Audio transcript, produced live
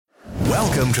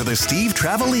Welcome to the Steve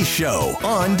Trevelise Show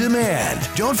on demand.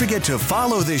 Don't forget to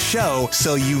follow this show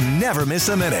so you never miss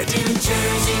a minute. New Jersey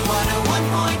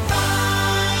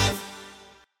 101.5.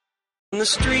 On the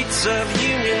streets of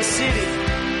Union City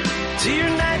to your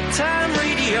nighttime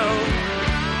radio.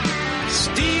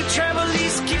 Steve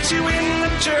Trevelise keeps you in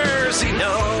the Jersey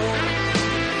know.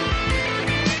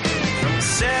 From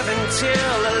 7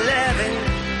 till 11,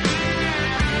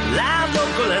 live,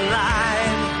 local, and live.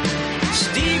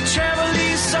 Steve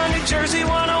Trevelise on New Jersey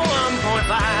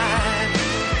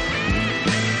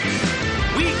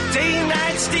 101.5. Weekday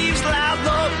night, Steve's live,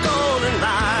 local, and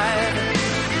live.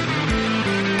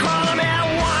 Call him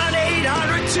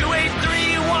at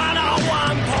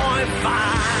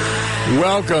 1-800-283-101.5.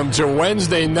 Welcome to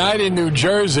Wednesday night in New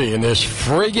Jersey in this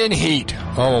friggin' heat.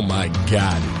 Oh, my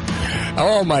God.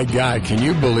 Oh, my God. Can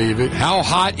you believe it? How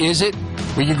hot is it?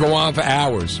 We can go on for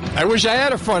hours. I wish I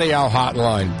had a funny how hot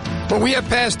line. But we are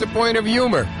past the point of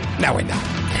humor. No, we're not.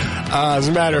 As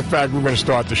a matter of fact, we're going to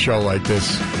start the show like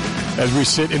this. As we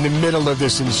sit in the middle of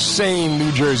this insane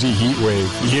New Jersey heat wave.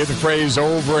 You hear the phrase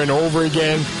over and over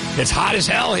again. It's hot as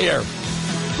hell here.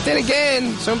 But then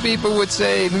again, some people would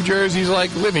say New Jersey's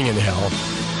like living in hell.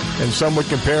 And some would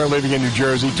compare living in New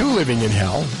Jersey to living in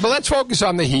hell. But let's focus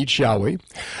on the heat, shall we?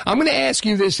 I'm going to ask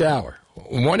you this hour.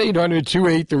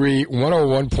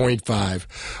 1-800-283-101.5.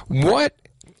 What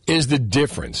is the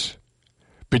difference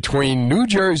between New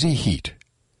Jersey heat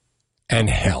and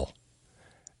hell?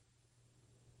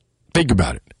 Think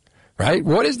about it, right?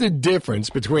 What is the difference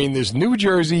between this New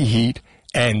Jersey heat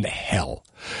and hell?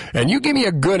 And you give me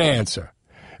a good answer,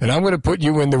 and I'm going to put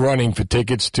you in the running for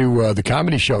tickets to the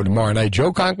comedy show tomorrow night,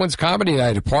 Joe Conklin's Comedy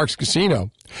Night at Parks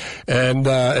Casino, and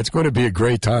it's going to be a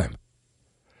great time.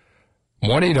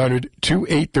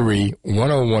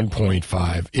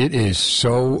 1-800-283-101.5. It is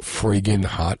so friggin'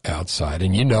 hot outside.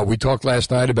 And, you know, we talked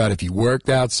last night about if you worked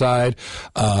outside.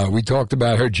 We talked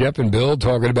about her, Jeff and Bill,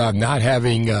 talking about not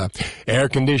having air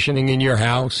conditioning in your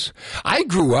house. I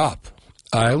grew up.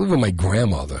 I lived with my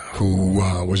grandmother, who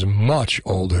was much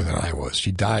older than I was.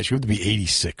 She died. She lived to be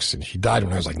 86, and she died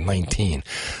when I was like 19.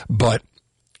 But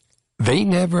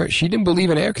she didn't believe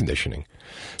in air conditioning.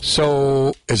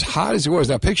 So as hot as it was,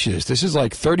 now picture this. This is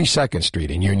like 32nd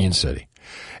Street in Union City.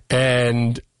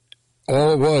 And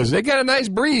all it was, they got a nice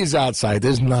breeze outside.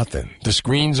 There's nothing. The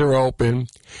screens are open.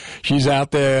 She's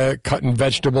out there cutting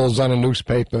vegetables on a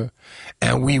newspaper.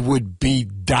 And we would be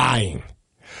dying.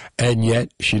 And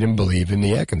yet, she didn't believe in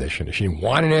the air conditioner. She didn't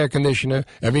want an air conditioner.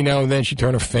 Every now and then, she'd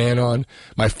turn a fan on.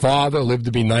 My father lived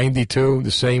to be 92,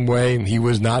 the same way, and he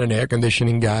was not an air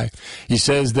conditioning guy. He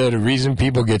says that the reason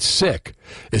people get sick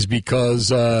is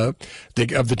because of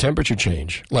the temperature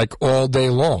change, like all day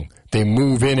long. They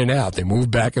move in and out. They move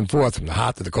back and forth from the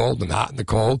hot to the cold and the hot and the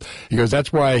cold. He goes,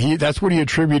 that's what he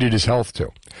attributed his health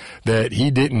to, that he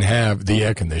didn't have the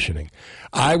air conditioning.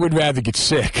 I would rather get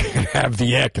sick and have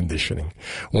the air conditioning.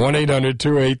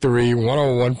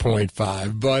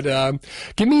 1-800-283-101.5. But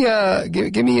give me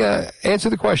answer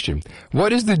the question.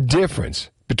 What is the difference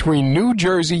between New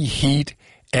Jersey heat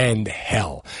and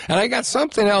hell? And I got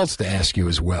something else to ask you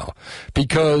as well,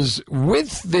 because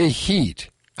with the heat,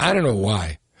 I don't know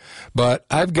why, but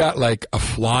I've got like a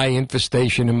fly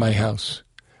infestation in my house.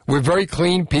 We're very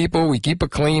clean people. We keep a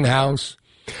clean house.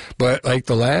 But like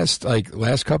the last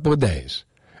couple of days,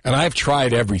 and I've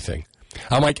tried everything.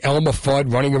 I'm like Elmer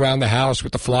Fudd running around the house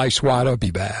with the fly swatter.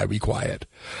 Be bad, be quiet.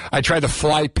 I tried the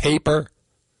fly paper.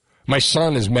 My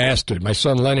son is mastered. My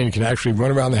son Lennon can actually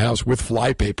run around the house with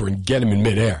fly paper and get him in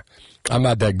midair. I'm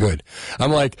not that good.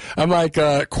 I'm like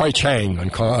Kwai Chang on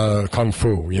Kung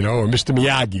Fu, you know, or Mr.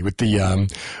 Miyagi with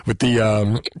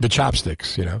the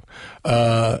chopsticks, you know.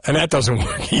 And that doesn't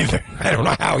work either. I don't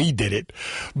know how he did it.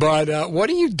 But what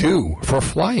do you do for a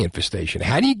fly infestation?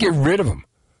 How do you get rid of them?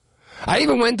 I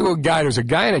even went to a guy. There was a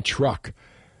guy in a truck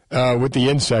with the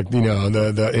insect, you know,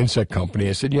 the insect company.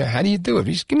 I said, yeah, how do you do it?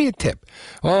 Just give me a tip.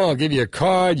 Oh, I'll give you a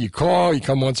card. You call. You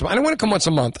come once a month. I don't want to come once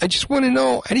a month. I just want to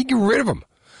know, how do you get rid of them?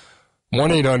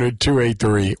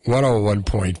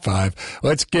 1-800-283-101.5.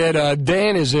 Let's get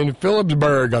Dan is in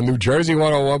Phillipsburg on New Jersey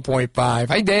 101.5.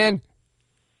 Hi, Dan.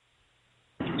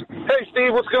 Hey,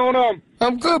 Steve. What's going on?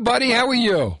 I'm good, buddy. How are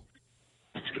you?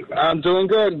 I'm doing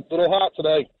good. A little hot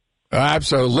today.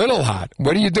 Absolutely. Little hot.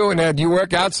 What are you doing now? Do you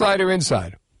work outside or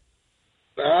inside?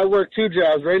 I work two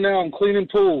jobs. Right now I'm cleaning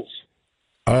pools.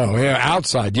 Oh, yeah,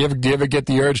 outside. Do you ever get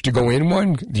the urge to go in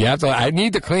one? Do you have to? I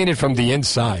need to clean it from the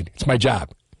inside. It's my job.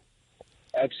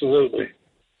 Absolutely.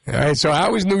 All right, so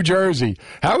how is New Jersey?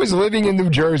 How is living in New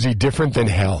Jersey different than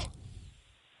hell?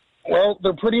 Well,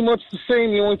 they're pretty much the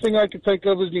same. The only thing I can think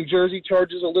of is New Jersey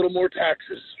charges a little more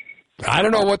taxes. I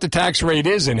don't know what the tax rate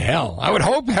is in hell. I would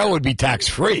hope hell would be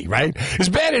tax-free, right? It's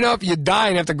bad enough you die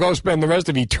and have to go spend the rest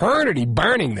of eternity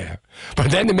burning there.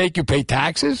 But then to make you pay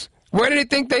taxes? Where do they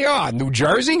think they are? New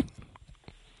Jersey?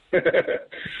 All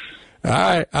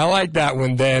right. I like that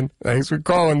one, Dan. Thanks for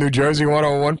calling New Jersey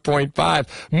 101.5.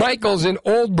 Michael's in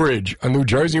Old Bridge on New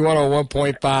Jersey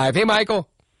 101.5. Hey, Michael.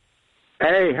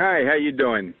 Hey, hi. How you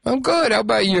doing? I'm good. How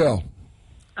about you?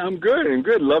 I'm good. I'm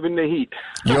good. Loving the heat.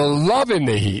 You're loving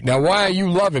the heat. Now, why are you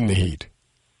loving the heat?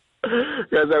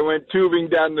 Because I went tubing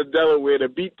down to Delaware to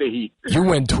beat the heat. You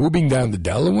went tubing down to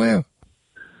Delaware?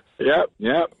 Yep.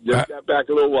 Just got back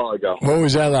a little while ago. What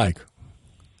was that like?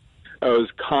 It was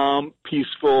calm,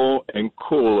 peaceful, and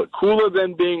cooler. Cooler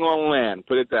than being on land,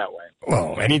 put it that way.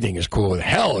 Well, anything is cooler.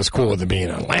 Hell is cooler than being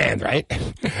on land, right?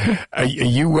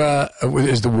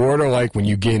 Is the water like when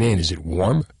you get in, is it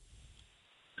warm?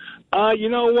 You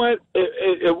know what?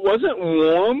 It wasn't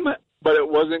warm, but it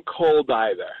wasn't cold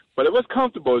either. But it was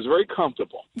comfortable. It was very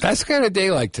comfortable. That's the kind of day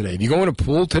like today. If you go in a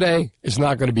pool today, it's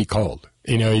not going to be cold.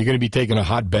 You know, you're going to be taking a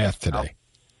hot bath today.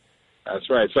 That's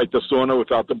right. It's like the sauna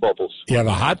without the bubbles. You have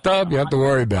a hot tub, you have to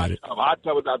worry about it. A hot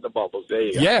tub without the bubbles. There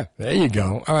you go. Yeah, there you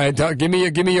go. All right, give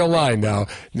me your line now.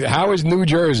 How is New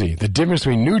Jersey? The difference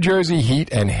between New Jersey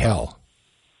heat and hell?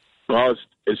 Well,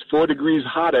 it's 4 degrees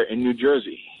hotter in New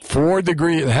Jersey. 4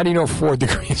 degrees. How do you know 4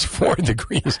 degrees? 4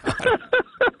 degrees hotter.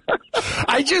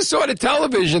 I just saw the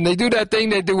television. They do that thing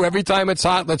they do every time it's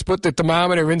hot. Let's put the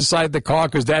thermometer inside the car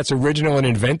because that's original and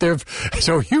inventive.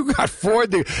 So you got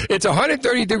it's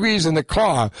 130 degrees in the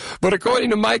car, but according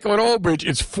to Michael in Old Bridge,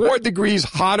 it's 4 degrees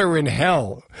hotter in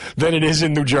hell than it is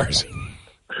in New Jersey.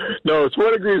 No, it's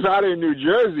 4 degrees hotter in New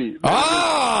Jersey.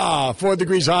 4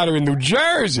 degrees hotter in New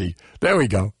Jersey. There we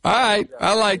go. All right.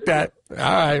 I like that. All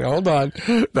right. Hold on.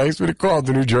 Thanks for the call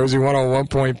to New Jersey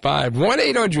 101.5.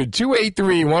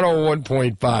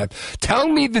 1-800-283-101.5. Tell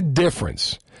me the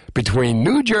difference between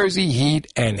New Jersey heat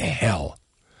and hell.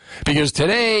 Because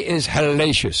today is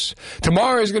hellacious.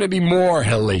 Tomorrow is going to be more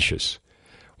hellacious.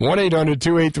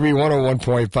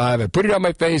 1-800-283-101.5. I put it on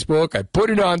my Facebook. I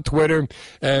put it on Twitter.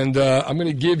 And I'm going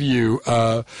to give you,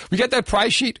 we got that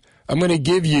price sheet? I'm going to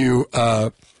give you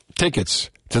tickets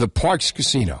to the Parks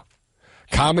Casino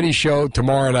comedy show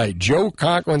tomorrow night. Joe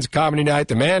Conklin's comedy night,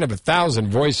 the man of 1,000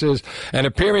 voices. And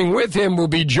appearing with him will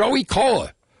be Joey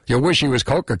Cola. You'll wish he was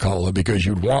Coca-Cola because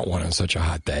you'd want one on such a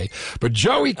hot day. But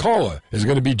Joey Cola is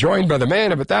going to be joined by the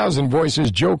man of 1,000 voices,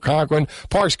 Joe Conklin,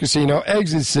 Parks Casino,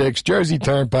 Exit 6, Jersey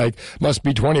Turnpike. Must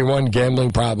be 21.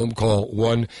 Gambling problem. Call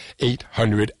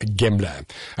 1-800-GAMBLER.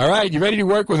 All right, you ready to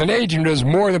work with an agent who does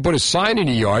more than put a sign in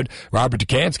the yard? Robert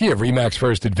Dukansky of RE/MAX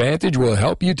First Advantage will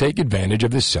help you take advantage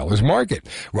of the seller's market.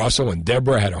 Russell and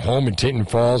Deborah had a home in Tinton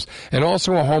Falls and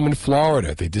also a home in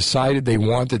Florida. They decided they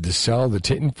wanted to sell the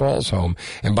Tinton Falls home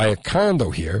and buy a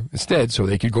condo here instead so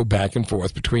they could go back and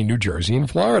forth between New Jersey and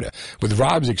Florida. With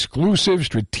Rob's exclusive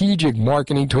strategic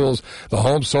marketing tools, the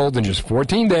home sold in just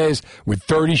 14 days with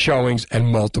 30 showings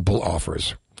and multiple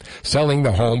offers. Selling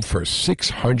the home for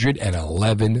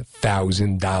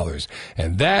 $611,000.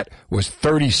 And that was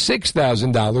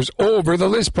 $36,000 over the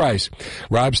list price.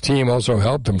 Rob's team also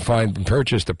helped him find and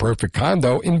purchase the perfect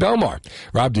condo in Belmar.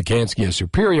 Rob Dukansky has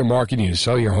superior marketing to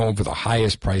sell your home for the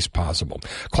highest price possible.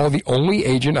 Call the only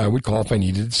agent I would call if I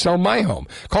needed to sell my home.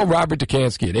 Call Robert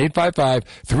Dukansky at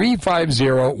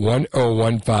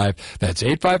 855-350-1015. That's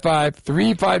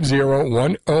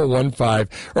 855-350-1015.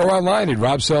 Or online at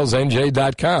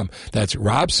robsellsnj.com. That's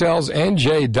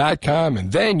robsellsnj.com,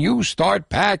 and then you start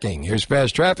packing. Here's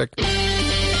fast traffic.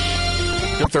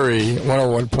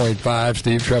 101.5,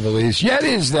 Steve Trevelise. Yeah, it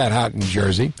is that hot in New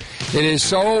Jersey. It is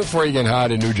so friggin'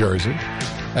 hot in New Jersey.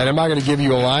 And I'm not going to give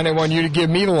you a line. I want you to give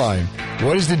me the line.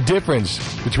 What is the difference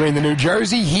between the New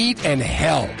Jersey heat and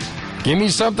hell? Give me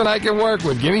something I can work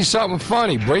with. Give me something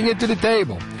funny. Bring it to the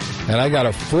table. And I got a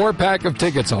 4-pack of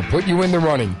tickets. I'll put you in the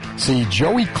running. See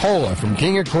Joey Cola from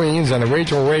King of Queens on the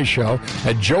Rachel Ray Show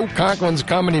at Joe Conklin's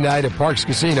Comedy Night at Parks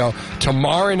Casino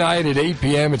tomorrow night at 8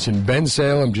 p.m. It's in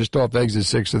Bensalem, just off Exit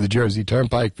 6 of the Jersey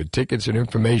Turnpike. For tickets and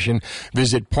information,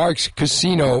 visit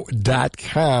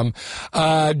parkscasino.com.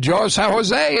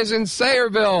 Jose is in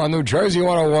Sayreville on New Jersey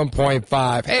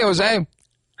 101.5. Hey, Jose.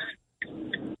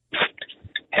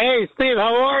 Hey, Steve,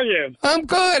 how are you? I'm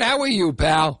good. How are you,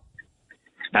 pal?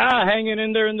 Hanging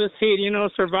in there in this heat,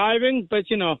 surviving, but,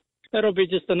 that'll be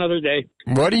just another day.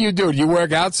 What do? Do you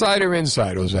work outside or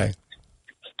inside, Jose?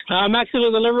 I'm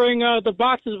actually delivering the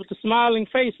boxes with the smiling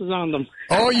faces on them.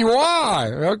 Oh, you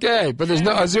are? Okay, but is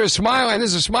there a smile? And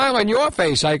there's a smile on your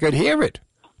face. I could hear it.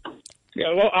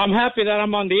 Yeah, well, I'm happy that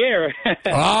I'm on the air.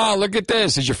 Look at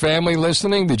this. Is your family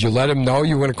listening? Did you let them know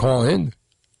you were going to call in?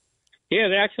 Yeah,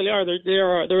 they actually are.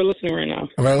 They're listening right now.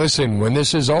 Well, listen, when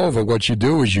this is over, what you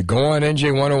do is you go on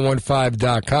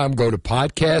NJ1015.com, go to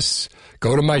podcasts,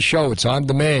 go to my show. It's on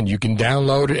demand. You can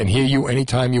download it and hear you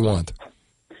anytime you want.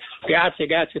 Gotcha.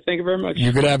 Thank you very much.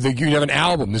 You could have an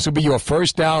album. This will be your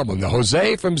first album, the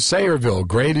Jose from Sayreville,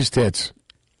 Greatest Hits.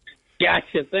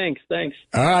 Gotcha. Thanks.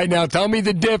 All right, now tell me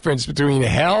the difference between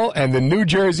Hell and the New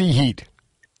Jersey Heat.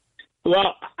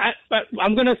 Well,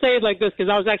 I'm going to say it like this because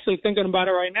I was actually thinking about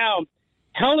it right now.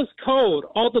 Hell is cold.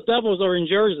 All the devils are in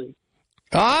Jersey.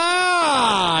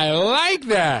 Ah, I like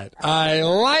that.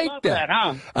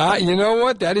 Huh? You know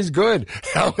what? That is good.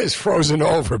 Hell is frozen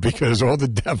over because all the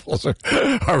devils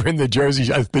are in the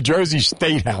Jersey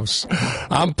State House.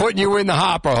 I'm putting you in the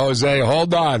hopper, Jose.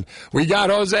 Hold on. We got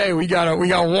Jose. We got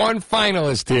one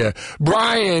finalist here.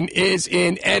 Brian is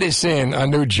in Edison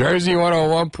on New Jersey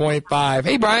 101.5.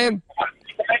 Hey, Brian.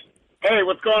 Hey,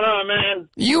 what's going on, man?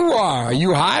 Are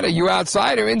you hot? Are you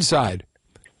outside or inside?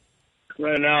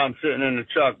 Right now I'm sitting in the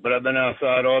truck, but I've been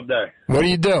outside all day. What do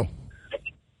you do?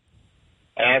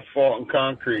 Asphalt and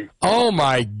concrete. Oh,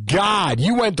 my God.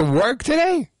 You went to work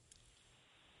today?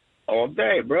 All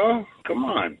day, bro. Come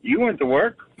on. You went to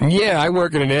work? Yeah, I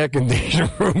work in an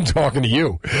air-conditioned room talking to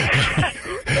you.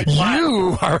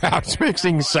 You are out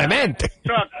mixing cement.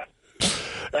 Truck.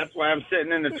 That's why I'm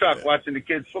sitting in the truck watching the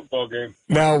kids' football game.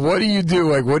 Now, what do you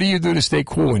do? What do you do to stay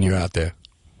cool when you're out there?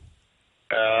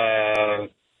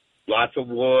 Lots of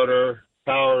water,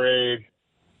 Powerade,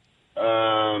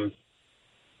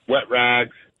 wet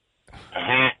rags, a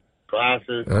hat,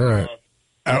 glasses. All right.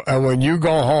 And when you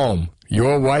go home,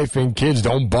 your wife and kids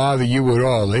don't bother you at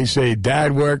all. They say,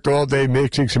 Dad worked all day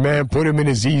mixing cement, put him in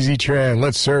his easy chair, and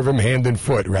let's serve him hand and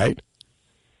foot, right?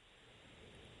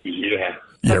 Yeah.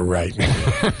 You're right.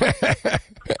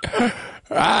 All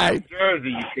right. Jersey,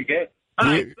 you forget.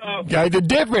 The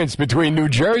difference between New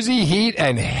Jersey Heat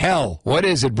and Hell. What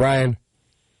is it, Brian?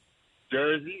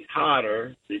 Jersey's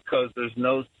hotter because there's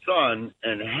no sun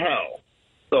in hell.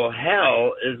 So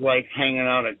hell is like hanging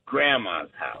out at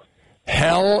grandma's house.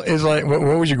 Hell is like, what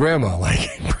was your grandma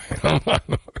like?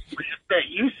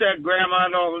 You said grandma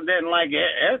didn't like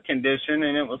air conditioning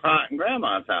and it was hot in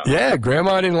grandma's house. Yeah,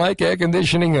 grandma didn't like air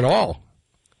conditioning at all.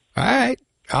 All right.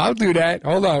 I'll do that.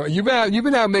 Hold on. You've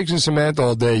been out mixing cement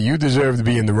all day. You deserve to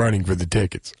be in the running for the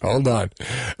tickets. Hold on.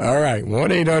 All right.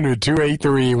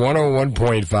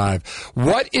 1-800-283-101.5.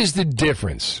 What is the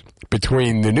difference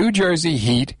between the New Jersey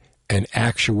Heat and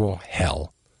actual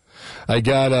hell? I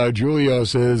got Julio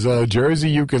says, Jersey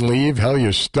you can leave, hell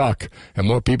you're stuck. And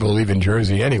more people leave in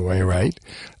Jersey anyway, right?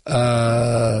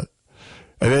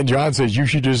 And then John says, you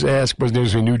should just ask what's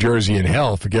there's in New Jersey and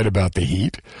hell. Forget about the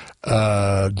heat.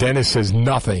 Dennis says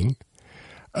nothing.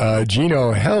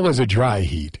 Gino, hell is a dry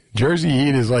heat. Jersey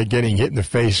heat is like getting hit in the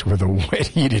face with a wet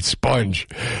heated sponge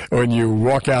when you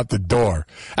walk out the door.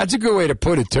 That's a good way to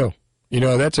put it, too. You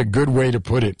know, that's a good way to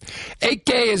put it. AK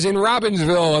is in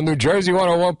Robbinsville on New Jersey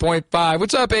 101.5.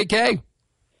 What's up, AK?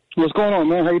 What's going on,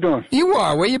 man? How you doing? You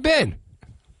are. Where you been?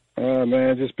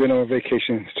 Man, just been on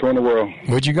vacation, touring the world.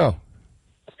 Where'd you go?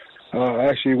 I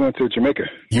actually went to Jamaica.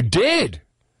 You did?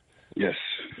 Yes.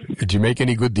 Did you make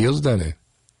any good deals down there?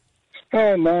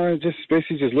 No, just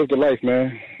basically just live the life,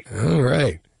 man. All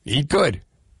right. Eat good.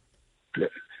 Yeah.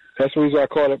 That's the reason I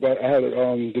called it, but I had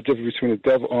the difference between the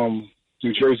devil,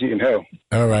 New Jersey and hell.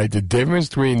 All right. The difference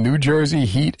between New Jersey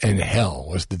Heat and hell.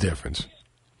 What's the difference?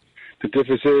 The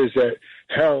difference is that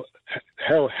hell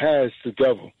has the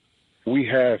devil. We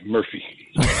have Murphy.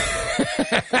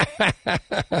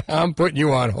 I'm putting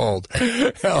you on hold.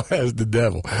 Hell has the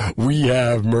devil. We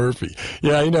have Murphy.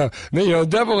 Yeah, you know,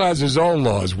 devil has his own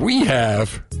laws. We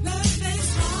have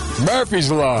Murphy's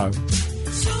Law.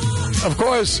 Of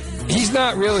course, he's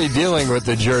not really dealing with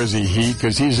the Jersey Heat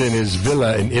because he's in his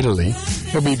villa in Italy.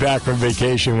 He'll be back from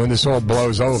vacation when this all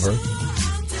blows over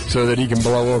so that he can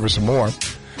blow over some more.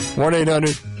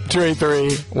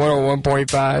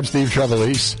 1-800-283-101.5, Steve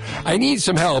Trevelise. I need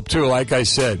some help, too, like I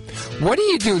said. What do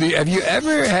you do? Have you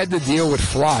ever had to deal with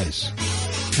flies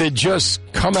that just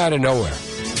come out of nowhere?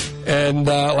 And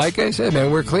like I said,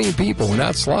 man, we're clean people. We're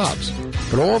not slobs.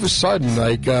 But all of a sudden,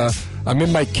 like, I'm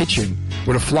in my kitchen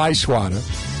with a fly swatter,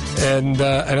 and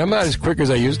I'm not as quick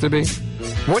as I used to be.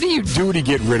 What do you do to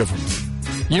get rid of them?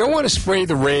 You don't want to spray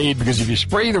the Raid, because if you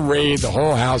spray the Raid, the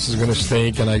whole house is going to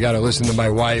stink, and I got to listen to my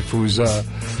wife who's,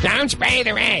 don't spray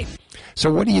the Raid.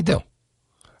 So what do you do?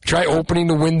 Try opening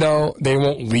the window. They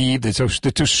won't leave. They're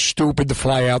too stupid to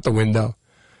fly out the window.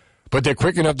 But they're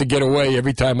quick enough to get away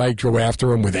every time I go after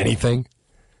them with anything.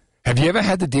 Have you ever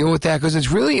had to deal with that? Because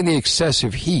it's really in the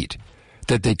excessive heat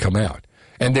that they come out,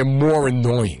 and they're more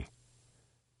annoying.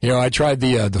 You know, I tried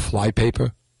the fly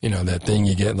paper. You know, that thing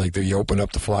you get, like, you open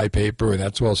up the fly paper, and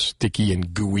that's all sticky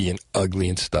and gooey and ugly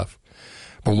and stuff.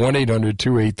 But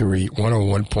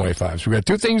 1-800-283-101.5. So we got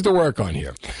two things to work on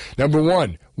here. Number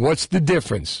one, what's the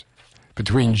difference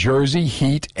between Jersey,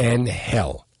 heat, and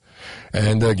hell?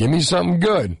 And give me something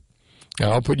good.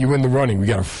 I'll put you in the running. We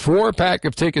got a 4-pack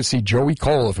of tickets to see Joey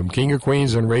Cola from King of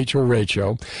Queens and Rachel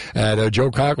Ratio at Joe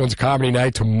Conklin's Comedy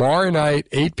Night tomorrow night,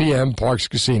 8 p.m., Parks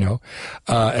Casino.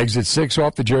 Exit 6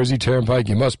 off the Jersey Turnpike.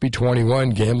 You must be 21.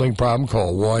 Gambling problem,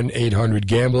 call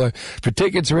 1-800-GAMBLER. For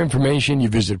tickets or information, you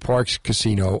visit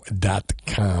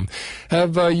parkscasino.com.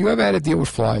 Have you ever had to deal with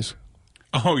flies?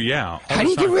 Oh, yeah. How do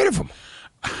you get rid of them?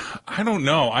 I don't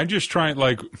know. I just try,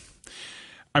 like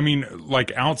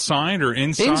outside or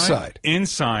inside?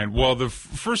 Inside. Well, the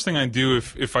first thing I do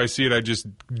if I see it, I just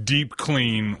deep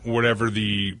clean whatever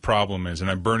the problem is,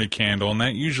 and I burn a candle, and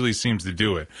that usually seems to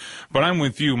do it. But I'm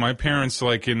with you. My parents,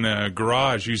 like in the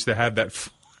garage, used to have that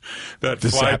fly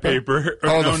zapper? paper.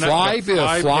 Oh, no, the fly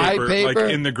paper?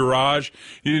 Like in the garage.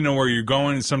 You didn't know where you're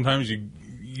going, and sometimes you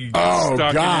Oh,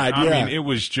 stuck God, in it. yeah. I mean, it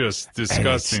was just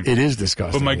disgusting. It is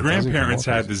disgusting. But my It doesn't grandparents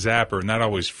come off had the zapper, and that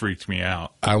always freaked me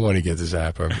out. I want to get the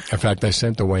zapper. In fact, I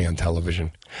sent away on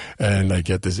television, and I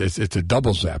get this. It's a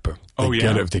double zapper. Oh,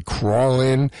 yeah? They crawl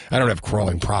in. I don't have a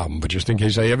crawling problem, but just in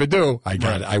case I ever do, I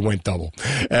got it. I went double,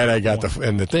 and I got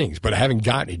the things, but I haven't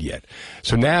gotten it yet.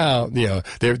 So now, you know,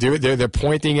 they're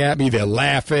pointing at me, they're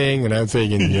laughing, and I'm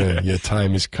thinking, yeah, your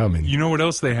time is coming. You know what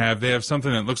else they have? They have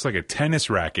something that looks like a tennis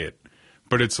racket.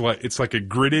 But it's like a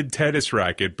gridded tennis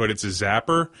racket, but it's a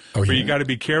zapper. Oh, but yeah? you got to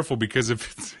be careful because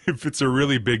if it's a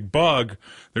really big bug,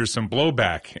 there's some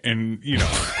blowback, and you know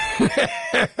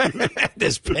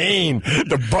there's pain.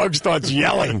 The bug starts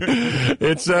yelling.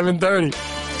 It's 7:30.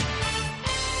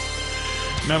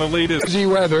 Now the latest Jersey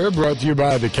weather brought to you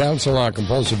by the Council on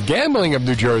Compulsive Gambling of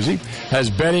New Jersey. Has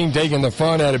betting taken the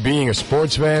fun out of being a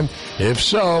sports fan? If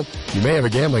so, you may have a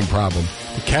gambling problem.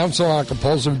 The Council on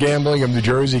Compulsive Gambling of New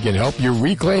Jersey can help you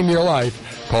reclaim your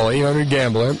life. Call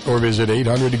 800-GAMBLER or visit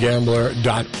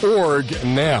 800gambler.org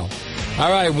now. All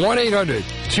right,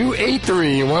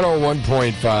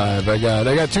 1-800-283-101.5.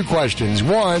 I got two questions.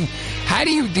 One, how do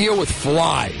you deal with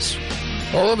flies?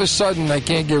 All of a sudden, I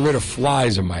can't get rid of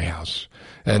flies in my house.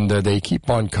 And they keep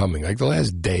on coming, like the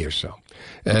last day or so.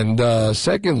 And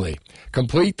secondly,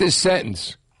 complete this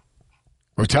sentence.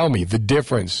 Or tell me the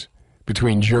difference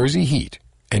between Jersey heat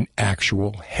and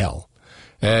actual hell.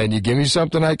 And you give me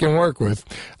something I can work with,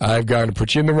 I've got to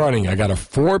put you in the running. I got a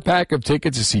 4-pack of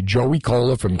tickets to see Joey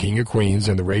Cola from King of Queens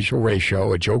and the Rachel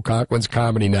Ratio at Joe Conklin's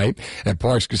Comedy Night at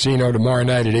Parks Casino tomorrow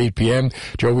night at 8 p.m.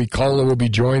 Joey Cola will be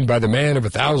joined by the man of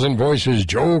 1,000 voices,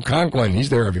 Joe Conklin.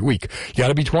 He's there every week. You got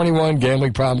to be 21.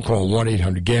 Gambling problem, call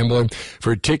 1-800-GAMBLER.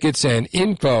 For tickets and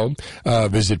info,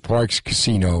 visit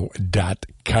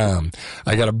parkscasino.com.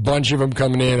 I got a bunch of them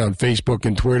coming in on Facebook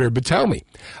and Twitter, but tell me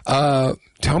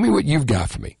what you've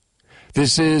got for me.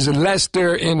 This is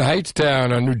Lester in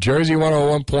Hightstown on New Jersey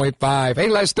 101.5. Hey,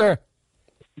 Lester.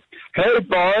 Hey,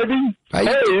 Barbie. Hey,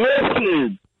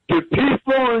 listen. The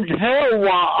people in hell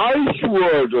want ice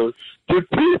water. The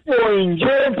people in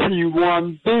Jersey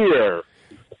want beer.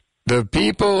 The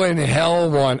people in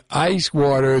hell want ice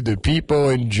water. The people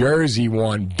in Jersey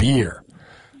want beer.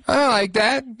 I like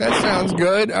that. That sounds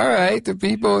good. All right. The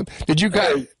people. Did you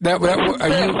guys? Are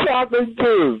you? Something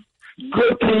too.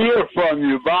 Good to hear from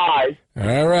you. Bye.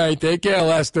 All right. Take care,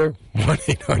 Lester.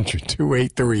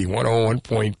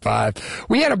 1-800-283-101.5.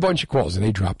 We had a bunch of calls, and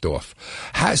they dropped off.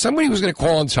 Somebody was going to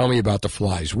call and tell me about the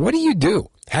flies. What do you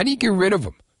do? How do you get rid of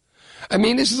them? I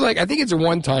mean, this is like, I think it's a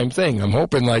one-time thing. I'm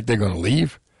hoping, like, they're going to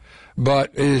leave.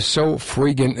 But it is so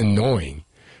friggin' annoying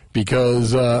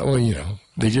because,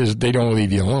 they don't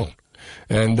leave you alone.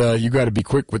 And you got to be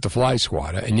quick with the fly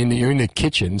swatter. And you're in the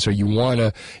kitchen, so you don't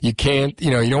want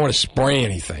to spray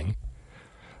anything.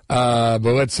 But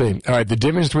let's see. All right, the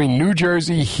difference between New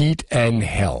Jersey heat and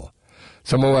hell.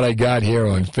 Some of what I got here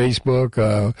on Facebook.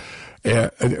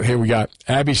 Here we got.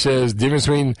 Abby says, difference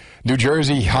between New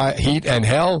Jersey heat and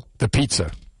hell, the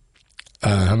pizza.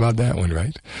 How about that one,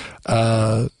 right?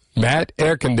 Matt,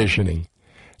 air conditioning.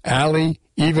 Allie,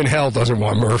 even hell doesn't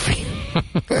want Murphy.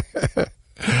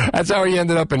 That's how he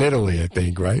ended up in Italy, I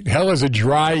think, right? Hell is a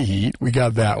dry heat. We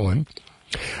got that one.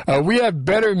 We have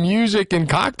better music and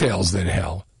cocktails than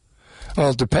hell. Well,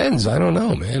 it depends. I don't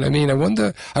know, man. I mean, I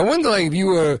wonder like if you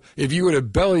were to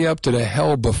belly up to the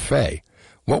hell buffet,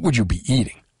 what would you be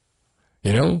eating?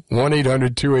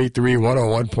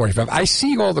 1-800-283-101.5. I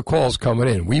see all the calls coming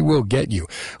in. We will get you.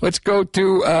 Let's go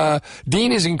to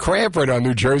Dean is in Cranford on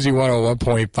New Jersey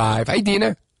 101.5. Hi,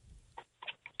 Dina.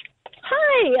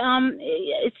 Hi,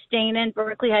 It's Dana in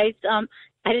Berkeley Heights.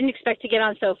 I didn't expect to get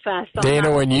on so fast.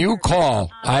 Dana, when you call,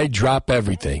 I drop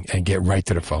everything and get right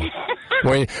to the phone.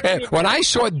 When I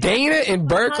saw Dana in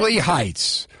Berkeley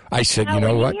Heights, I said, you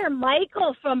know what? When you hear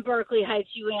Michael from Berkeley Heights,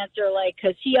 you answer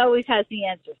because he always has the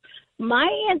answers. My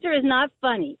answer is not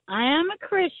funny. I am a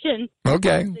Christian.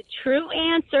 Okay. The true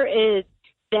answer is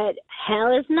that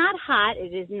hell is not hot.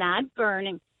 It is not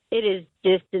burning. It is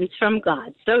distance from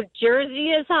God. So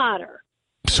Jersey is hotter.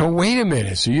 So wait a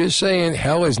minute. So you're saying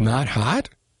hell is not hot?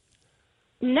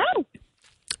 No.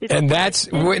 And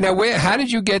that's now. How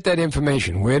did you get that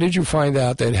information? Where did you find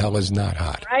out that hell is not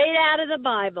hot? Right out of the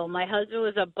Bible. My husband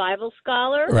was a Bible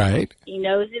scholar. Right. He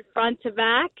knows it front to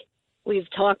back. We've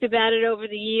talked about it over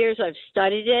the years. I've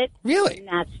studied it. Really? And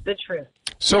that's the truth.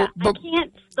 So, I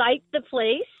can't cite the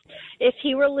place. If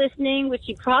he were listening, which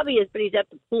he probably is, but he's at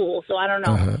the pool, so I don't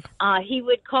know. He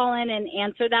would call in and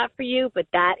answer that for you, but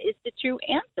that is the true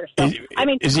answer. So,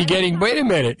 is he getting? Wait a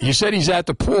minute. You said he's at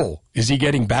the pool. Is he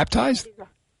getting baptized?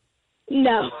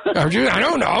 No. I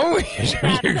don't know.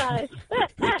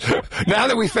 Now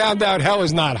that we found out hell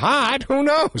is not hot, who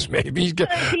knows? Maybe he's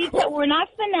we're not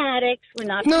fanatics. We're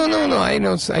not. No. I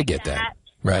know. I get that.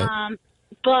 Right.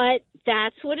 But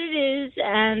that's what it is,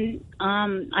 and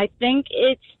I think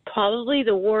it's probably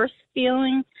the worst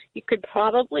feeling you could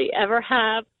probably ever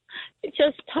have. It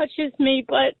just touches me,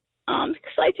 but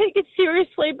because I take it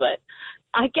seriously. But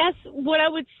I guess what I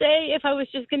would say if I was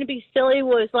just going to be silly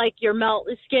was like your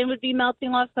skin would be melting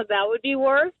off, so that would be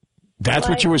worse. That's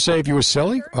what you would say if you were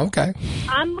silly? Okay.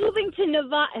 I'm moving to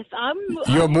Nevada.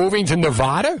 You're moving to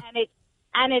Nevada?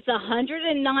 And it's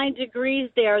 109 degrees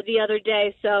there the other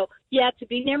day. So, to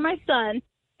be near my son.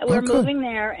 We're moving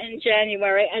there in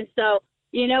January. And so,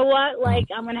 you know what?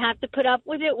 I'm going to have to put up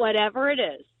with it, whatever it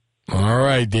is. All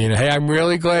right, Dina. Hey, I'm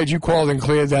really glad you called and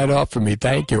cleared that up for me.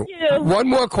 Thank you. One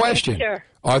more question. Sure.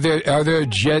 Are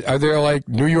there like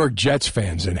New York Jets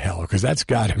fans in hell? Because that's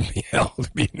got to be hell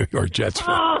to be a New York Jets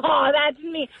fan. Oh, that's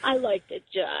me. I like the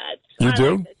Jets. You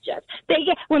do? Like the Jets.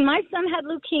 When my son had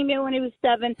leukemia when he was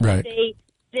 7, right.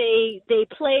 They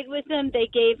played with him. They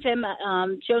gave him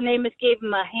Joe Namath gave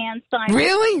him a hand sign.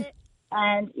 Really?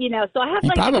 And so I have.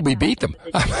 He probably beat them.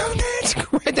 That's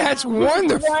great. That's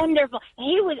wonderful. Wonderful.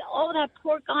 He was that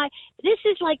poor guy. This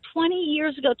is like 20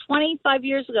 years ago, 25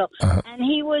 years ago, and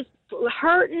he was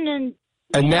hurting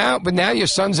and now your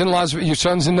son's in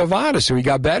Nevada, so he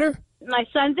got better. My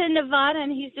son's in Nevada,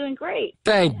 and he's doing great.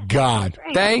 Thank God.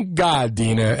 Thank God,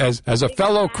 Dina. As a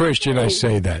fellow Christian, I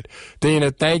say that. Dina,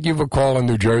 thank you for calling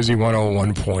New Jersey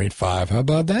 101.5. How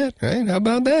about that? Right? How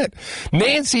about that?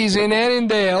 Nancy's in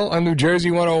Annandale on New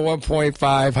Jersey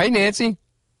 101.5. Hi, Nancy.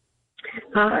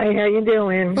 Hi, how you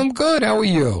doing? I'm good. How are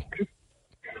you?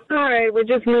 All right, we're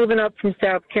just moving up from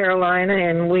South Carolina,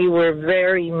 and we were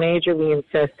very majorly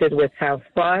infested with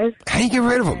houseflies. How do you get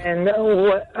rid of them? And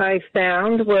what I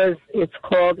found was it's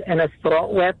called an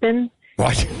assault weapon.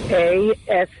 What?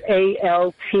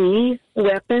 ASALT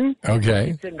weapon. Okay.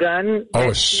 It's a gun.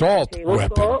 Assault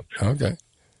weapon. Salt. Okay.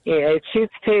 Yeah, it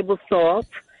shoots table salt.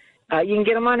 You can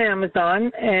get them on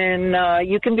Amazon, and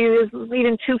you can be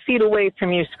even 2 feet away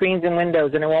from your screens and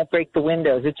windows, and it won't break the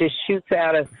windows. It just shoots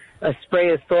out a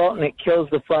spray of salt, and it kills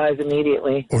the flies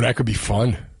immediately. Oh, that could be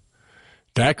fun.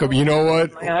 That could be, you know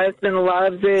what? My husband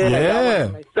loves it. Yeah.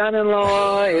 My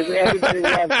son-in-law, everybody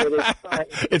loves it. It's fun.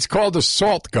 It's called a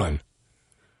salt gun.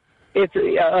 It's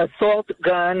an assault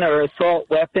gun or assault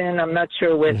weapon. I'm not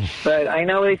sure which, but I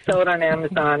know they sell it on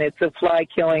Amazon. It's a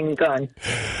fly-killing gun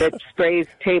that sprays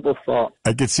table salt.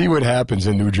 I can see what happens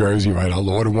in New Jersey, right? I'll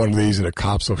order one of these, and the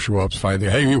cops will show up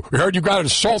finding, hey, we heard you got an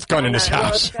assault gun in this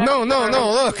house. No,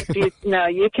 look. No,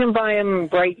 you can buy them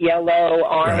bright yellow,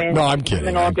 orange. Right. No, I'm kidding.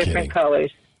 In all different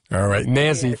colors. All right,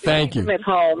 Nancy, thank you. At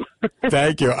home.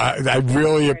 Thank you. I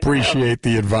really appreciate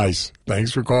the advice.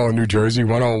 Thanks for calling New Jersey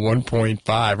 101.5.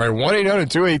 All right,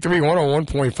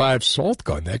 1-800-283-101.5 salt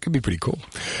gun. That could be pretty cool.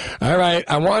 All right,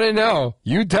 I want to know,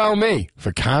 you tell me,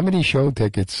 for comedy show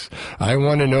tickets, I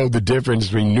want to know the difference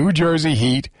between New Jersey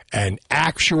heat and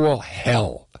actual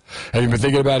hell. Have you been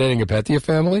thinking about adding a pet to your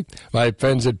family? My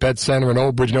friends at Pet Center in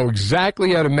Old Bridge know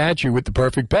exactly how to match you with the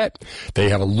perfect pet. They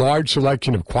have a large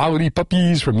selection of quality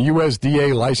puppies from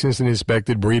USDA licensed and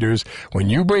inspected breeders. When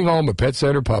you bring home a Pet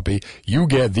Center puppy, you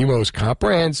get the most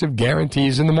comprehensive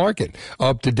guarantees in the market.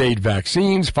 Up-to-date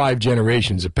vaccines, 5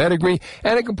 generations of pedigree,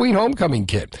 and a complete homecoming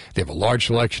kit. They have a large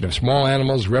selection of small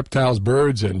animals, reptiles,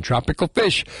 birds, and tropical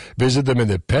fish. Visit them in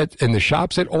the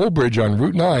shops at Old Bridge on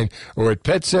Route 9 or at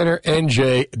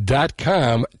PetCenterNJ.com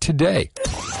today.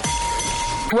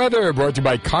 Weather brought to you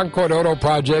by Concord Auto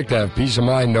Project. Have peace of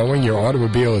mind knowing your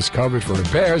automobile is covered for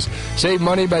repairs. Save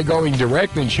money by going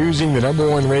direct and choosing the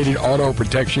 #1 rated auto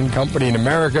protection company in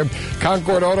America,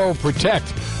 Concord Auto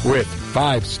Protect, with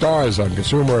 5 stars on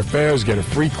Consumer Affairs. Get a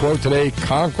free quote today,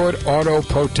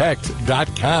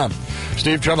 ConcordAutoProtect.com.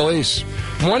 Steve Trevelise,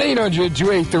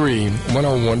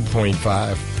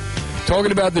 1-800-283-101.5.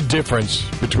 Talking about the difference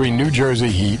between New Jersey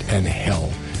heat and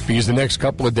hell, because the next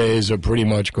couple of days are pretty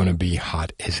much going to be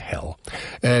hot as hell.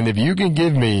 And if you can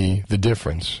give me the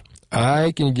difference,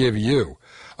 I can give you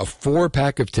a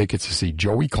 4-pack of tickets to see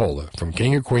Joey Cola from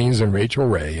King of Queens and Rachel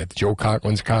Ray at Joe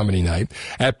Coughlin's Comedy Night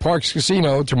at Parks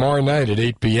Casino tomorrow night at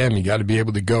 8 p.m. You got to be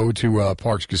able to go to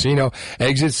Parks Casino.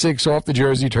 Exit 6 off the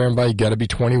Jersey Turnpike. You got to be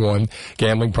 21.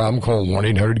 Gambling problem, call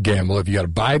 1-800-GAMBLE. If you got to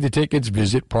buy the tickets,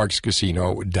 visit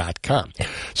parkscasino.com.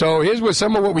 So here's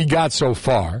some of what we got so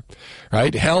far,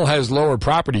 right? Hell has lower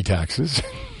property taxes.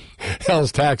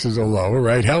 Hell's taxes are lower,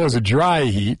 right? Hell is a dry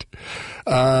heat.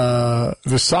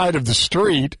 The side of the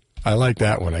street, I like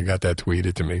that one. I got that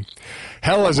tweeted to me.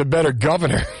 Hell has a better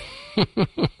governor.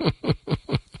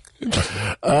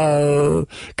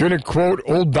 Gonna quote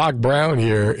old Doc Brown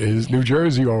here, is New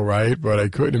Jersey all right, but I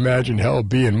couldn't imagine hell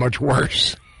being much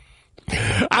worse.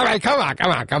 All right, come on.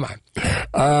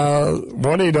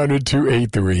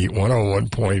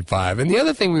 1-800-283-101.5. And the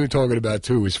other thing we were talking about,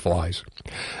 too, is flies.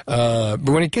 But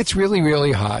when it gets really,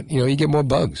 really hot, you get more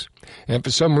bugs. And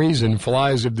for some reason,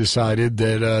 flies have decided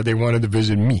that they wanted to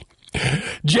visit me.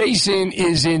 Jason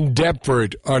is in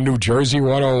Deptford on New Jersey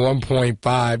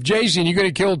 101.5. Jason, you're going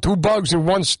to kill 2 bugs with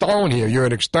 1 stone here. You're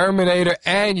an exterminator,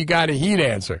 and you got a heat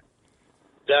answer.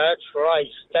 That's right.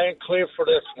 Stand clear for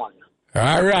this one.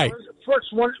 All right.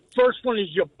 First one is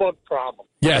your bug problem.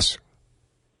 Yes.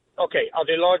 Okay. Are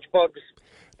they large bugs?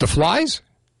 The flies?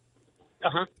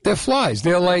 Uh-huh. They're flies.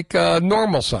 They're like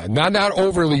normal size, not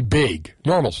overly big.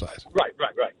 Normal size. Right.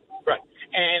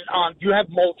 And do you have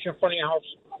mulch in front of your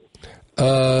house?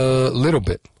 Little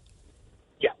bit.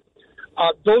 Yeah.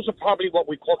 Those are probably what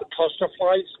we call the cluster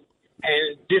flies,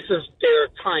 and this is their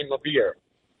time of year.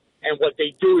 And what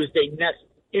they do is they nest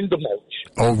in the mulch.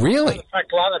 Oh, really? In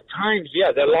fact, a lot of times,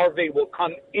 the larvae will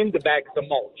come in the bags of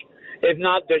mulch. If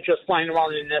not, they're just flying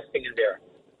around and nesting in there.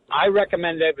 I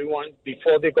recommend everyone,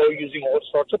 before they go using all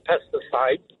sorts of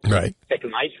pesticides, right, take a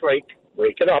nice rake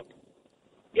it up.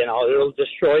 It'll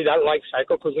destroy that life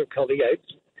cycle because it'll kill the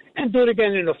eggs. And do it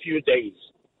again in a few days.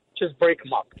 Just break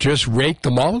them up. Just rake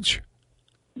the mulch?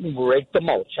 Rake the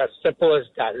mulch. As simple as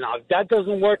that. Now, if that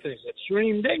doesn't work and it's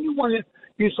extreme, then you want to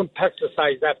use some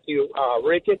pesticides after you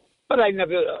rake it, but I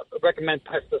never recommend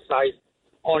pesticides,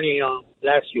 only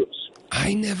last use.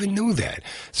 I never knew that.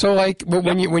 So,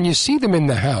 when you see them in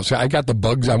the house, I got the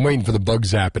bugs. I'm waiting for the bug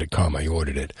zapper to come. I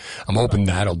ordered it. I'm hoping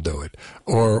that'll do it.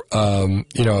 Or,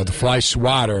 the fly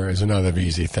swatter is another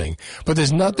easy thing. But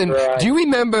there's nothing. Right. Do you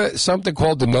remember something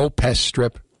called the no pest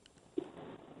strip?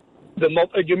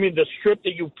 You mean the strip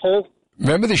that you pull?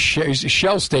 Remember the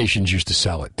Shell stations used to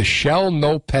sell it. The Shell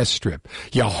no pest strip.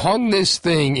 You hung this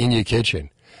thing in your kitchen,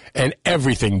 and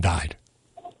everything died.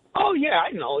 Oh, yeah,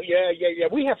 I know. Yeah.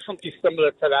 We have something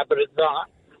similar to that, but it's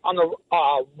on a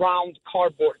round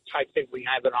cardboard type thing we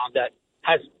have it on that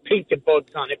has painted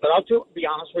bugs on it. But I'll be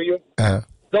honest with you,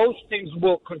 those things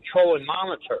will control and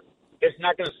monitor. It's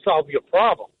not going to solve your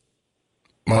problem.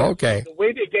 Oh, okay. The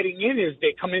way they're getting in is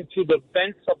they come into the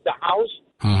vents of the house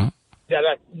that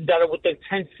are within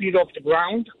 10 feet off the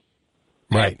ground.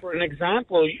 Right. For an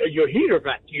example, your heater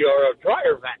vent, your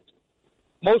dryer vent.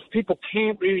 Most people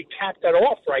can't really cap that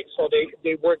off right, so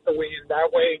they work the way in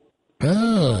that way.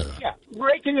 Oh. Yeah,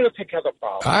 breaking it'll take care of the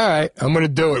problem. All right, I'm going to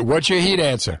do it. What's your heat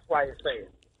answer? That's why I say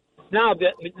it. Now the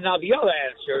other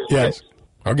answer is yes. This.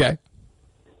 Okay.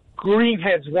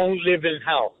 Greenheads won't live in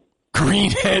hell.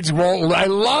 Greenheads won't. I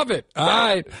love it. All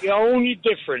right. The only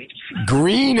difference.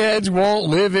 Greenheads won't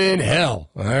live in hell.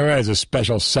 All right, there's a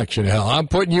special section of hell. I'm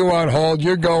putting you on hold.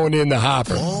 You're going in the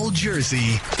hopper. Old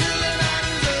Jersey.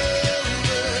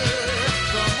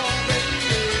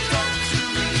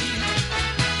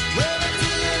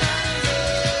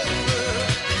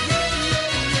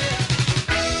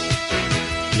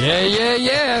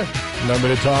 Yeah. Number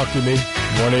to talk to me,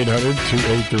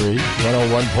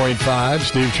 1-800-283-101.5.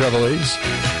 Steve Trevelise.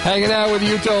 Hanging out with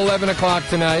you till 11 o'clock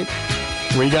tonight.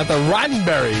 We got the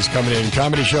Roddenberries coming in.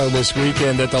 Comedy show this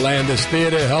weekend at the Landis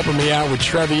Theater. Helping me out with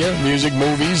Trevia, music,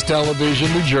 movies,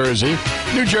 television, New Jersey.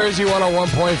 New Jersey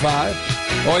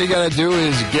 101.5. All you got to do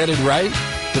is get it right.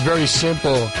 It's a very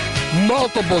simple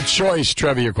multiple choice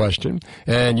trivia question,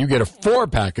 and you get a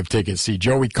 4-pack of tickets. See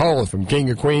Joey Cola from King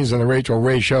of Queens on the Rachel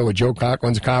Ray Show with Joe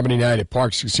Conklin's Comedy Night at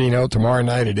Parks Casino tomorrow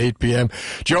night at 8 p.m.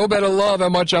 Joe better love how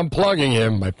much I'm plugging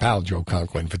him, my pal Joe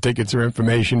Conklin. For tickets or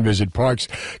information, visit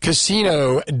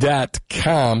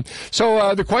parkscasino.com.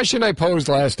 So the question I posed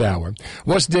last hour,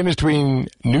 what's the difference between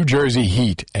New Jersey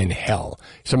heat and hell?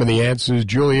 Some of the answers,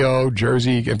 Julio,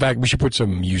 Jersey. In fact, we should put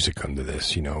some music under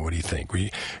this. What do you think?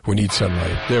 We need some,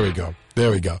 there we go. There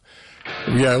we go.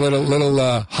 We got a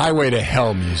little Highway to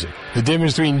Hell music. The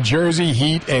difference between Jersey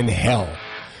heat and hell.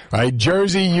 Right?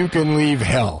 Jersey, you can leave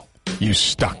hell. You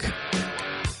stuck.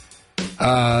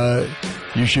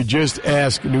 You should just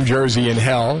ask New Jersey and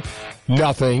hell.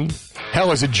 Nothing.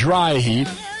 Hell is a dry heat.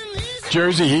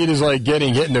 Jersey heat is like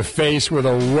getting hit in the face with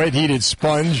a wet heated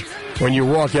sponge when you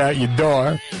walk out your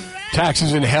door.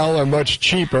 Taxes in hell are much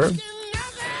cheaper,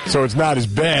 so it's not as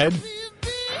bad.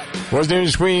 What's the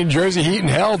difference between Jersey heat and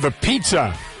hell? The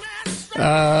pizza.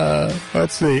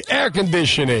 Let's see. Air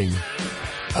conditioning.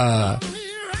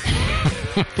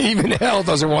 Even hell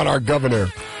doesn't want our governor.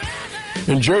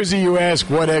 In Jersey, you ask,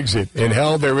 what exit? In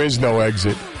hell, there is no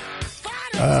exit.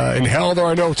 In hell, there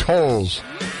are no tolls.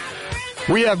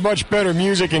 We have much better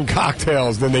music and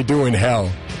cocktails than they do in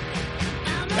hell.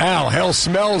 Al, hell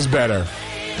smells better.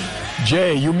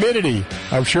 Jay, humidity.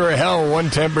 I'm sure hell,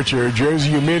 one temperature. Jersey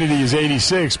humidity is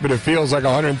 86, but it feels like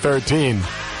 113.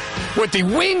 With the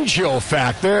wind chill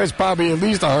factor, it's probably at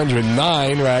least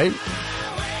 109, right?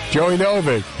 Joey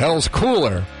Novick, hell's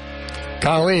cooler.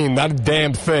 Colleen, not a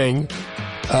damn thing.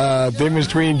 Difference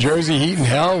between Jersey heat and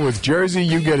hell. With Jersey,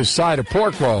 you get a side of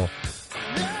pork roll.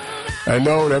 I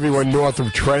know everyone north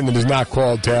of Trenton is not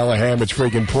called Taylor ham. It's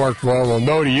freaking pork roll. Well,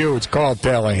 no to you, it's called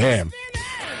Taylor ham.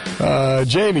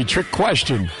 Jamie, trick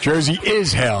question. Jersey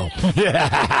is hell.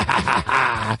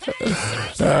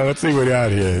 Let's see what we got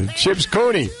here. Chips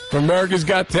Cooney from America's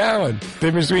Got Talent.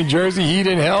 Difference between Jersey heat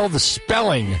and hell, the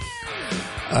spelling.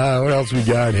 What else we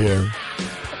got here?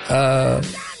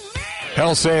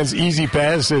 Hell Sans Easy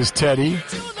Pass, says Teddy.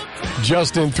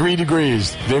 Justin, 3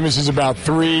 degrees. Difference is about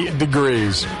 3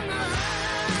 degrees.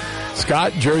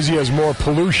 Scott, Jersey has more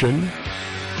pollution.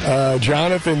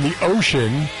 Jonathan, the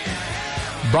ocean.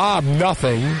 Bob,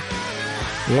 nothing.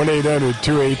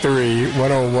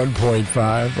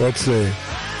 1-800-283-101.5. Let's see.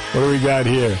 What do we got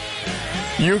here?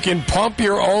 You can pump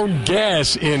your own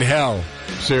gas in hell.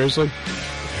 Seriously?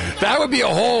 That would be a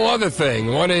whole other thing.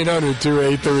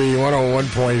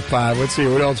 1-800-283-101.5. Let's see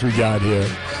what else we got here.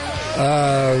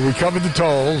 We covered the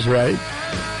tolls, right?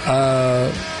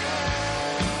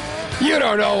 You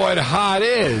don't know what hot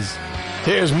is.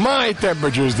 Here's my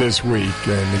temperatures this week.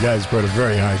 And the guys put a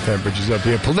very high temperatures up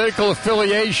here. Political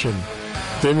affiliation.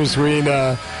 Difference between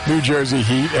New Jersey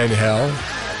heat and hell.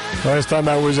 Last time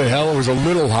I was in hell, it was a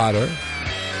little hotter.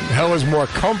 Hell is more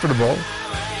comfortable.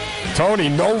 Tony,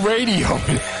 no radio.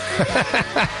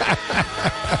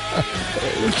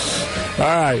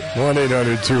 All right,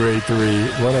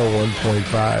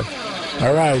 1-800-283-101.5.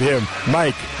 All right, him.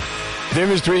 Mike,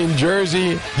 difference between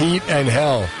Jersey, heat, and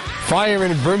hell. Fire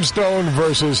and brimstone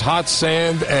versus hot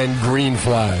sand and green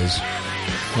flies.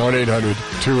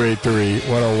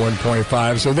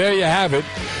 1-800-283-101.5. So there you have it.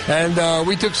 And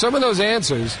we took some of those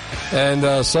answers,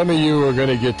 and some of you are going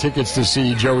to get tickets to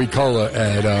see Joey Cola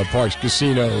at Parks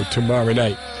Casino tomorrow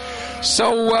night.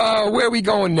 So where are we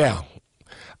going now?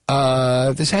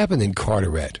 This happened in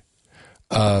Carteret.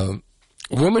 A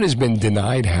woman has been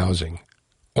denied housing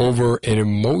over an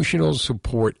emotional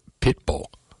support pit bull.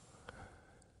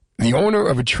 The owner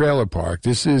of a trailer park,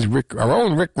 this is our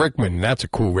own Rick Rickman, that's a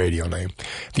cool radio name.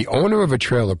 The owner of a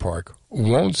trailer park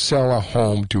won't sell a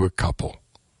home to a couple.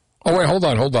 Oh, wait, hold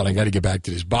on. I got to get back to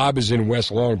this. Bob is in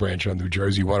West Long Branch on New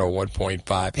Jersey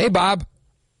 101.5. Hey, Bob.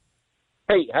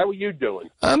 Hey, how are you doing?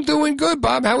 I'm doing good,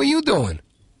 Bob. How are you doing?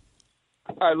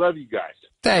 I love you guys.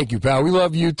 Thank you, pal. We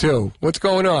love you, too. What's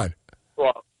going on?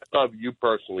 Well, I love you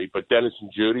personally, but Dennis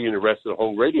and Judy and the rest of the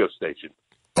home radio station.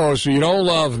 Oh, so you don't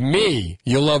love me.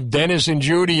 You love Dennis and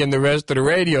Judy and the rest of the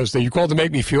radio station. You called to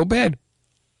make me feel bad?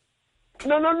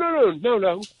 No.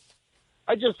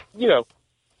 I just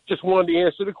wanted to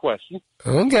answer the question.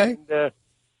 Okay. And,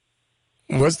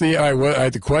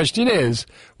 the question is,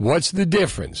 what's the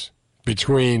difference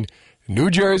between New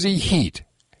Jersey heat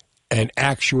and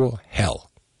actual hell?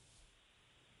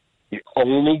 The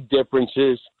only difference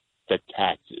is the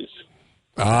taxes.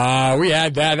 We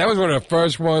had that. That was one of the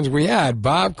first ones we had.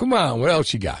 Bob, come on. What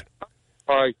else you got?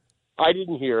 All right. I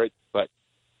didn't hear it, but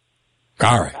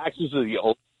all right. Taxes are the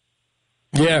old.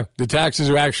 Yeah, the taxes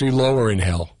are actually lower in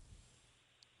hell.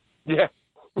 Yeah.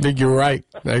 I think you're right.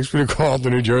 Thanks for the call to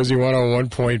New Jersey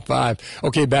 101.5.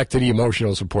 Okay, back to the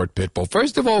emotional support pit bull.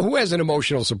 First of all, who has an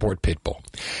emotional support pit bull?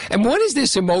 And what is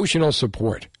this emotional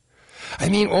support? I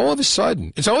mean, all of a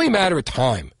sudden, it's only a matter of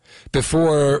time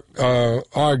before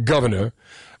our governor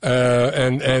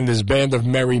and this band of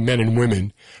merry men and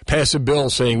women pass a bill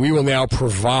saying we will now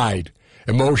provide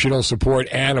emotional support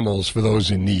animals for those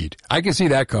in need. I can see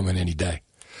that coming any day.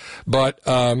 But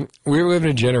we live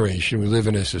in a generation, we live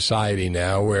in a society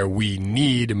now where we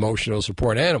need emotional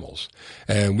support animals.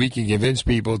 And we can convince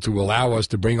people to allow us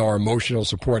to bring our emotional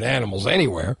support animals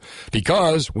anywhere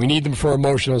because we need them for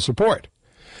emotional support.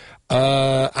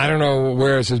 I don't know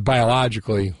where it says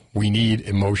biologically we need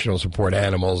emotional support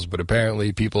animals, but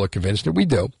apparently people are convinced that we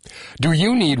do. Do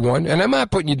you need one? And I'm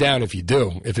not putting you down if you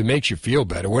do, if it makes you feel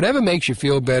better. Whatever makes you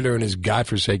feel better in this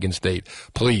godforsaken state,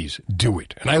 please do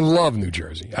it. And I love New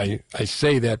Jersey. I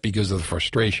say that because of the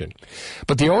frustration.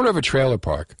 But the owner of a trailer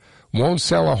park won't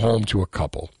sell a home to a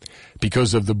couple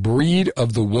because of the breed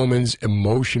of the woman's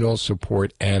emotional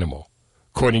support animal,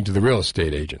 according to the real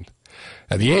estate agent.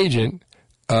 Now, the agent,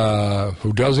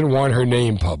 who doesn't want her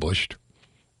name published,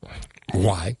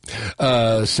 why,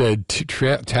 said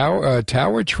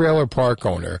Tower Trailer Park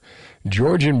owner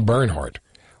Georgian Bernhardt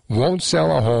won't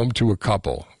sell a home to a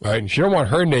couple. Right? And she don't want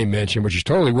her name mentioned, but she's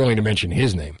totally willing to mention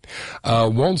his name.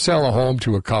 Won't sell a home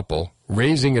to a couple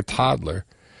raising a toddler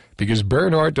because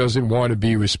Bernhardt doesn't want to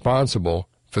be responsible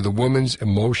for the woman's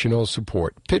emotional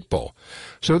support pit bull.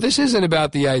 So this isn't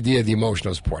about the idea of the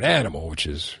emotional support animal, which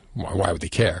is, why would they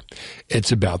care?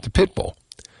 It's about the pit bull.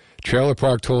 Trailer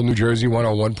Park told New Jersey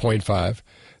 101.5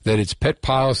 that its pet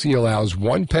policy allows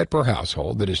one pet per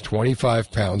household that is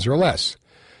 25 pounds or less.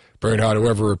 Bernhardt,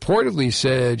 however, reportedly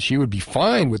said she would be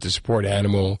fine with the support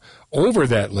animal over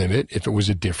that limit if it was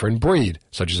a different breed,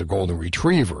 such as a golden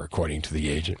retriever, according to the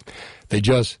agent. They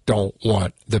just don't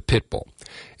want the pit bull.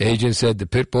 The agent said the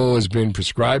pit bull has been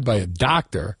prescribed by a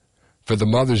doctor for the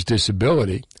mother's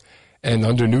disability, and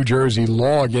under New Jersey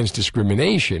law against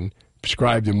discrimination,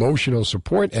 prescribed emotional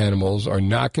support animals are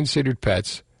not considered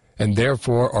pets and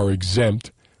therefore are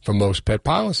exempt from most pet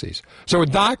policies. So a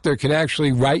doctor can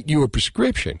actually write you a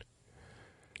prescription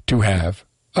to have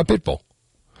a pit bull.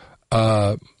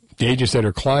 The agent said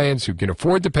her clients who can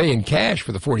afford to pay in cash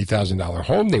for the $40,000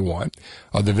 home they want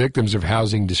are the victims of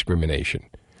housing discrimination.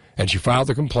 And she filed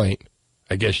a complaint,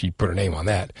 I guess she put her name on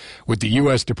that, with the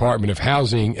U.S. Department of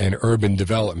Housing and Urban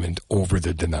Development over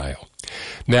the denial.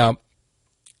 Now,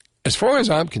 as far as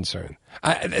I'm concerned,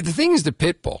 the thing is the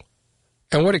pit bull.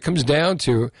 And what it comes down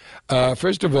to,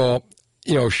 first of all,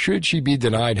 should she be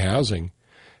denied housing?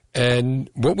 And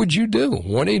what would you do?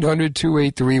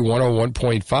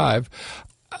 1-800-283-101.5.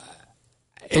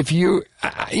 If you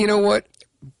know what?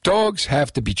 Dogs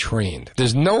have to be trained.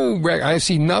 There's no, I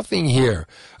see nothing here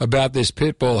about this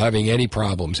pit bull having any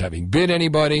problems, having bit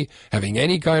anybody, having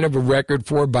any kind of a record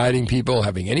for biting people,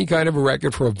 having any kind of a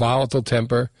record for a volatile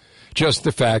temper. Just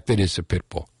the fact that it's a pit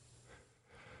bull.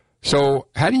 So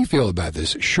how do you feel about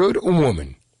this? Should a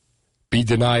woman be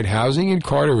denied housing in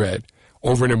Carteret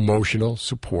over an emotional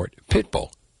support pit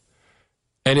bull?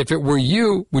 And if it were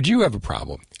you, would you have a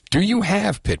problem? Do you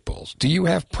have pit bulls? Do you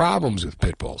have problems with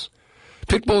pit bulls?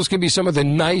 Pit bulls can be some of the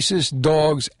nicest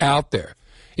dogs out there.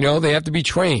 They have to be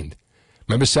trained.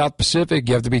 Remember South Pacific?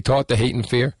 You have to be taught to hate and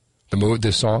fear?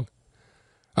 This song?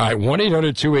 All right,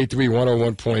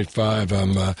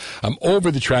 1-800-283-101.5. I'm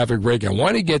over the traffic break. I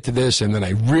want to get to this, and then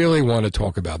I really want to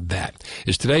talk about that.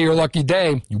 Is today your lucky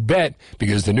day? You bet,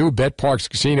 because the new BetParks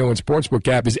Casino and Sportsbook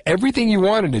app is everything you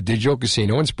want in a digital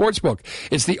casino and sportsbook.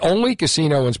 It's the only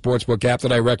casino and sportsbook app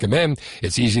that I recommend.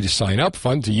 It's easy to sign up,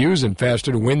 fun to use, and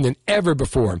faster to win than ever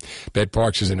before.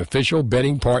 BetParks is an official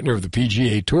betting partner of the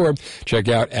PGA Tour. Check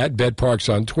out @BetParks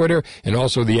on Twitter, and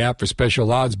also the app for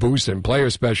special odds boosts and player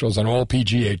specials on all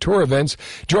PGA Tour events.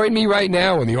 Join me right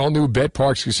now in the all-new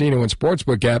BetParks Casino and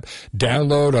Sportsbook app.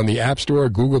 Download on the App Store,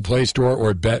 Google Play Store,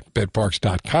 or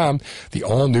betparks.com. The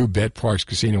all-new BetParks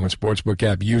Casino and Sportsbook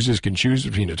app users can choose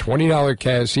between a $20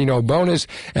 casino bonus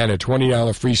and a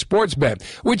 $20 free sports bet,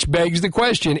 which begs the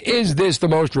question, is this the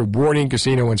most rewarding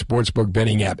casino and sportsbook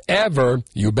betting app ever?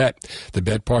 You bet. The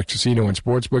BetParks Casino and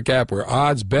Sportsbook app, where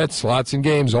odds, bets, slots, and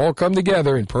games all come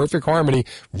together in perfect harmony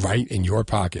right in your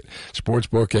pocket.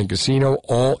 Sportsbook and casino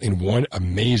all in one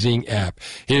amazing app.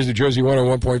 Here's the Jersey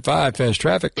 101.5 Fast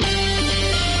Traffic.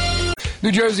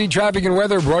 New Jersey traffic and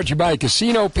weather brought to you by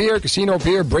Casino Pier. Casino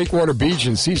Pier, Breakwater Beach,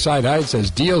 and Seaside Heights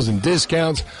has deals and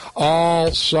discounts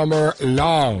all summer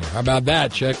long. How about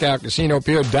that? Check out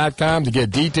CasinoPier.com to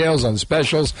get details on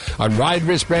specials on ride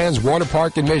wristbands, water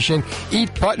park admission,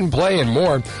 eat, putt, and play, and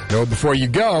more. Know before you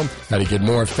go how to get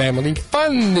more family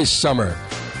fun this summer.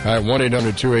 All right,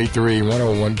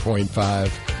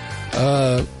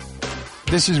 1-800-283-101.5.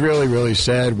 This is really, really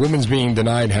sad. Women's being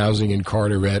denied housing in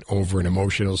Carteret over an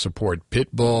emotional support pit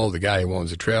bull. The guy who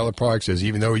owns the trailer park says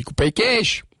even though you can pay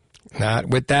cash, not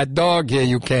with that dog here,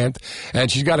 you can't. And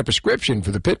she's got a prescription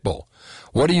for the pit bull.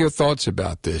 What are your thoughts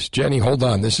about this? Jenny, hold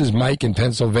on. This is Mike in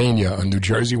Pennsylvania on New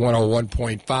Jersey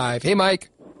 101.5. Hey, Mike.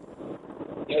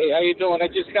 Hey, how you doing? I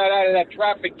just got out of that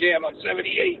traffic jam on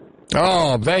 78.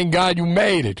 Oh, thank God you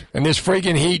made it. And this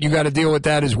freaking heat, you got to deal with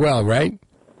that as well, right?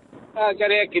 I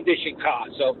got an air-conditioned car,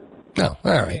 so... No,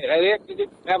 all right. I had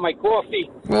air-conditioned, have my coffee.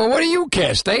 Well, what do you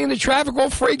care? Stay in the traffic all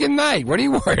freaking night. What do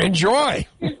you want? Enjoy.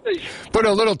 Put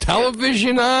a little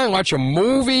television on, watch a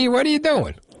movie. What are you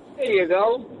doing? There you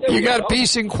go. You got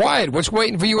peace and quiet. What's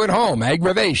waiting for you at home?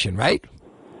 Aggravation, right?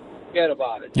 Forget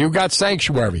about it. You got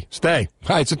sanctuary. Stay.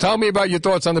 All right, so tell me about your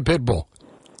thoughts on the pit bull.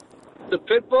 The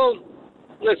pit bull,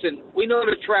 listen, we know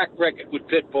the track record with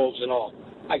pit bulls and all.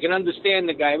 I can understand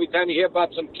the guy. Every time you hear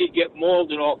about some kid getting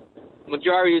mauled and all,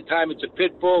 majority of the time it's a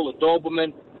pit bull, a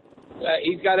Doberman.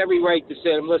 He's got every right to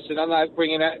say to him, listen, I'm not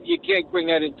bringing that. You can't bring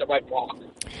that into my park.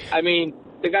 I mean,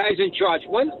 the guy's in charge.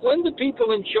 When the people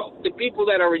the people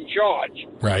that are in charge,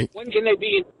 right? When can they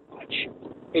be in charge?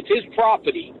 It's his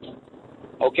property,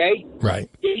 okay? Right.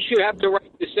 He should have the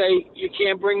right to say you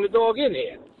can't bring the dog in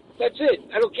here. That's it.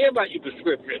 I don't care about your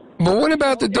prescription. But what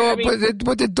about the dog?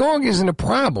 But the dog isn't a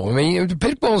problem. I mean, the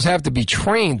pit bulls have to be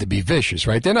trained to be vicious,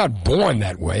 right? They're not born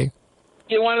that way.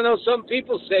 You want to know, some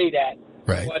people say that.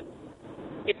 Right. But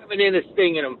you have an inner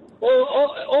thing in them.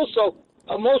 Also,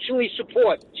 emotionally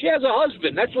support. She has a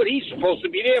husband. That's what he's supposed to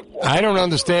be there for. I don't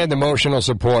understand emotional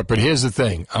support, but here's the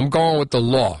thing. I'm going with the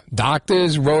law. A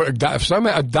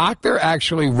doctor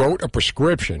actually wrote a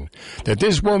prescription that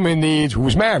this woman needs,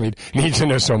 who's married, needs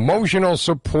an emotional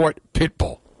support pit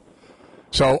bull.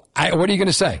 So what are you going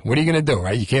to say? What are you going to do,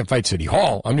 right? You can't fight City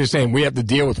Hall. I'm just saying we have to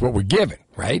deal with what we're given,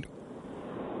 right?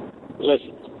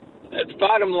 Listen, the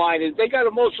bottom line is they got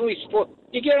emotionally support.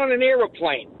 You get on an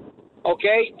airplane,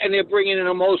 okay, and they're bringing an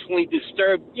emotionally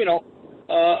disturbed,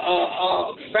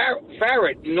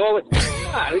 ferret and all that.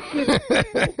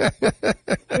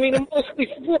 I mean, emotionally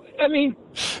support. I mean,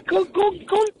 go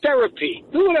to therapy.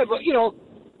 Do whatever,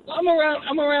 I'm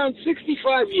around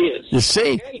 65 years. You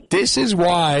see, okay? This is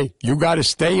why you got to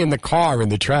stay in the car in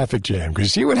the traffic jam.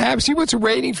 Because see what happens? See what's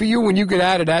waiting for you when you get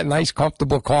out of that nice,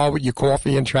 comfortable car with your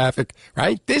coffee and traffic,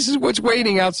 right? This is what's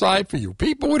waiting outside for you.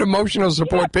 People with emotional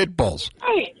support pit bulls.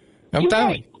 Hey, I'm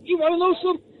telling you. You want to know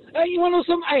something? I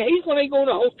hate when I go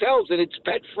to hotels and it's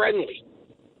pet friendly.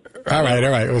 All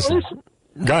right. Listen.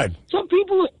 Go ahead. Some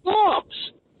people are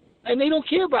snobs. And they don't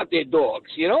care about their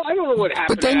dogs, I don't know what happened.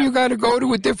 But then you got to go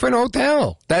to a different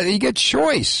hotel. That you get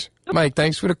choice. Mike,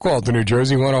 thanks for the call to New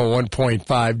Jersey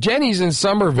 101.5. Jenny's in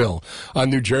Somerville on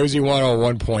New Jersey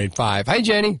 101.5. Hi,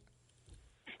 Jenny.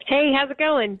 Hey, how's it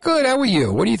going? Good. How are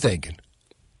you? What are you thinking?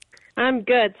 I'm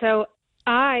good. So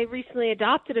I recently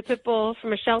adopted a pit bull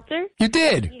from a shelter. You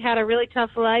did? He had a really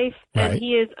tough life, and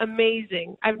he is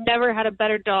amazing. I've never had a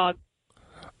better dog.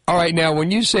 All right, now,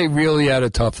 when you say really had a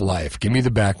tough life, give me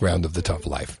the background of the tough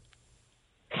life.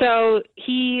 So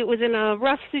he was in a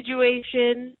rough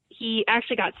situation. He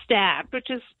actually got stabbed, which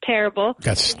is terrible.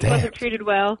 Got stabbed. He wasn't treated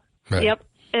well. Right. Yep.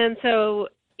 And so,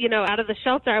 out of the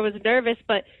shelter, I was nervous,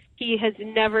 but he has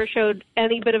never showed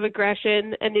any bit of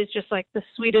aggression and is just like the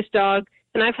sweetest dog.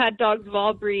 And I've had dogs of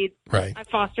all breeds. Right. I've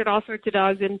fostered all sorts of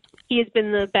dogs, and he has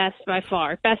been the best by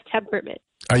far, best temperament.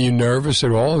 Are you nervous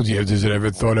at all? Does it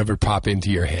ever pop into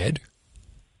your head?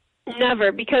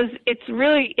 Never, because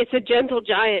it's a gentle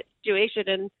giant situation,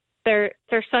 and they're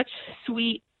such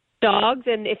sweet dogs,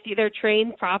 and if they're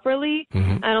trained properly,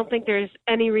 I don't think there's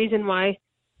any reason why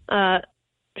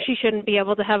she shouldn't be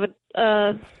able to have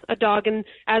a dog. And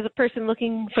as a person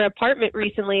looking for an apartment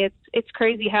recently, it's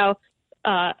crazy how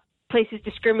places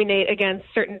discriminate against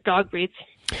certain dog breeds.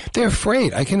 They're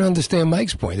afraid. I can understand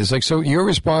Mike's point. It's like, so you're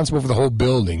responsible for the whole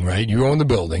building, right? You own the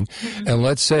building, and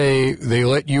let's say they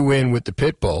let you in with the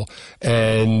pit bull,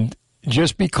 and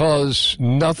just because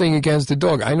nothing against the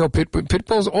dog. I know pit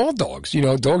bulls, all dogs.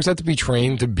 Dogs have to be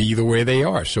trained to be the way they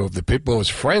are. So if the pit bull is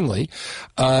friendly,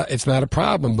 it's not a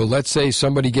problem. But let's say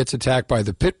somebody gets attacked by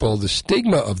the pit bull, the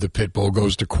stigma of the pit bull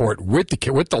goes to court with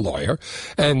the lawyer,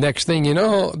 and next thing you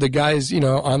know, the guy's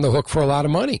on the hook for a lot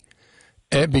of money.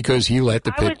 because he let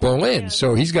the pit bull in.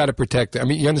 So he's got to protect. I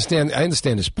mean, you understand? I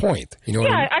understand his point. You know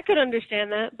what I mean? I could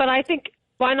understand that. But I think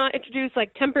why not introduce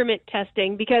like temperament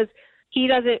testing, because he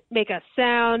doesn't make a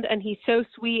sound and he's so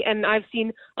sweet. And I've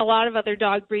seen a lot of other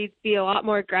dog breeds be a lot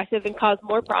more aggressive and cause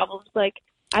more problems. Like,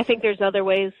 I think there's other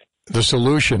ways. The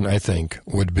solution, I think,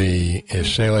 would be if,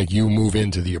 say, like you move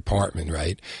into the apartment,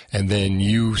 right, and then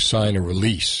you sign a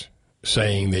release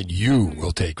saying that you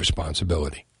will take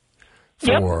responsibility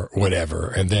for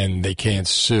whatever, and then they can't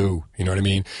sue. You know what I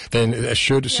mean? Then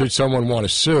should someone want to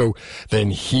sue, then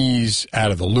he's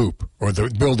out of the loop, or the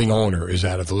building owner is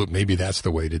out of the loop. Maybe that's the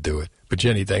way to do it. But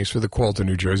Jenny, thanks for the call to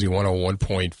New Jersey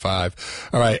 101.5.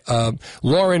 All right,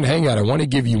 Lauren, hang on. I want to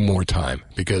give you more time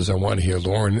because I want to hear.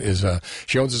 Lauren is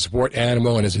she owns a support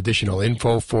animal and has additional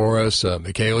info for us.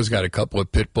 Michaela's got a couple of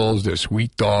pit bulls. They're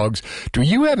sweet dogs. Do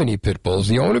you have any pit bulls?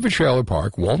 The owner of a trailer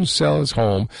park won't sell his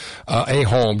home, a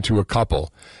home to a couple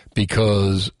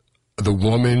because the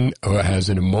woman has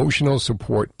an emotional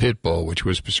support pit bull, which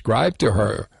was prescribed to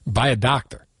her by a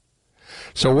doctor.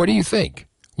 So what do you think?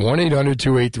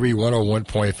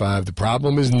 1-800-283-101.5. The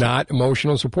problem is not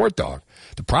emotional support dog.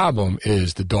 The problem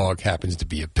is the dog happens to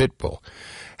be a pit bull.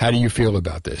 How do you feel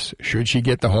about this? Should she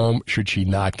get the home? Should she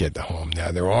not get the home?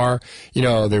 Now, there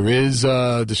is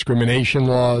discrimination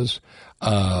laws.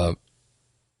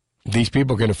 These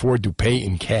people can afford to pay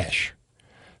in cash.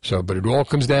 So, but it all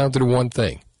comes down to the one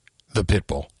thing, the pit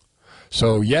bull.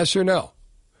 So, yes or no?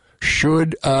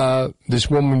 Should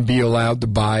this woman be allowed to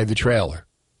buy the trailer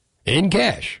in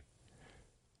cash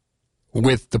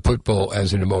with the pit bull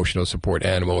as an emotional support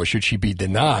animal, or should she be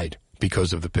denied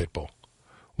because of the pit bull?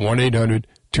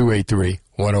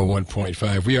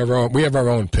 1-800-283-101.5. We have our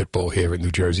own pit bull here at New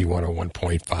Jersey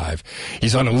 101.5.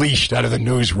 He's unleashed out of the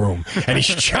newsroom, and he's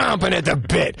chomping at the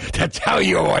bit to tell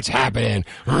you what's happening.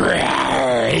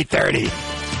 8:30.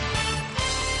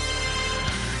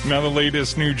 Now the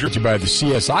latest New Jersey. By the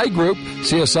CSI Group.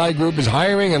 CSI Group is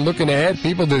hiring and looking to add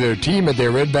people to their team at their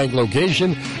Red Bank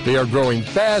location. They are growing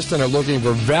fast and are looking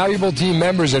for valuable team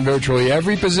members in virtually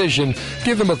every position.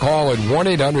 Give them a call at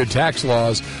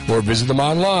 1-800-TAX-LAWS or visit them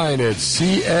online at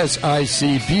csicpa.com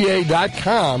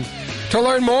to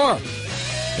learn more.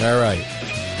 All right.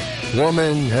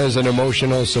 Woman has an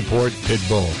emotional support pit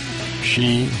bull.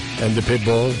 She and the pit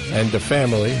bull and the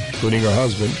family, including her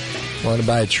husband, want to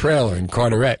buy a trailer in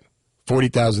Carteret.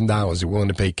 $40,000. They're willing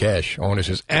to pay cash. Owner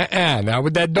says, now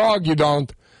with that dog you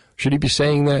don't. Should he be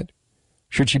saying that?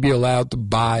 Should she be allowed to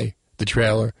buy the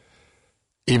trailer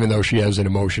even though she has an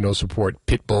emotional support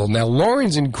pit bull? Now,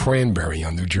 Lauren's in Cranberry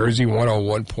on New Jersey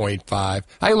 101.5.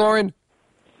 Hi, Lauren.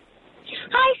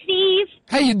 Hi, Steve.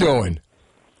 How you doing?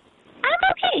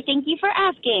 I'm okay. Thank you for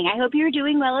asking. I hope you're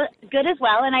doing good as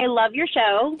well, and I love your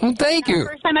show. Well, thank you.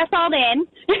 First time I called in.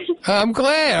 I'm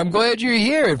glad. I'm glad you're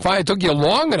here. It finally took you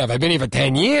long enough. I've been here for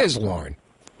 10 years, Lauren.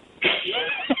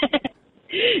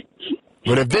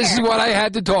 But if this is what I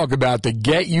had to talk about to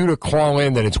get you to call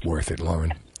in, then it's worth it,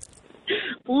 Lauren.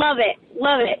 Love it.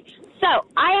 Love it. So,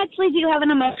 I actually do have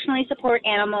an emotionally support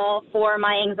animal for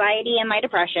my anxiety and my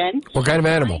depression. What kind of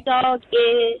animal? My dog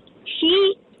is,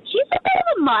 she's a bit of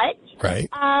a mutt. Right.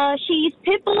 She's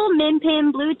Pitbull, Min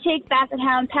Pin, Blue Tick, Basset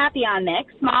Hound, Papillon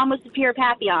mix. Mom was the pure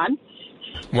Papillon.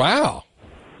 Wow.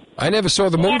 I never saw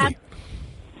the movie.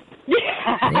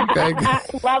 Okay.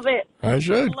 Love it. I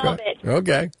should. Love it.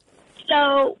 Okay.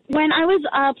 So when I was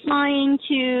applying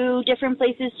to different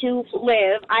places to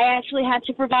live, I actually had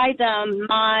to provide them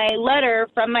my letter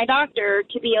from my doctor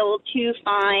to be able to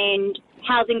find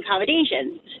housing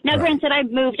accommodations. Now, granted, I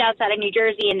moved outside of New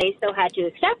Jersey, and they still had to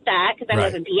accept that because I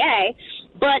live in PA.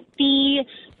 But the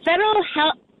Federal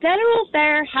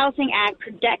Fair Housing Act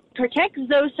protects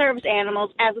those service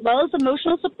animals as well as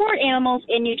emotional support animals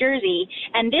in New Jersey.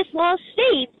 And this law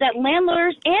states that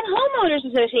landlords and homeowners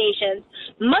associations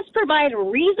must provide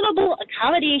reasonable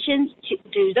accommodations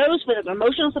to those with an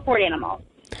emotional support animal.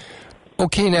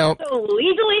 Okay, now. So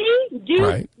legally,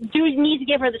 dude needs to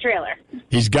give her the trailer.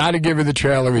 He's got to give her the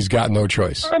trailer. He's got no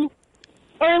choice. Or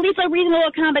at least a reasonable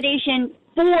accommodation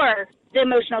for the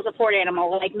emotional support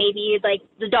animal. Like maybe like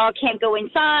the dog can't go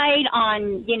inside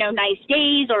on, nice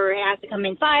days, or it has to come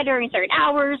inside during certain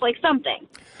hours, like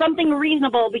something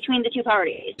reasonable between the two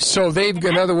parties. So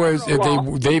in other words,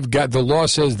 they've got, the law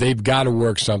says they've got to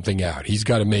work something out. He's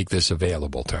got to make this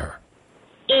available to her.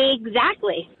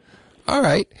 Exactly. All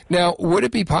right. Now, would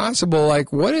it be possible,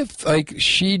 like, what if, like,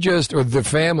 she just, or the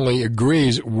family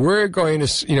agrees, we're going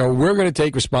to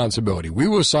take responsibility. We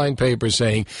will sign papers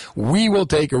saying we will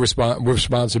take a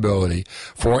responsibility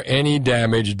for any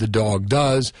damage the dog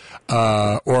does,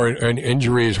 or an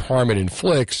injury or harm it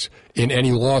inflicts in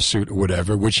any lawsuit or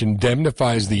whatever, which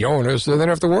indemnifies the owner so they don't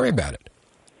have to worry about it.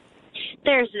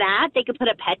 There's that. They could put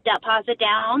a pet deposit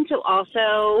down to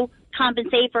also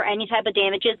compensate for any type of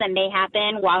damages that may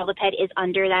happen while the pet is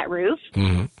under that roof.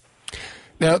 Mm-hmm.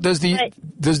 Now, does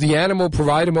the animal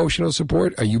provide emotional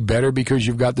support? Are you better because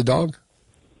you've got the dog?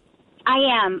 I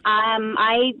am.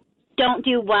 I don't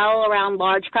do well around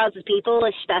large crowds of people,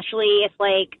 especially if,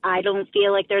 like, I don't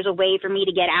feel like there's a way for me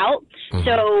to get out. Mm-hmm.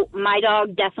 So my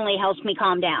dog definitely helps me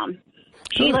calm down.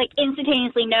 She, like,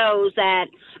 instantaneously knows that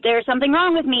there's something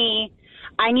wrong with me.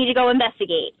 I need to go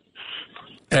investigate.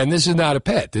 And this is not a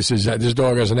pet. This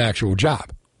dog has an actual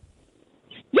job.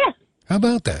 Yeah. How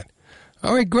about that?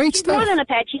 All right, great stuff. More than a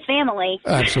pet, she's family.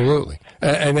 Absolutely.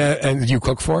 And you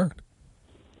cook for her?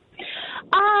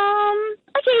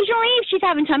 Occasionally, if she's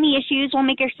having tummy issues, we'll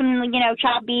make her some,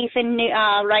 chopped beef and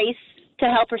rice to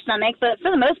help her stomach. But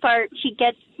for the most part, she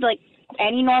gets like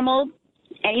any normal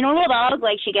dog.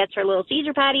 Like, she gets her little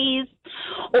Caesar patties,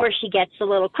 or she gets a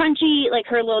little crunchy, like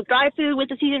her little dry food with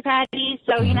the Caesar patties.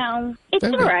 So, it's a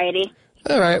variety.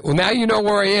 All right. Well, now you know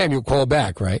where I am. You'll call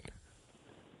back, right?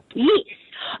 Yes.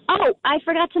 Oh, I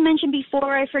forgot to mention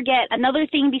before I forget, another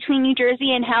thing between New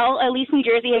Jersey and Hell, at least New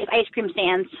Jersey has ice cream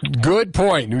stands. Good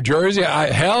point. New Jersey,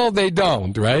 Hell, they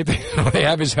don't, right? They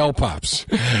have his Hell Pops.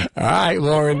 All right,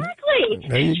 Lauren. Exactly.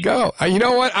 There you go. You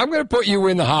know what? I'm going to put you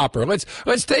in the hopper.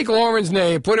 Let's take Lauren's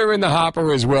name, put her in the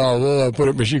hopper as well. We'll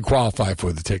put her, she qualify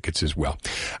for the tickets as well.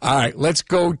 All right, let's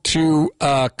go to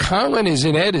Colin is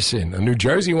in Edison on New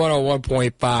Jersey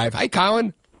 101.5. Hi,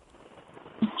 Colin.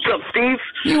 What's up, Steve?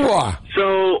 You are.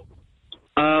 So,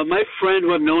 my friend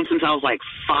who I've known since I was like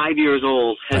 5 years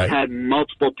old has had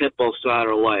multiple pit bulls throughout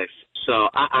her life. So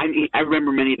I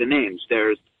remember many of the names.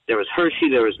 There was Hershey,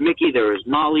 there was Mickey, there was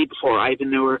Molly before I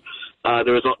even knew her.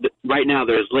 Right now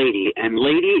there's Lady, and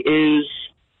Lady is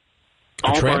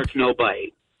all bark, no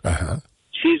bite. Uh-huh.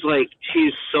 She's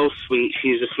so sweet.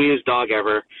 She's the sweetest dog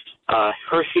ever.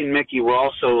 Hershey and Mickey were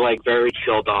also, like, very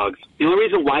chill dogs. The only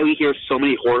reason why we hear so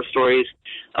many horror stories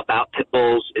about pit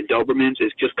bulls and Dobermans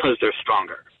is just because they're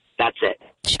stronger. That's it.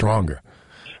 Stronger.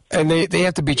 And they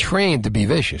have to be trained to be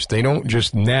vicious. They don't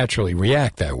just naturally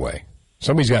react that way.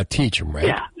 Somebody's got to teach them, right?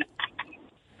 Yeah.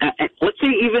 Let's say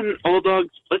even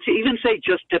say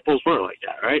just pit bulls were like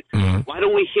that, right? Mm-hmm. Why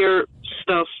don't we hear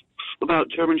stuff about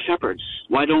German Shepherds?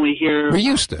 Why don't we hear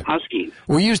Huskies?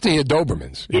 We used to hear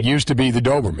Dobermans. It used to be the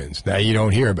Dobermans. Now you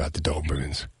don't hear about the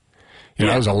Dobermans.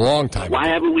 That was a long time ago. Why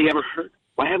haven't we ever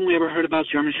heard about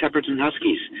German Shepherds and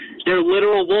Huskies? They're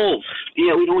literal wolves.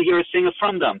 Yeah, we don't hear a thing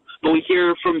from them, but we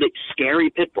hear from the scary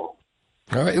pit bull.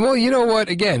 All right. Well, you know what?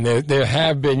 Again, there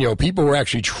have been, people who are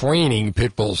actually training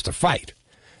pit bulls to fight.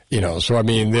 So I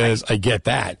mean, I get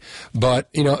that, but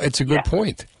it's a good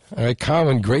point. All right,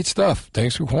 Colin, great stuff.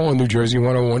 Thanks for calling New Jersey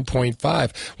 101.5.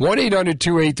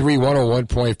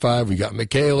 1-800-283-101.5. We got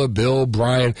Michaela, Bill,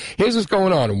 Brian. Here's what's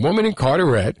going on. A woman in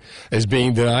Carteret is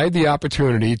being denied the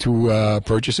opportunity to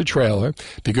purchase a trailer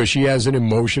because she has an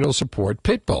emotional support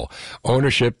pit bull.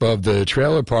 Ownership of the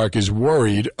trailer park is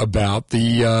worried about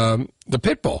the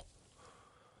pit bull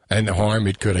and the harm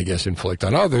it could, I guess, inflict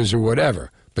on others or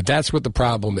whatever. But that's what the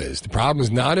problem is. The problem is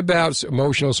not about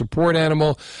emotional support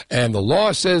animal, and the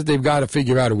law says they've got to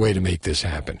figure out a way to make this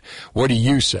happen. What do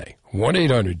you say?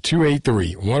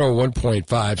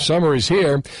 1-800-283-101.5. Summer is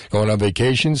here. Going on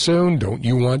vacation soon? Don't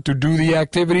you want to do the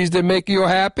activities that make you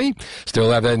happy?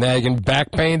 Still have that nagging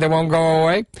back pain that won't go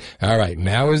away? All right,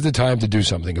 now is the time to do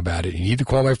something about it. You need to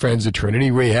call my friends at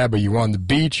Trinity Rehab. Are you on the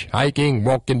beach, hiking,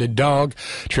 walking the dog?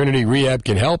 Trinity Rehab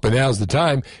can help, and now's the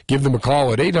time. Give them a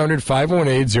call at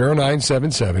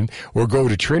 800-518-0977 or go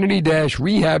to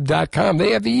trinity-rehab.com.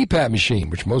 They have the EPAP machine,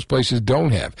 which most places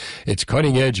don't have. It's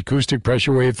cutting-edge acoustic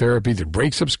pressure wave therapy that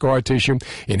breaks up scar tissue,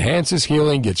 enhances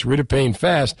healing, gets rid of pain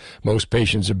fast. Most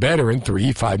patients are better in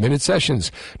 3 5-minute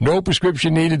sessions. No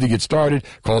prescription needed to get started.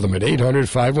 Call them at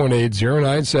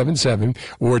 800-518-0977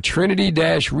 or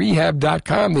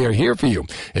trinity-rehab.com. They are here for you.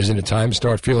 Isn't it time to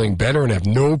start feeling better and have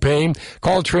no pain?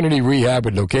 Call Trinity Rehab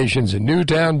with locations in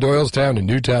Newtown, Doylestown, and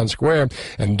Newtown Square.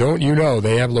 And don't you know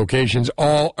they have locations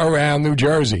all around New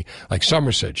Jersey, like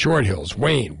Somerset, Short Hills,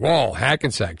 Wayne, Wall,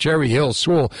 Hackensack, Cherry Hill,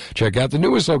 Sewell. Check out the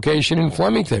newest location location in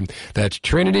Flemington. That's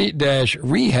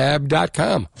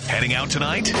trinity-rehab.com. Heading out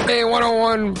tonight? Hey,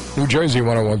 101, New Jersey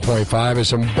 101.5 is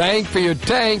some bang for your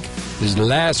tank. This is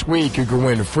last week. You can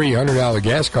win a free $100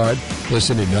 gas card.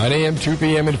 Listen at 9 a.m., 2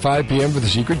 p.m., and 5 p.m. for the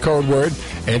secret code word.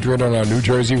 Enter it on our New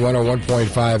Jersey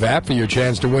 101.5 app for your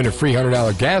chance to win a free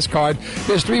 $100 gas card.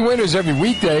 There's 3 winners every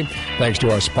weekday. Thanks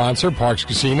to our sponsor, Parks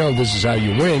Casino. This is how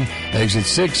you win. Exit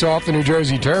 6 off the New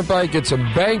Jersey Turnpike. Get some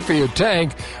bang for your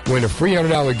tank. Win a free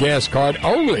 $100 gas card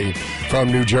only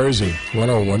from New Jersey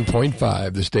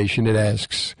 101.5, the station that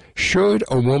asks, should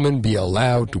a woman be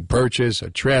allowed to purchase a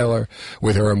trailer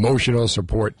with her emotional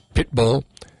support pit bull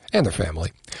and their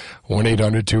family?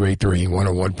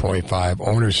 1-800-283-101.5.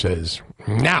 Owner says,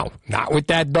 no, not with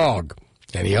that dog.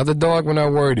 Any other dog we're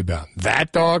not worried about.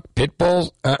 That dog, pit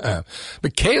bulls,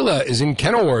 Michaela is in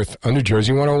Kenilworth on New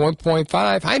Jersey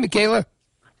 101.5. Hi, Michaela.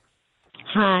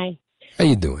 Hi. How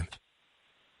you doing?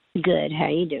 Good. How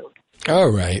you doing? All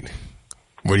right.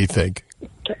 What do you think?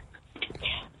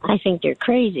 I think they're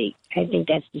crazy. I think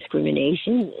that's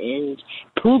discrimination, and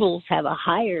poodles have a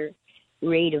higher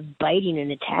rate of biting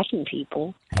and attacking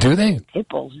people. Do they? Pit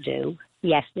bulls do.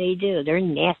 Yes, they do. They're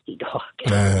nasty dogs.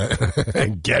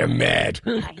 Get them mad.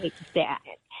 I hate to say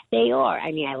it. They are.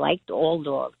 I mean, I liked all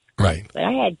dogs. Right. But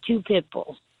I had 2 pit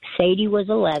bulls. Sadie was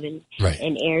 11, right,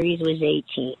 and Aries was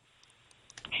 18.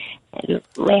 And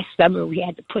last summer, we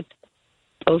had to put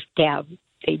both down.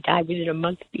 They died within a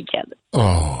month of each other.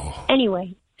 Oh.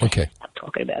 Anyway. Okay. I'm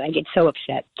talking about it. I get so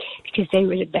upset because they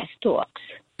were the best dogs.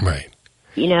 Right.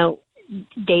 You know,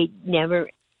 they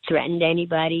never threatened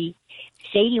anybody.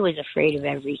 Sadie was afraid of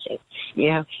everything.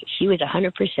 You know, she was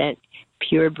 100%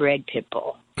 purebred pit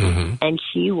bull. Mm-hmm. And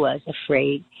she was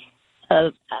afraid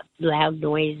of loud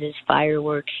noises,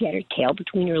 fireworks. She had her tail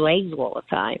between her legs all the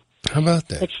time. How about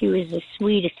that? But she was the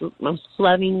sweetest, most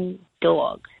loving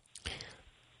dog.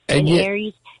 And yet, yet,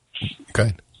 Aries, go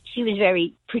ahead. She was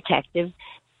very protective,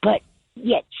 but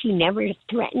yet she never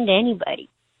threatened anybody.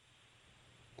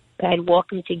 I'd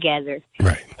walk them together,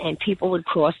 right, and people would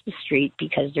cross the street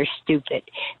because they're stupid.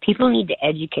 People need to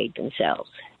educate themselves.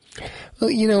 Well,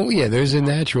 you know, yeah, there's a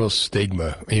natural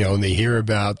stigma, you know, and they hear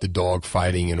about the dog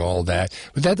fighting and all that,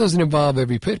 but that doesn't involve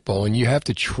every pit bull, and you have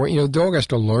to train, you know, the dog has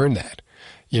to learn that.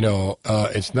 You know,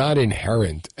 it's not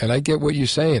inherent. And I get what you're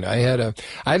saying. I had a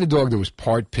dog that was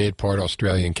part pit, part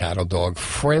Australian cattle dog,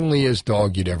 friendliest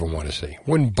dog you'd ever want to see.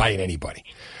 Wouldn't bite anybody.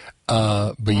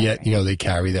 But yet, you know, they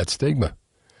carry that stigma.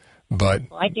 But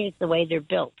well, I think it's the way they're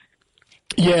built.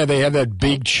 Yeah, they have that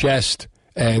big chest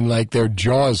and like their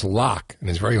jaws lock, and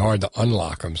it's very hard to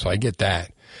unlock them. So I get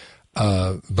that.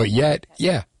 But yet,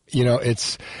 yeah. You know,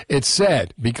 it's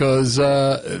sad because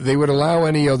they would allow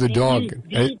any other dog.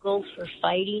 Beagles for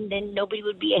fighting, then nobody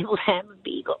would be able to have a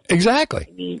beagle. Exactly.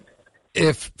 I mean,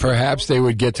 if perhaps they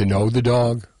would get to know the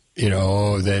dog, you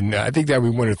know, then I think that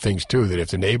would be one of the things, too, that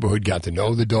if the neighborhood got to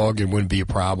know the dog, it wouldn't be a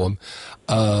problem.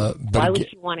 But why would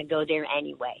you want to go there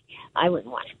anyway? I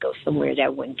wouldn't want to go somewhere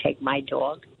that wouldn't take my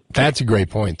dog. That's a great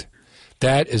point.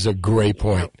 That is a great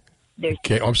point.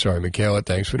 Okay, I'm sorry, Michaela.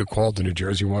 Thanks for the call to New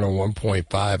Jersey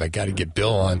 101.5. I got to get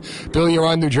Bill on. Bill, you're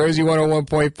on New Jersey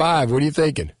 101.5. What are you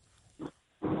thinking?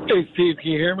 Hey, Steve,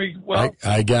 can you hear me? Well,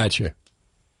 I got you.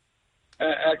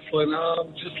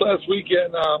 Excellent. Just last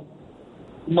weekend,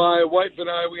 my wife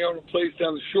and I, we own a place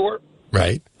down the shore.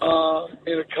 Right.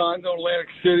 In a condo in Atlantic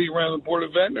City around the Port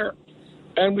of Ventnor.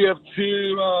 And we have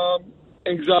 2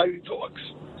 anxiety dogs.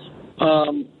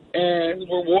 And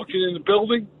we're walking in the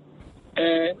building,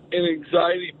 and an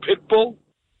anxiety pit bull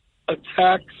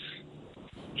attacks,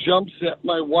 jumps at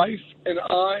my wife and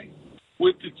I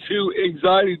with the 2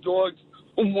 anxiety dogs,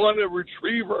 one a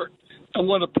retriever and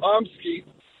one a Pomsky.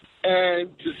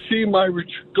 And to see my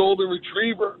golden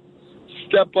retriever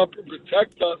step up and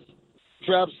protect us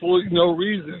for absolutely no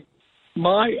reason.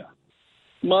 Maya,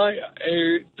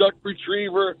 a duck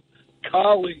retriever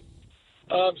collie,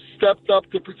 stepped up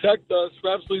to protect us for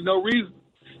absolutely no reason.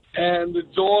 And the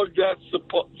dog that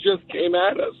just came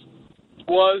at us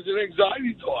was an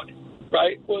anxiety dog,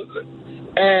 right?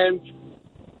 And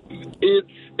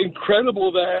it's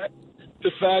incredible that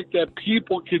the fact that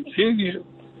people continue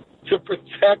to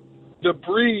protect the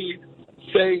breed,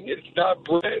 saying it's not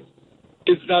bred,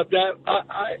 it's not that.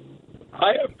 I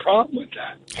have a problem with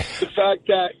that. The fact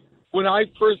that when I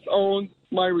first owned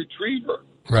my retriever,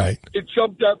 right, it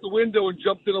jumped out the window and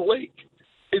jumped in a lake.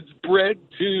 It's bred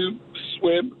to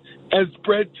swim, and it's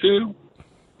bred to,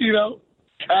 you know,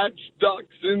 catch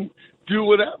ducks and do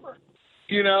whatever.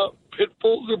 You know, pit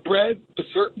bulls are bred a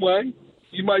certain way.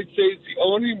 You might say it's the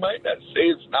owner, you might not say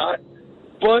it's not.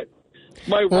 But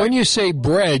When you say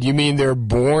bred, you mean they're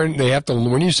born, they have to,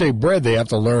 when you say bred, they have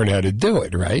to learn how to do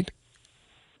it, right?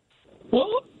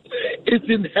 Well, it's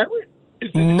inherent.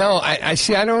 No, I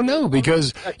see. I don't know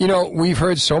because, we've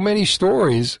heard so many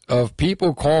stories of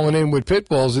people calling in with pit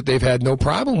bulls that they've had no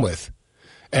problem with.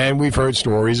 And we've heard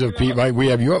stories of people, like we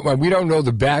don't know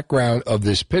the background of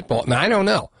this pit bull. Now, I don't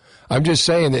know. I'm just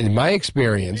saying that in my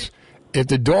experience, if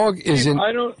the dog isn't...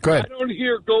 Go ahead. I don't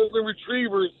hear golden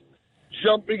retrievers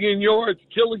jumping in yards,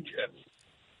 killing kids.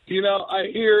 I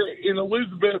hear in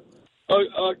Elizabeth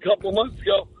a couple of months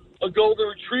ago, a golden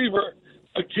retriever,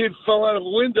 a kid fell out of a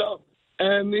window,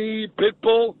 and the pit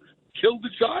bull killed the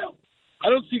child. I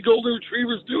don't see golden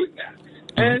retrievers doing that.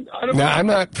 And I'm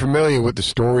not familiar with the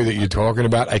story that you're talking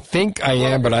about. I think I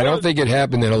am, but I don't think it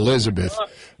happened in Elizabeth.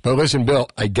 But listen, Bill,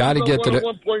 I got to get to the...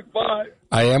 101.5.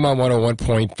 I am on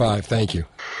 101.5. Thank you.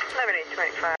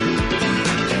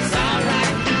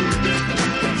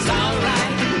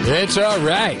 It's all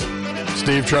right.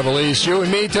 Steve Trevelise, you and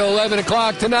me till 11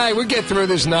 o'clock tonight. We get through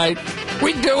this night.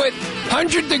 We do it.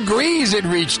 100 degrees it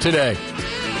reached today.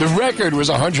 The record was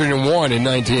 101 in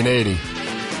 1980. In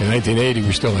 1980,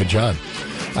 we still had John.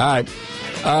 All right.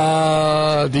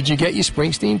 Did you get your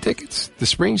Springsteen tickets? The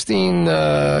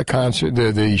Springsteen concert,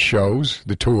 the shows,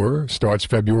 the tour starts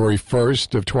February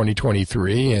 1st of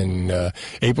 2023, and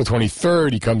April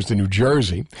 23rd he comes to New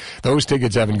Jersey. Those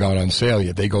tickets haven't gone on sale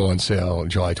yet. They go on sale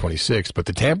July 26th, but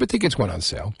the Tampa tickets went on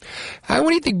sale. What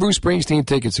do you think Bruce Springsteen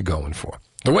tickets are going for?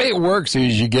 The way it works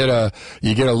is you get a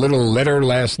little letter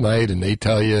last night, and they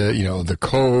tell you, the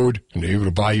code, and you're able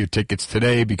to buy your tickets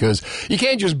today because you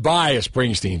can't just buy a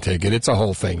Springsteen ticket. It's a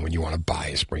whole thing when you want to buy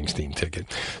a Springsteen ticket.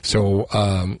 So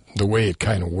the way it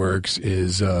kind of works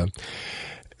is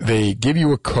they give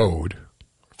you a code.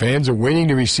 Fans are waiting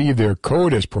to receive their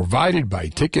code as provided by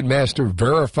Ticketmaster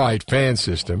Verified Fan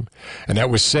System, and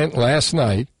that was sent last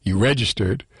night. You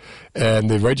registered, and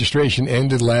the registration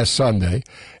ended last Sunday.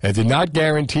 It did not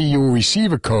guarantee you will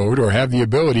receive a code or have the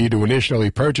ability to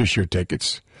initially purchase your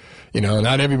tickets.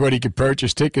 Not everybody could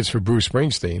purchase tickets for Bruce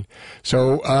Springsteen.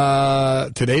 So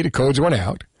today the codes went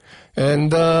out,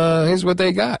 and here's what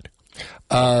they got.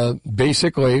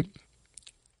 Basically,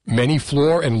 many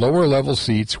floor and lower level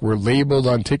seats were labeled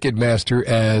on Ticketmaster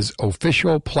as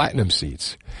official platinum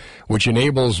seats, which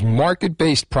enables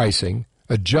market-based pricing,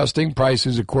 adjusting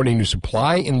prices according to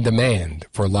supply and demand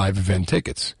for live event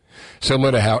tickets,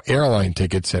 similar to how airline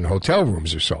tickets and hotel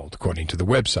rooms are sold, according to the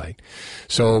website.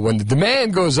 So when the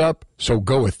demand goes up, so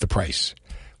goeth the price.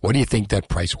 What do you think that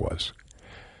price was?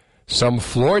 Some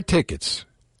floor tickets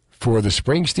for the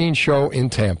Springsteen show in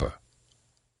Tampa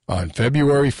on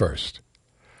February 1st,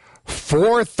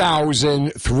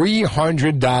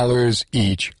 $4,300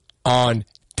 each on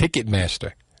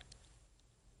Ticketmaster.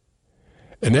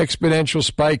 An exponential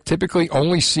spike typically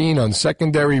only seen on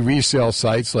secondary resale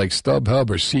sites like StubHub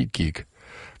or SeatGeek.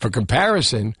 For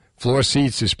comparison, floor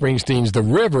seats to Springsteen's The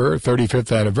River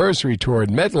 35th anniversary tour at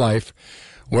MetLife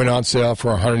went on sale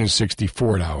for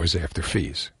 $164 after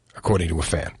fees, according to a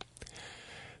fan.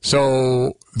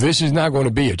 So this is not going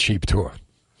to be a cheap tour.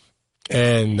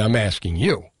 And I'm asking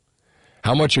you,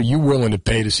 how much are you willing to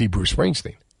pay to see Bruce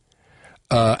Springsteen?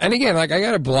 And again, I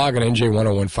got a blog on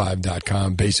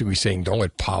NJ1015.com basically saying don't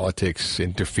let politics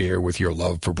interfere with your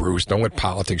love for Bruce. Don't let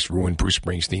politics ruin Bruce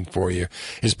Springsteen for you.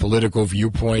 His political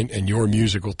viewpoint and your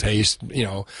musical taste,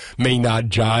 may not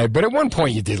jive. But at one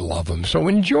point you did love him. So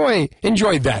enjoy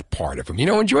that part of him.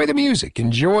 Enjoy the music.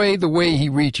 Enjoy the way he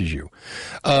reaches you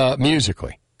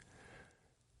musically.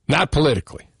 Not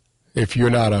politically, if you're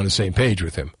not on the same page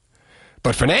with him.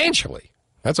 But financially,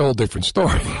 that's a whole different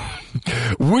story.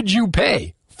 Would you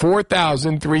pay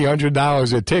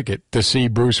 $4,300 a ticket to see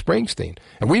Bruce Springsteen?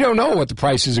 And we don't know what the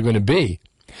prices are going to be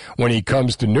when he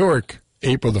comes to Newark,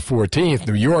 April the 14th,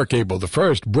 New York, April the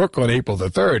 1st, Brooklyn, April the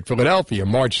 3rd, Philadelphia,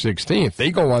 March 16th.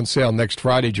 They go on sale next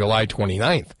Friday, July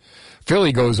 29th.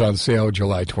 Philly goes on sale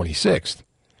July 26th.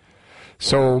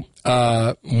 So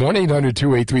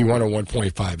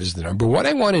 1-800-283-101.5 is the number. What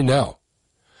I want to know,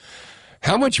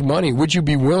 how much money would you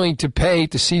be willing to pay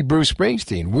to see Bruce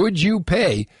Springsteen? Would you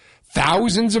pay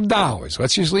thousands of dollars?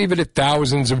 Let's just leave it at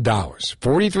thousands of dollars.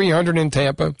 $4,300 in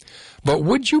Tampa. But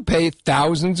would you pay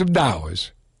thousands of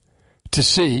dollars to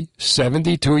see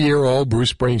 72-year-old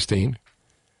Bruce Springsteen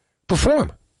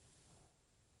perform?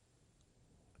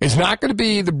 It's not going to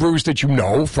be the Bruce that you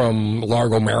know from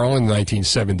Largo, Maryland in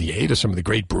 1978 or some of the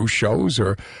great Bruce shows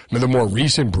or the more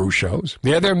recent Bruce shows.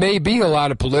 Yeah, there may be a lot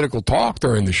of political talk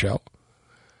during the show.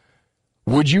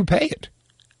 Would you pay it?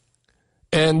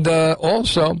 And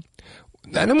also,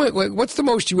 I don't know, what's the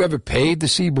most you ever paid to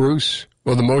see Bruce?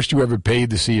 Or the most you ever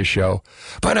paid to see a show?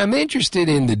 But I'm interested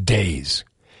in the days.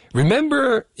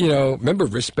 Remember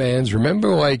wristbands?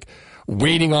 Remember, like,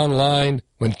 waiting online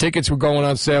when tickets were going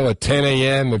on sale at 10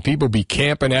 a.m. and people be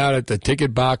camping out at the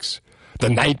ticket box the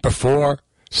night before,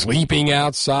 sleeping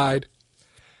outside?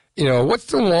 What's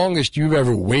the longest you've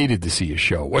ever waited to see a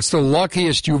show? What's the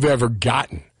luckiest you've ever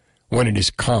gotten when it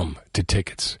has come to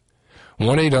tickets?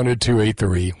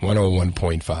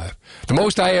 1-800-283-101.5. The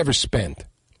most I ever spent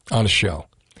on a show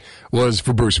was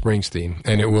for Bruce Springsteen,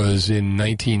 and it was in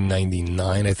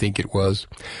 1999, I think it was.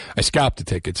 I scalped the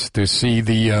tickets to see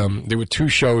there were 2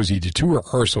 shows he did, 2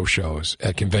 rehearsal shows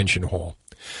at Convention Hall.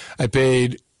 I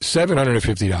paid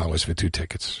 $750 for 2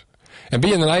 tickets. And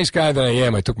being the nice guy that I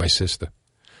am, I took my sister.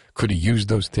 Could have used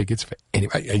those tickets for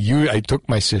anybody. I took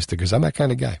my sister because I'm that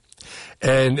kind of guy.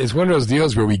 And it's one of those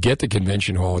deals where we get to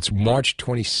Convention Hall. It's March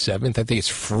 27th. I think it's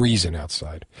freezing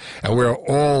outside. And we're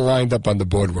all lined up on the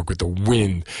boardwalk with the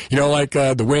wind.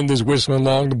 The wind is whistling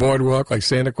along the boardwalk like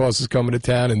Santa Claus is coming to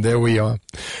town, and there we are.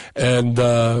 And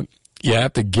you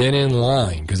have to get in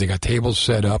line because they got tables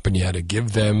set up, and you had to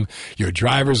give them your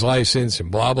driver's license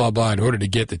and blah, blah, blah in order to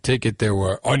get the ticket. They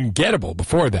were ungettable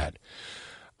before that.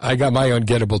 I got my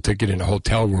ungettable ticket in a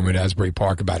hotel room at Asbury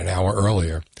Park about an hour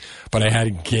earlier, but I had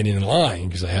to get in line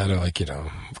because I had to,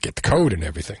 get the code and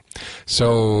everything.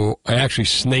 So I actually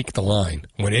snaked the line,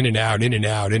 went in and out,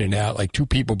 like 2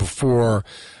 people before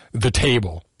the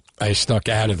table. I snuck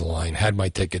out of the line, had my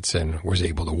tickets, and was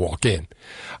able to walk in.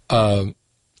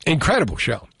 Incredible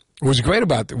show. What was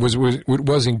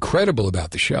incredible about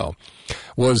the show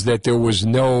was that there was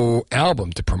no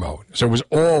album to promote, so it was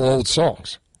all old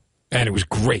songs. And it was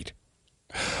great.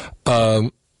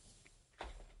 But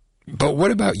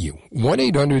what about you?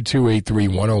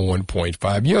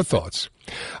 1-800-283-101.5. Your thoughts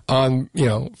on,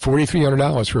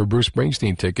 $4,300 for a Bruce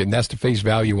Springsteen ticket, and that's the face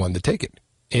value on the ticket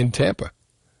in Tampa.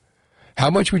 How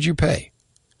much would you pay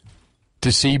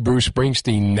to see Bruce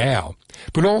Springsteen now?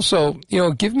 But also,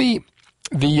 give me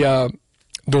the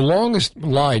longest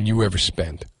line you ever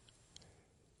spent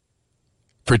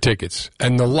for tickets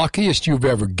and the luckiest you've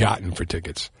ever gotten for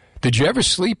tickets. Did you ever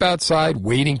sleep outside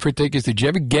waiting for tickets? Did you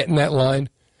ever get in that line?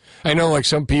 I know, like,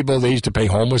 some people, they used to pay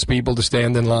homeless people to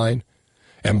stand in line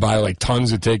and buy, like,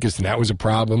 tons of tickets, and that was a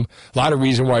problem. A lot of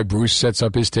reason why Bruce sets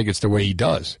up his tickets the way he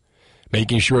does,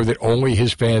 making sure that only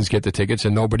his fans get the tickets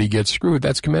and nobody gets screwed.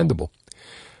 That's commendable.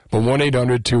 But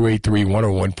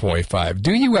 1-800-283-101.5.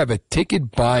 Do you have a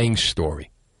ticket buying story?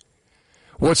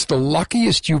 What's the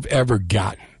luckiest you've ever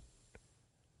gotten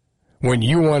when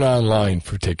you went online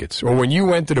for tickets, or when you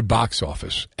went to the box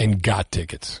office and got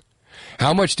tickets?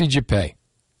 How much did you pay?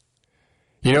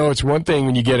 It's one thing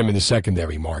when you get them in the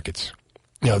secondary markets.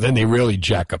 Then they really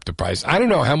jack up the price. I don't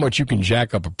know how much you can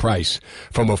jack up a price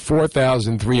from a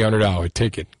 $4,300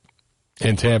 ticket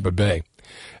in Tampa Bay.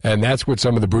 And that's what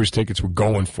some of the Bruce tickets were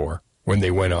going for when they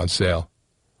went on sale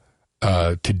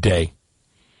today.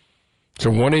 So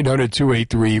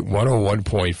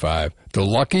 1-800-283-101.5. The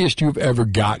luckiest you've ever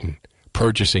gotten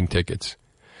purchasing tickets.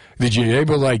 Did you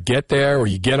able to get there, or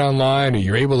you get online, or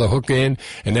you're able to hook in,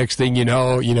 and next thing you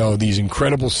know, these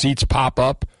incredible seats pop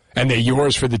up and they're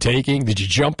yours for the taking? Did you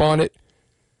jump on it,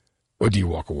 or do you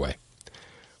walk away?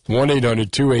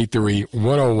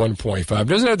 1-800-283-101.5. It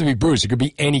doesn't have to be Bruce. It could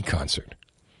be any concert.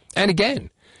 And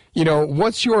again,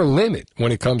 what's your limit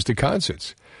when it comes to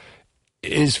concerts?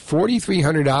 Is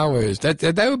 $4,300,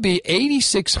 that would be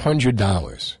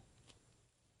 $8,600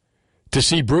 to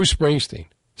see Bruce Springsteen,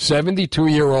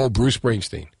 72-year-old Bruce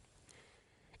Springsteen,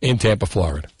 in Tampa,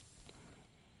 Florida.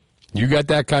 You got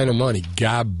that kind of money,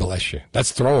 God bless you.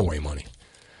 That's throwaway money.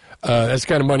 That's the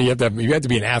kind of money you have to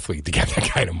be an athlete to get that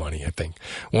kind of money, I think.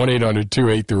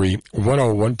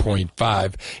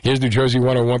 1-800-283-101.5. Here's New Jersey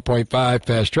 101.5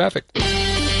 Fast Traffic.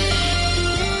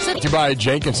 To buy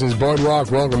Jenkinson's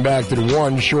Boardwalk. Welcome back to the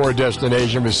one shore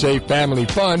destination for safe family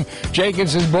fun.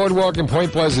 Jenkinson's Boardwalk in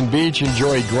Point Pleasant Beach.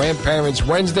 Enjoy Grandparents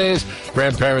Wednesdays.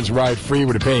 Grandparents ride free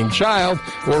with a paying child.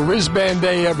 Or Wristband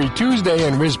Day every Tuesday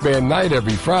and Wristband Night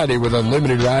every Friday with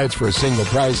unlimited rides for a single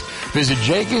price. Visit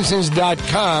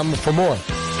Jenkinsons.com for more.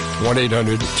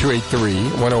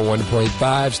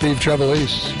 1-800-283-101.5. Steve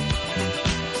Trevelise.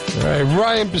 All right,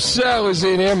 Ryan Purcell is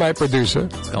in here, my producer.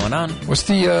 What's going on? What's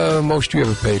the most you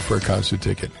ever paid for a concert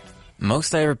ticket?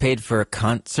 Most I ever paid for a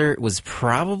concert was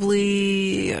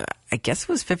probably, I guess it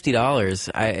was $50.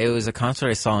 It was a concert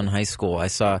I saw in high school. I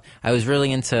was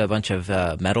really into a bunch of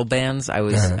metal bands. I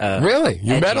was really?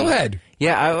 You edgy. Metalhead?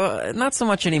 Yeah, not so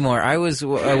much anymore. I was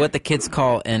what the kids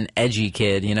call an edgy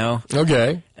kid,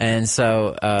 Okay. And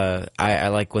so I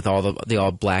like with all the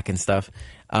all black and stuff.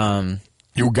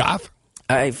 You goth?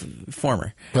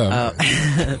 Former. Oh,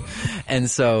 and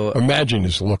so... Imagine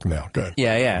his look now. Good.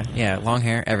 Yeah. Long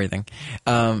hair, everything.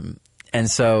 And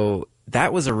so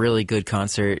that was a really good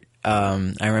concert.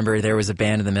 I remember there was a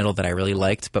band in the middle that I really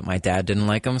liked, but my dad didn't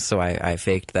like them, so I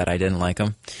faked that I didn't like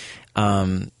them.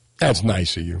 That's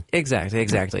nice of you.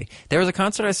 Exactly. There was a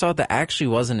concert I saw that actually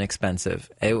wasn't expensive.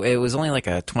 It was only like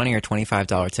a $20 or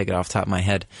 $25 ticket off the top of my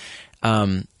head.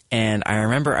 And I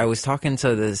remember I was talking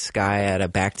to this guy at a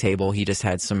back table. He just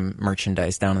had some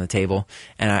merchandise down on the table,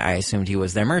 and I assumed he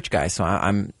was their merch guy. So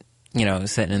I'm,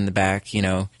 sitting in the back,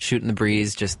 shooting the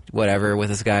breeze, just whatever with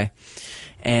this guy.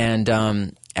 And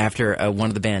after one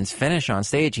of the bands finished on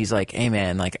stage, he's like, "Hey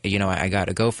man, I got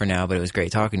to go for now, but it was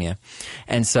great talking to you."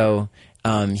 And so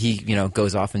he,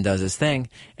 goes off and does his thing.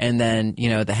 And then,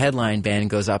 the headline band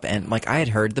goes up, and I had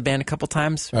heard the band a couple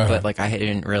times, but I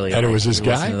didn't really. And it was this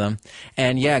guy? Listen to them.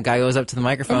 And yeah, guy goes up to the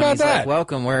microphone. And he's like,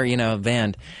 "Welcome, we're, a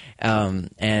band." And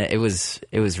it was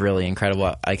really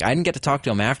incredible. I didn't get to talk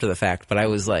to him after the fact, but I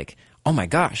was like, oh my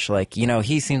gosh,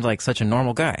 he seemed like such a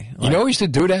normal guy. You know who used to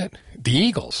do that? The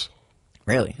Eagles.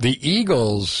 Really? The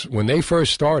Eagles, when they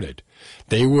first started,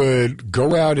 they would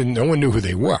go out and no one knew who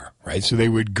they were, right? So they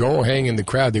would go hang in the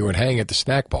crowd. They would hang at the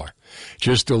snack bar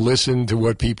just to listen to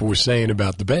what people were saying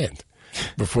about the band.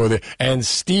 And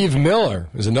Steve Miller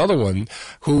is another one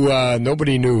who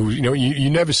nobody knew.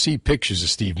 You never see pictures of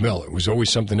Steve Miller. It was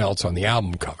always something else on the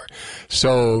album cover.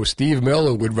 So Steve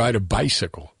Miller would ride a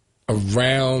bicycle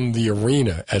around the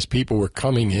arena as people were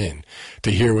coming in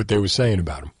to hear what they were saying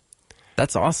about him.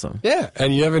 That's awesome. Yeah,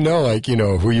 and you never know,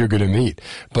 who you're going to meet.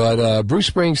 But Bruce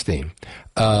Springsteen,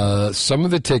 some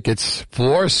of the tickets,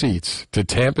 floor seats to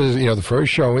Tampa, the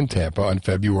first show in Tampa on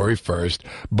February 1st,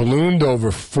 ballooned over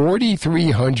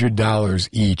 $4,300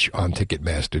 each on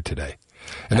Ticketmaster today.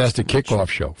 And that's the kickoff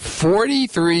show.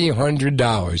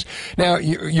 $4,300. Now,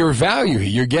 your value,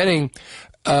 you're getting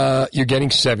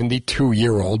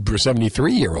 73-year-old Bruce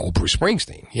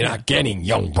Springsteen. You're not getting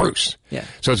young Bruce. Yeah.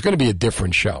 So it's going to be a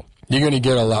different show. You're going to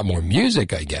get a lot more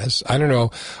music, I guess. I don't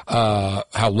know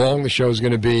how long the show is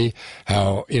going to be.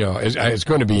 It's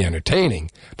going to be entertaining,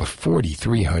 but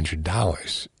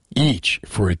 $4,300 each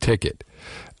for a ticket,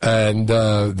 and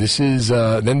this is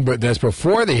but that's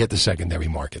before they hit the secondary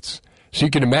markets. So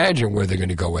you can imagine where they're going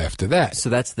to go after that. So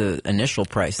that's the initial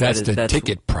price. That's the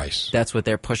ticket price. That's what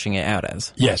they're pushing it out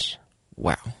as. Yes.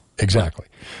 Wow. Exactly.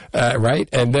 Right?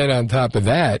 And then on top of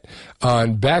that,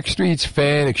 on Backstreet's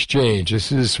Fan Exchange,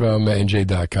 this is from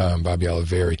NJ.com, Bobby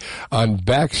Oliveri.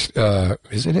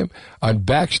 Is it him? On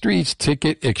Backstreet's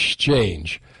Ticket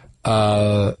Exchange,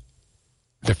 the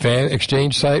fan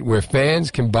exchange site where fans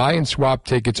can buy and swap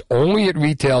tickets only at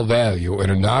retail value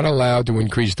and are not allowed to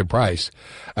increase the price,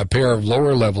 a pair of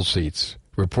lower level seats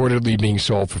reportedly being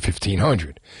sold for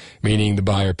 $1,500, meaning the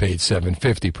buyer paid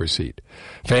 $750 per seat.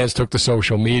 Fans took to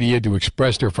social media to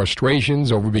express their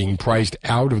frustrations over being priced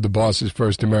out of the Boss's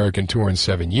first American tour in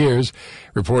 7 years,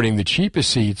 reporting the cheapest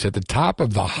seats at the top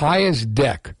of the highest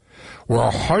deck were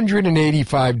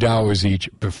 $185 each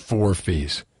before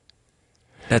fees.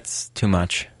 That's too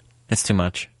much. It's too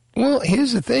much. Well,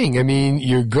 here's the thing.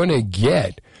 You're going to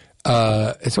get,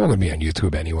 it's all going to be on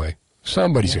YouTube anyway.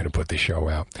 Somebody's going to put the show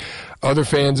out.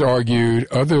 Others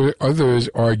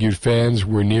argued fans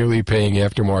were nearly paying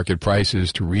aftermarket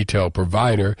prices to retail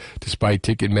provider, despite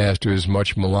Ticketmaster's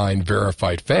much maligned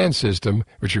verified fan system,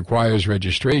 which requires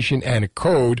registration and a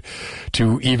code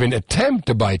to even attempt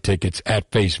to buy tickets at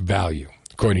face value,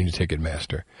 according to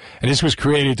Ticketmaster. And this was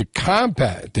created to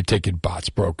combat the ticket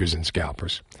bots, brokers, and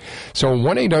scalpers. So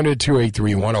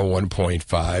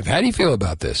 1-800-283-101.5. How do you feel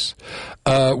about this?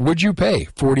 Would you pay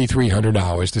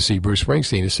 $4,300 to see Bruce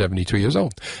Springsteen at 72 years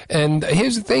old? And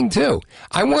here's the thing, too.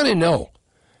 I want to know,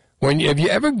 have you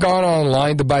ever gone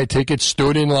online to buy tickets,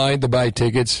 stood in line to buy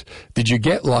tickets? Did you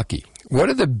get lucky? What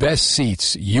are the best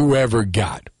seats you ever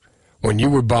got when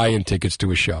you were buying tickets to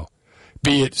a show?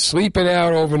 Be it sleeping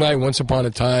out overnight. Once upon a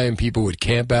time, people would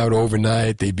camp out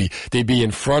overnight. They'd be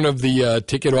in front of the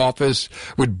ticket office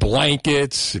with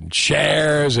blankets and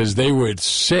chairs as they would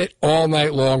sit all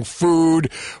night long,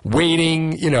 food,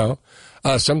 waiting,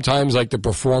 sometimes the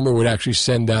performer would actually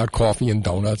send out coffee and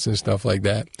donuts and stuff like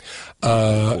that.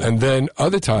 And then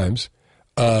other times,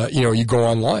 you go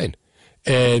online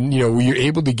and, were you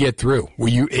able to get through? Were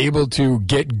you able to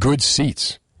get good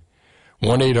seats?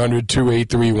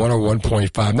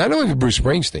 1-800-283-101.5. Not only for Bruce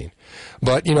Springsteen,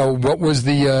 but, what was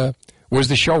the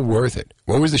show worth it?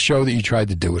 What was the show that you tried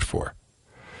to do it for?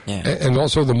 Yeah. And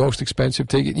also the most expensive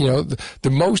ticket, the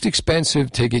most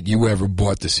expensive ticket you ever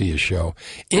bought to see a show.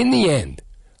 In the end,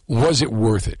 was it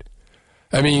worth it?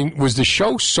 I mean, was the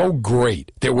show so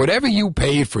great that whatever you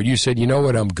paid for, you said, you know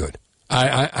what, I'm good.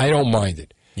 I don't mind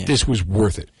it. Yeah. This was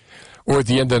worth it. Or at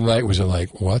the end of the night, was it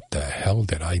like, what the hell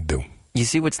did I do? You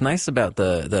see, what's nice about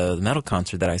the metal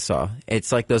concert that I saw,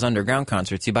 it's like those underground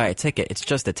concerts. You buy a ticket, it's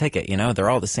just a ticket, you know? They're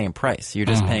all the same price. You're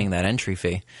just paying that entry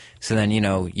fee. So then, you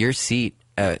know, your seat,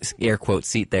 air quote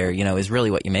seat there, you know, is really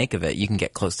what you make of it. You can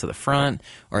get close to the front,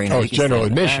 or, you know, it's general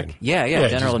admission. Yeah,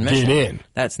 general admission. Get in.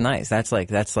 That's nice. That's like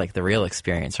the real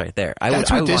experience right there. That's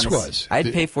what this was.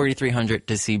 I'd pay $4,300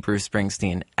 to see Bruce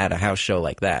Springsteen at a house show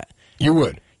like that. You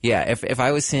would? Yeah, if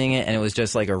I was seeing it and it was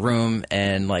just like a room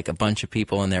and like a bunch of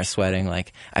people in there sweating,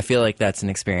 like I feel like that's an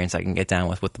experience I can get down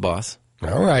with the boss.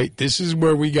 All right, this is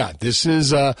where we got. This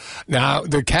is now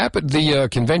the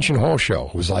convention hall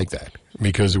show was like that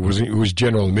because it was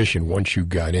general admission once you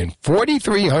got in.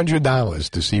 $4,300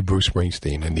 to see Bruce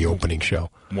Springsteen in the opening show.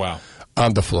 Wow,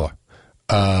 on the floor.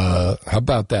 How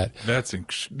about that? That's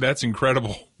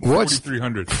incredible. What's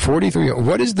 $4,300?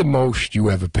 What is the most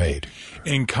you ever paid?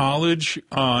 In college,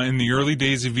 in the early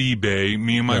days of eBay,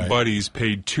 me and my buddies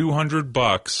paid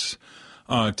 $200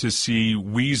 to see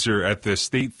Weezer at the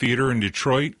State Theater in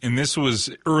Detroit, and this was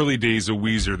early days of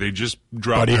Weezer. They just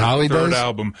dropped their third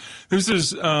album. This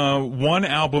is one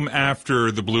album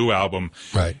after the Blue Album,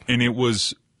 right? And it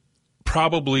was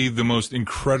probably the most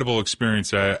incredible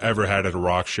experience I ever had at a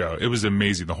rock show. It was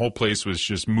amazing. The whole place was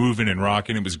just moving and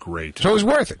rocking. It was great. So it was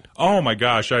worth it. Oh, my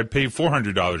gosh. I'd pay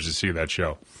 $400 to see that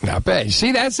show. Not bad.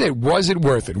 See, that's it. Was it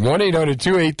worth it?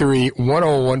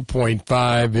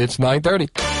 1-800-283-101.5. It's 9:30.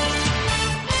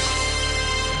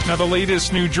 Now, the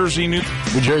latest New Jersey news.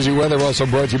 New Jersey weather also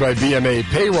brought to you by BMA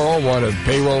Payroll, one of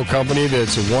payroll company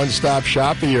that's a one-stop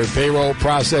shop for your payroll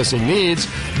processing needs.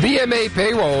 BMA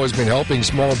Payroll has been helping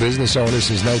small business owners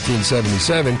since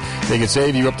 1977. They can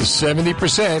save you up to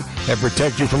 70% and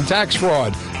protect you from tax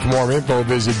fraud. For more info,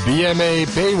 visit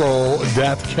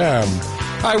bmapayroll.com.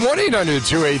 Hi,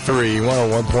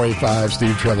 1-800-283-101.5,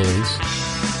 Steve Trevelise.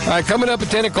 All right, coming up at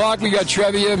 10 o'clock, we got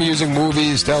Trevia, music,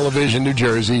 movies, television, New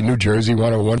Jersey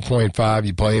 101.5.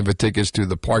 You're playing for tickets to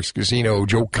the Parks Casino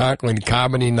Joe Conklin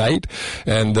Comedy Night,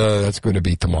 and that's going to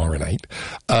be tomorrow night.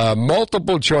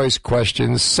 Multiple choice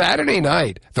questions. Saturday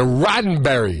night, the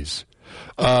Roddenberries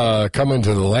coming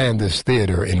to the Landis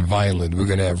Theater in Vineland. We're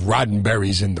going to have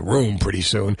Roddenberries in the room pretty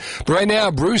soon. But right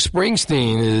now, Bruce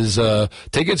Springsteen is,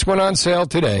 tickets went on sale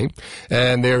today,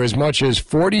 and they're as much as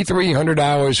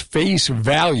 $4,300 face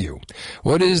value.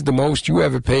 What is the most you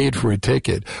ever paid for a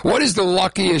ticket? What is the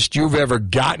luckiest you've ever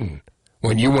gotten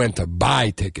when you went to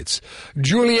buy tickets?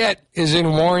 Juliet is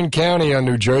in Warren County on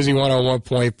New Jersey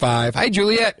 101.5. Hi,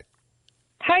 Juliet.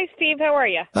 Hi, Steve. How are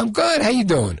you? I'm good. How you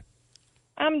doing?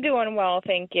 I'm doing well,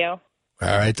 thank you. All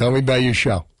right, tell me about your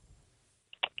show.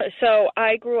 So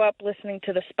I grew up listening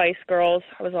to the Spice Girls.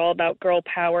 I was all about girl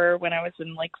power when I was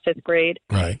in like 5th grade.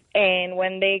 Right. And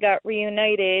when they got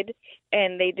reunited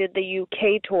and they did the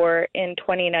UK tour in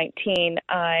 2019,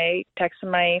 I texted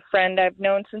my friend I've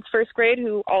known since 1st grade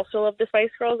who also loved the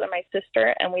Spice Girls and my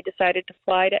sister, and we decided to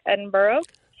fly to Edinburgh.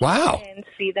 Wow. And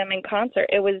see them in concert.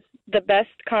 It was the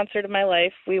best concert of my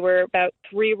life. We were about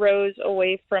 3 rows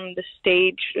away from the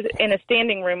stage in a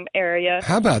standing room area.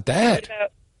 How about that?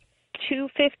 About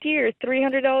 $250 or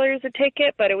 $300 a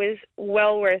ticket, but it was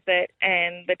well worth it,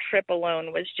 and the trip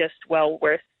alone was just well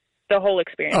worth the whole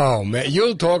experience. Oh, man,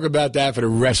 you'll talk about that for the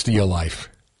rest of your life.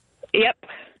 Yep.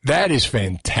 That is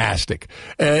fantastic.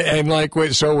 And like,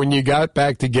 so when you got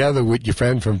back together with your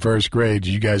friend from 1st grade,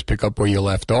 did you guys pick up where you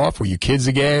left off? Were you kids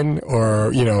again?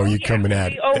 Or, you know, coming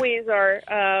at it? We always are.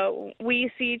 We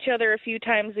see each other a few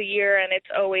times a year, and it's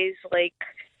always like,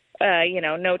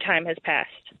 no time has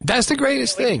passed. That's the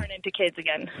greatest thing. Turn into kids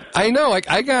again. I know. Like,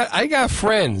 I got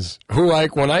friends who,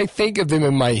 like, when I think of them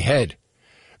in my head,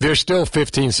 they're still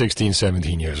 15, 16,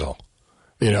 17 years old.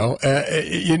 You know,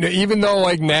 even though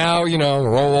like now,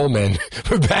 we're all old men,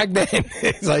 but back then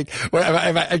it's like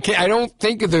I don't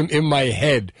think of them in my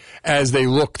head as they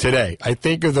look today. I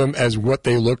think of them as what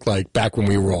they looked like back when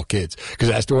we were all kids, because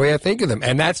that's the way I think of them,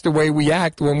 and that's the way we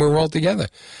act when we're all together.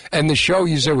 And the show,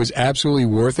 you said, was absolutely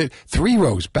worth it. 3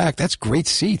 rows back, that's great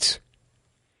seats.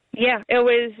 Yeah, it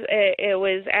was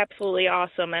absolutely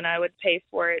awesome, and I would pay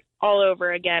for it all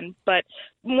over again. But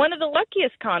one of the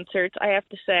luckiest concerts, I have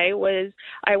to say, was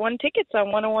I won tickets on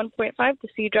 101.5 to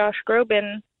see Josh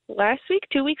Groban last week,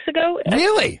 2 weeks ago.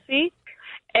 Really?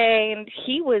 And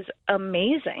he was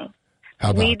amazing.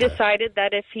 We decided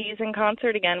that if he's in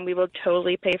concert again, we will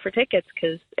totally pay for tickets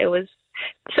because it was.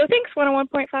 So thanks,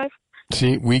 101.5.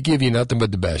 See, we give you nothing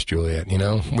but the best, Juliet. You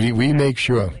know, we make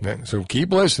sure. So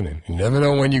keep listening. You never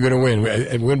know when you're going to win.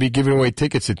 We're going to be giving away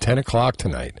tickets at 10 o'clock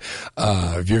tonight.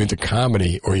 If you're into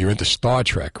comedy or you're into Star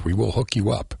Trek, we will hook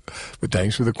you up. But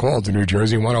thanks for the call to New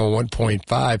Jersey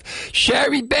 101.5.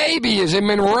 Sherry Baby is in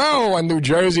Monroe on New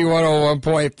Jersey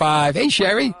 101.5. Hey,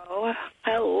 Sherry.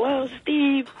 Hello,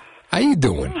 Steve. How you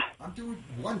doing? I'm doing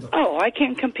wonderful. Oh, I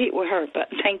can't compete with her, but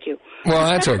thank you. Well,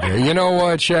 that's okay. You know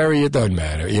what, Sherry? It doesn't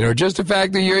matter. You know, just the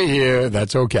fact that you're here,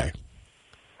 that's okay.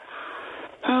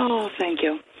 Oh, thank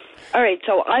you. All right,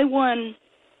 so I won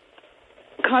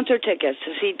concert tickets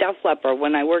to see Def Leppard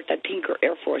when I worked at Tinker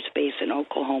Air Force Base in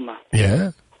Oklahoma.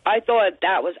 Yeah? I thought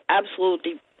that was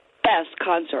absolutely best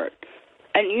concert.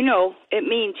 And, you know, it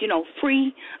means, you know,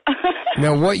 free.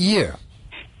 Now, what year?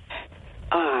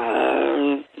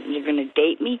 You're going to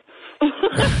date me?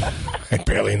 I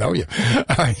barely know you.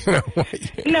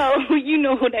 No, you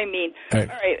know what I mean. All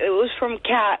right, it was from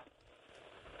Cat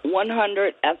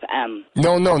 100 FM.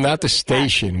 No, not the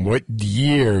station. What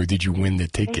year did you win the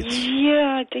tickets?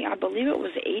 Yeah, I believe it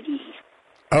was 80.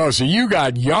 Oh, so you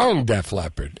got young Def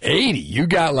Leppard. 80. You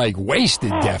got, like,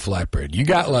 wasted Def Leppard. You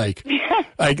got, like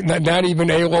not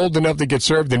even old enough to get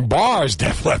served in bars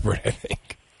Def Leppard, I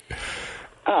think.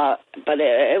 But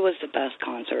it was the best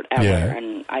concert ever, Yeah.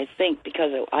 and I think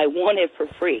because I won it for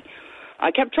free.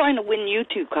 I kept trying to win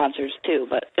U2 concerts, too,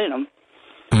 but, you know.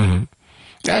 Mm-hmm.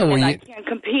 And I can't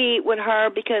compete with her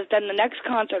because then the next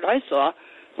concert I saw,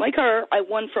 like her, I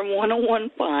won from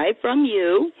 101.5 from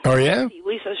you. Oh, yeah?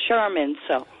 Lisa Sherman,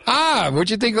 so. What'd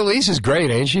you think of Lisa's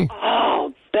great, ain't she?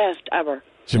 Oh, best ever.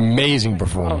 It's an amazing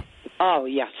performer. Oh,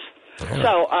 yes.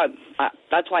 So,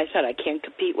 that's why I said I can't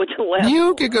compete with the last.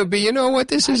 You could go, but you know what?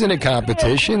 This isn't a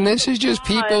competition. This is just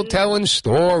people telling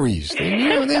stories. You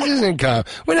know, this isn't.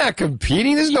 We're not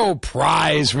competing. There's no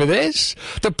prize for this.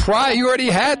 The prize, you already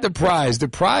had the prize. The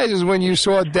prize is when you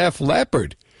saw Def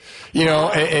Leppard. You know,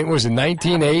 and was it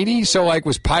 1980? So, like,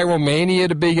 was Pyromania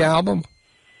the big album?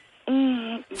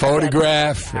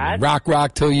 Photograph, and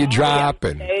Rock Till You Drop,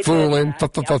 and Foolin',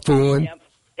 Foolin'. Yep.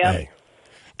 Hey,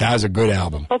 that was a good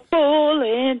album.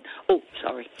 Foolin'. Oh,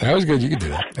 sorry. That was good. You could do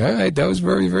that. All right. That was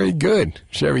very, very good.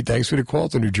 Sherry, thanks for the call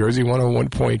to New Jersey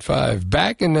 101.5.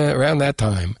 Back in around that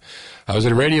time, I was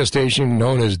at a radio station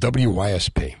known as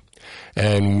WYSP.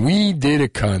 And we did a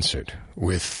concert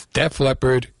with Def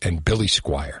Leppard and Billy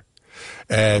Squier.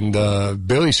 And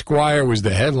Billy Squier was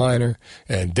the headliner,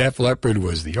 and Def Leppard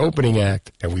was the opening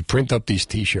act. And we print up these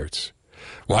T-shirts.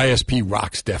 YSP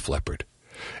rocks Def Leppard.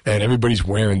 And everybody's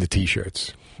wearing the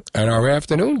T-shirts. And our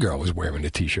afternoon girl was wearing the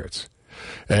T-shirts.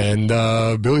 And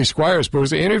Billy Squier was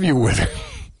supposed to interview with her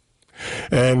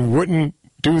and wouldn't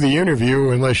do the interview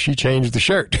unless she changed the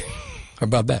shirt. How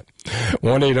about that?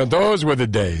 1-800, those were the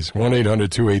days.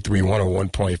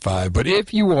 1-800-283-101.5. But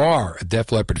if you are a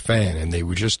Def Leppard fan and they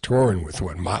were just touring with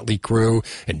Motley Crue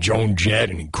and Joan Jett,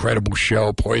 an incredible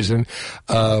show, Poison,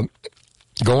 go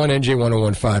on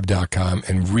NJ1015.com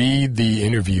and read the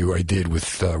interview I did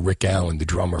with Rick Allen, the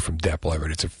drummer from Def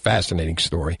Leppard. It's a fascinating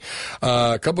story.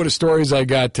 A couple of the stories I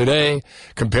got today,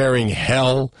 comparing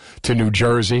hell to New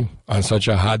Jersey on such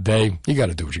a hot day. You got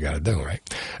to do what you got to do, right?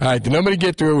 All right, the number to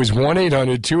get through is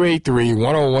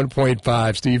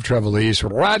 1-800-283-101.5. Steve Trevelise.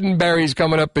 Roddenberries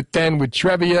coming up at 10 with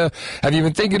Trevia. Have you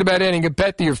been thinking about adding a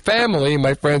pet to your family?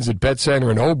 My friends at Pet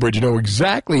Center in Old Bridge know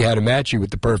exactly how to match you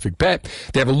with the perfect pet.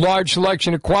 They have a large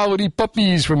selection of quality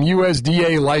puppies from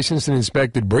USDA licensed and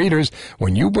inspected breeders.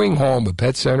 When you bring home a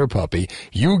Pet Center puppy,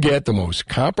 you get the most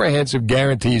comprehensive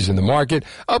guarantees in the market,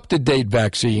 up-to-date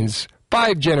vaccines,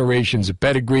 5 generations of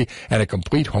pedigree, and a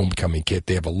complete homecoming kit.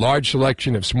 They have a large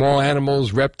selection of small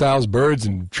animals, reptiles, birds,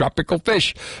 and tropical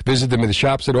fish. Visit them in the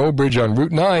shops at Old Bridge on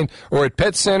Route 9 or at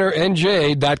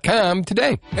PetCenterNJ.com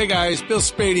today. Hey guys, Bill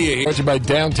Spadia here. Sponsored by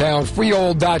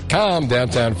DowntownFreehold.com.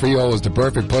 Downtown Freehold is the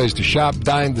perfect place to shop,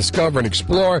 dine, discover, and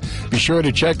explore. Be sure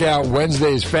to check out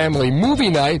Wednesday's Family Movie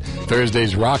Night,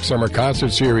 Thursday's Rock Summer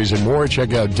Concert Series, and more.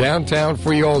 Check out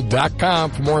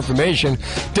DowntownFreehold.com for more information.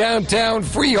 Downtown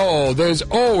Freehold. There's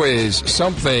always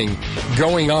something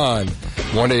going on.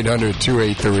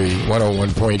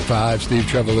 1-800-283-101.5. Steve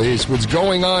Trevelise. What's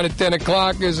going on at 10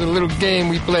 o'clock is a little game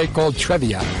we play called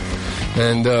Trevia.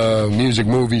 And music,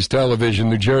 movies, television,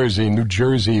 New Jersey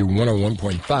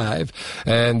 101.5.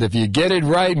 And if you get it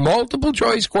right, multiple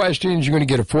choice questions, you're going to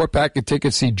get a 4-pack of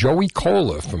tickets. See Joey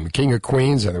Cola from King of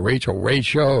Queens on the Rachel Ray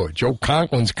Show, Joe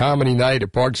Conklin's Comedy Night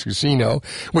at Parks Casino,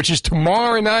 which is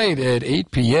tomorrow night at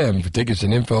 8 p.m. For tickets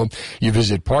and info, you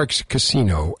visit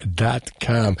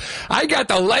parkscasino.com. I got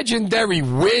the legendary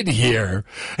Wid here.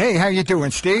 Hey, how you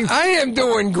doing, Steve? I am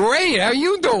doing great. How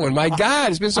you doing? My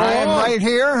God, it's been so long. I am right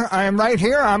here. right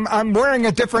here. I'm wearing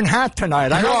a different hat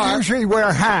tonight. I don't usually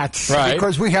wear hats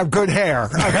because we have good hair,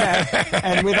 okay?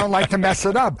 And we don't like to mess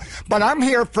it up. But I'm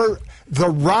here for the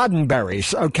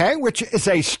Roddenberries, okay, which is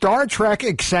a Star Trek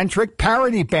eccentric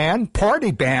parody band,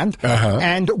 party band,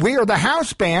 and we are the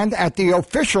house band at the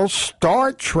official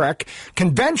Star Trek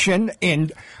convention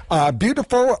in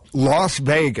beautiful Las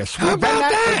Vegas. We've been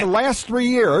there for the last 3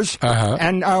 years,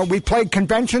 and we played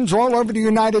conventions all over the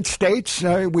United States.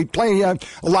 We play a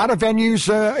lot of venues,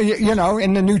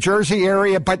 in the New Jersey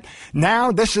area, but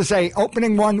now this is a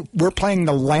opening one. We're playing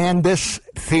the Landis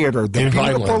Theater, the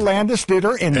beautiful Landis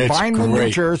Theater in Vineland, New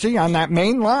Jersey, on that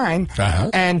main line,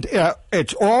 and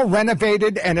it's all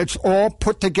renovated and it's all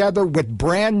put together with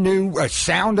brand new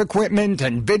sound equipment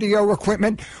and video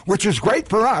equipment, which is great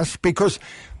for us because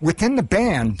within the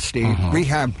band, Steve, we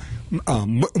have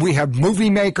movie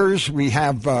makers, we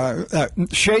have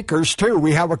shakers too.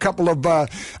 We have a couple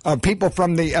of people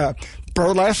from the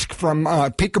burlesque from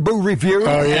Peekaboo Review.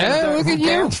 Oh yeah, look at you!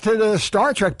 Dance to the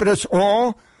Star Trek, but it's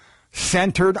all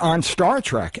centered on Star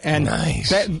Trek. And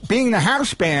being the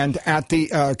house band at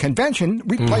the convention,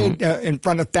 we played in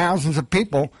front of thousands of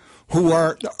people who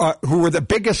were the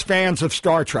biggest fans of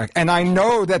Star Trek. And I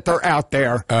know that they're out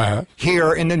there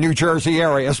here in the New Jersey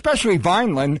area, especially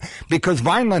Vineland, because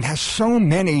Vineland has so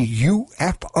many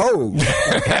UFOs.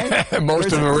 Okay? Most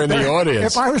of them are in the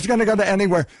audience. If I was going to go to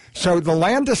anywhere. So the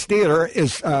Landis Theater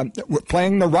is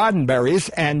playing the Roddenberries,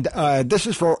 and this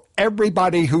is for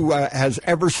everybody who has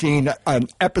ever seen an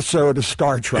episode of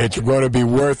Star Trek. It's going to be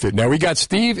worth it. Now, we got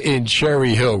Steve in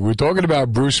Cherry Hill. We're talking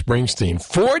about Bruce Springsteen.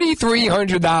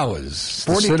 $4,300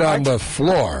 to sit on the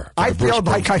floor. I feel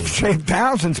like I've saved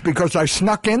thousands because I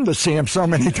snuck in to see him so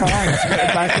many times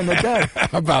back in the day.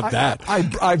 How about that?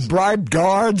 I've bribed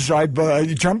guards. I've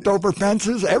jumped over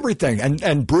fences, everything.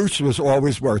 And Bruce was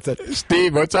always worth it.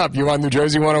 Steve, what's up? You on New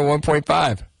Jersey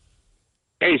 101.5?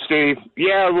 Hey, Steve.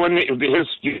 Yeah, when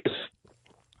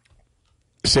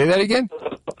say that again?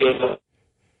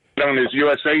 On his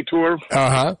USA tour.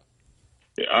 I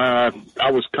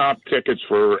was comp tickets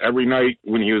for every night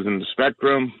when he was in the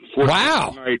Spectrum.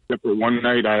 Wow. Night, except for one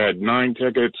night, I had 9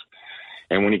 tickets.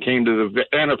 And when he came to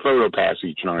and a photo pass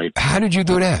each night. How did you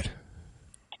do that?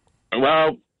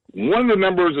 Well, one of the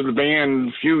members of the band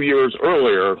a few years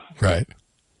earlier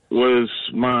was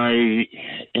my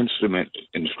instrument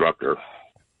instructor.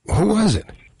 Who was it?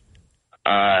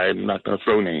 I'm not going to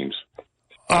throw names.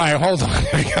 All right, hold on.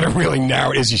 I got to really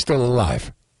narrow it. Is he still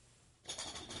alive?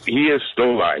 He is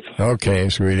still alive. Okay,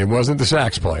 sweet. It wasn't the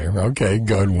sax player. Okay,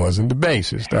 good. Wasn't the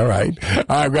bassist. All right.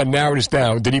 I've got to narrow this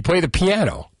down. Did he play the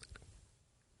piano?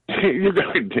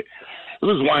 It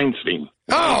was Weinstein.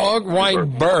 Oh,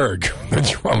 Weinberg, the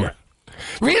drummer.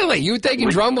 Really? You were taking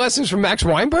drum lessons from Max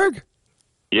Weinberg?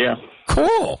 Yeah.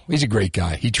 Cool. He's a great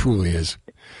guy. He truly is.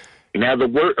 Now, the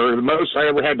most I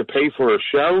ever had to pay for a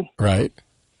show, right?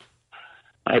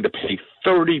 I had to pay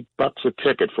 $30 a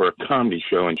ticket for a comedy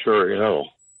show in Cherry Hill.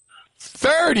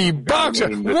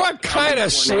 $30? What kind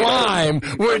of slime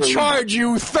would charge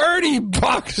you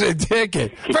 $30 a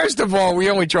ticket? First of all, we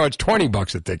only charge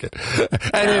 $20 a ticket.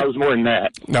 And it was more than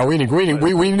that. No, we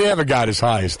never got as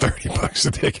high as $30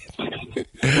 a ticket.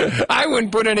 I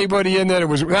wouldn't put anybody in there.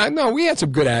 No, we had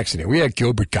some good acts in there. We had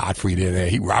Gilbert Gottfried in there.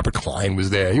 Robert Klein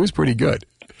was there. He was pretty good.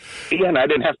 Yeah, and I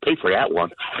didn't have to pay for that one.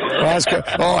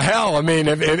 Oh, hell, I mean,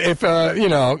 if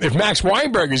Max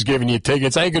Weinberg is giving you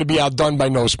tickets, I ain't going to be outdone by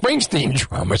no Springsteen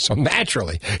drummer, so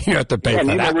naturally, you have to pay for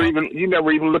that. You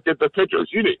never even looked at the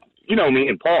pictures. You know me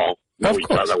and Paul know each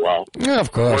other well. Yeah,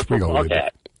 of course. We go with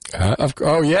that.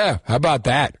 Oh, yeah. How about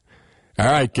that? All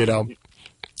right, kiddo.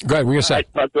 Go ahead, what are you going to say?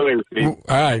 All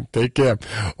right, take care.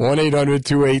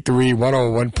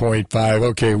 1-800-283-101.5.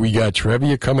 Okay, we got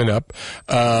Trevia coming up.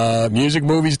 Music,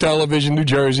 movies, television, New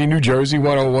Jersey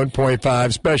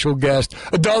 101.5. Special guest,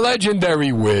 the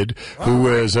legendary Wid, who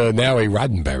is now a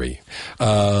Roddenberry. My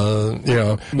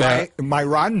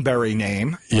Roddenberry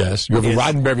name. Yes, you have a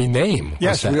Roddenberry name.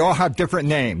 Yes, we all have different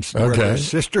names. Okay.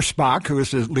 Sister Spock, who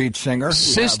is the lead singer.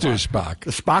 Sister Spock.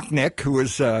 Spock Nick, who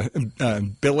is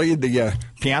Billy, the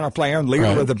piano player and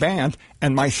leader of the band,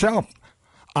 and myself.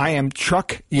 I am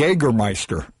Chuck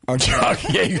Jägermeister. Chuck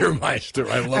Jägermeister.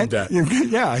 I love that.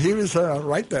 Yeah, he was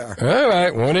right there. All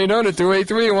right.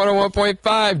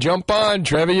 1-800-283-101.5. Jump on.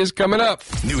 Trevia is coming up.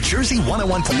 New Jersey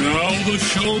 101. Now the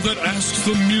show that asks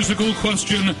the musical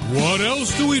question, what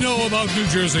else do we know about New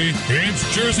Jersey?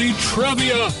 It's Jersey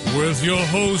Trevia with your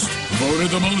host,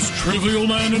 voted the most trivial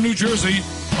man in New Jersey.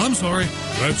 I'm sorry,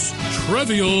 that's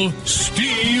Trivial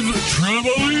Steve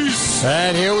Trevelise.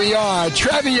 And here we are,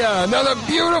 Trevia, another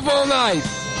beautiful night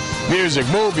Music,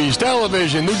 movies,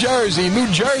 television, New Jersey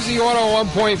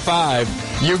 101.5.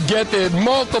 You get the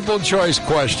multiple choice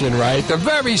question right, the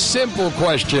very simple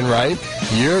question right.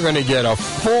 You're going to get a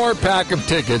 4-pack of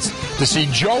tickets to see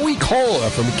Joey Cola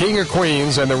from King of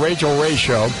Queens and the Rachel Ray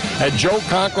Show at Joe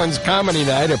Conklin's Comedy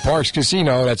Night at Parks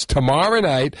Casino. That's tomorrow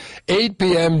night, 8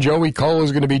 p.m. Joey Cola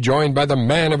is going to be joined by the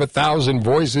man of 1,000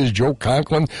 voices, Joe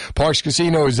Conklin. Parks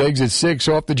Casino is exit 6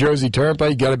 off the Jersey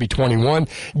Turnpike. Got to be 21.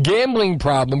 Gambling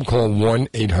problem, call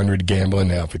 1-800-GAMBLER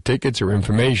now. For tickets or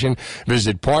information,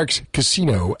 visit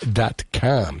parkscasino.com.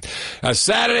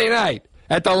 Saturday night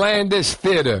at the Landis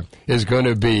Theater is going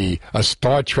to be a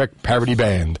Star Trek parody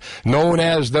band known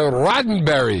as the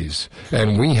Roddenberries,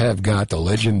 and we have got the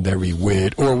legendary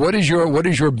Wid. Or what is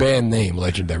your band name,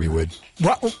 legendary Wid?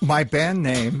 Well, my band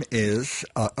name is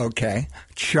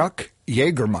Chuck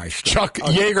Jägermeister. Chuck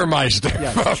Jägermeister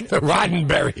from the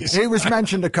Roddenberries. He was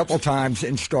mentioned a couple times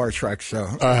in Star Trek, so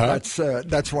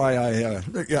that's why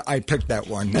I picked that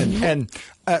one. And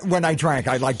when I drank,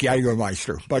 I like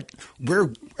Jägermeister, but we're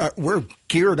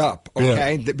geared up,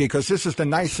 because this is the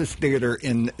nicest theater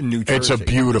in New Jersey. It's a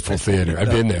beautiful theater.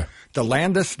 I've been there. The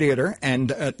Landis Theater,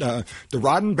 and the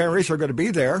Roddenberries are going to be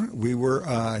there. We were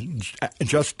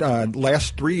just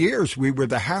last 3 years, we were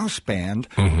the house band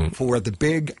for the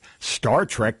big Star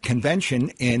Trek convention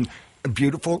in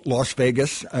beautiful Las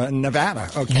Vegas, Nevada.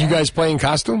 Okay. You guys play in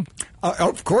costume?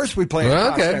 Of course we play in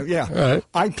costume, yeah. Right.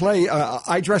 I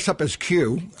dress up as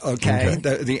Q,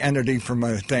 the entity from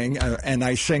a thing, and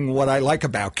I sing what I like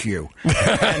about Q.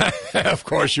 Of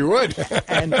course you would.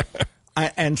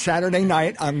 And Saturday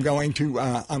night, I'm going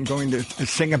to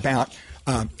sing about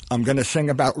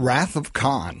Wrath of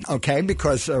Khan,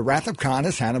 because Wrath of Khan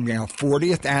has had a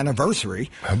 40th anniversary.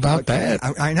 How about that?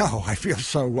 I know. I feel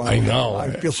so.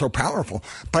 I feel so powerful.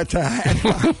 But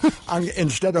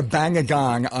instead of Bang a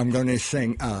Gong, I'm going to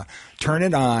sing "Turn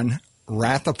It On,"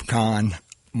 Wrath of Khan.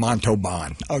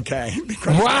 Montauban, Wow,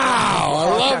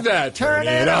 I love that. Turn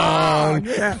it on,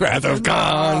 Wrath of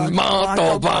Khan,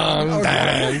 Montauban.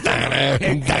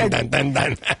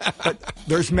 But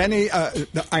there's many.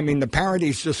 The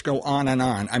parodies just go on and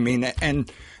on.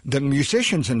 And the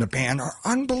musicians in the band are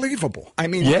unbelievable.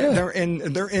 They're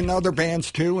in other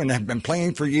bands too, and have been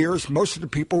playing for years. Most of the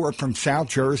people are from South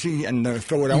Jersey and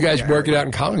Philadelphia. You guys work it out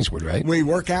in Collingswood, right? We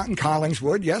work out in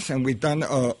Collingswood, yes, and we've done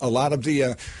a lot of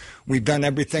the. We've done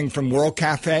everything from World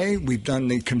Cafe. We've done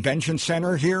the Convention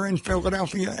Center here in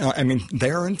Philadelphia.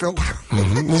 There in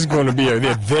Philadelphia. This is going to be there in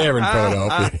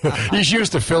Philadelphia. He's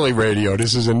used to Philly radio.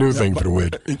 This is a new thing for the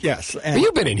Wid. Yes. But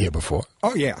you've been in here before.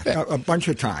 Oh, yeah, a bunch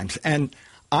of times. And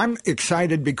I'm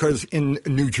excited because in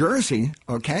New Jersey,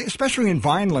 especially in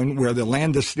Vineland, where the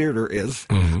Landis Theater is,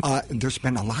 there's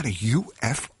been a lot of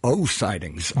UFO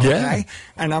sightings.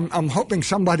 And I'm hoping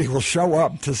somebody will show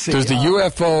up to see. Does the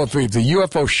UFO? If the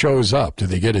UFO shows up, do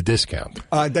they get a discount?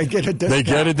 They get a discount. They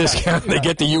get a discount. They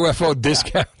get the UFO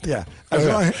discount. Yeah.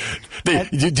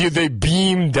 Do they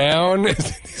beam down?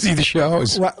 See the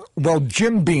shows? Well,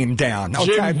 Jim beamed down.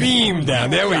 Jim beamed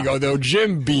down. There we go. Though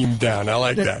Jim beamed down. I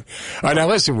like that. All right, now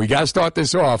listen. We got to start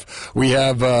this off. We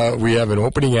have an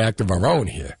opening act of our own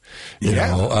here. You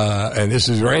know, and this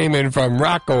is Raymond from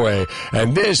Rockaway,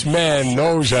 and this man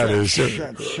knows how to. Shit.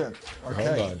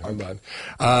 Okay. Hold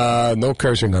on. No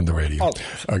cursing on the radio. Oh.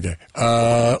 Okay.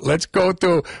 Let's go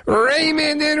to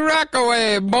Raymond in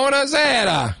Rockaway.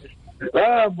 Buonasera.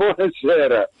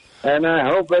 Buonasera. And I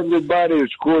hope everybody is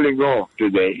cooling off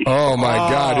today. Oh, my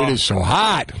God. It is so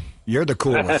hot. You're the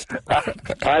coolest.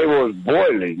 I was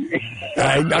boiling.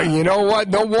 You know what?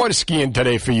 No water skiing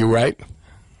today for you, right?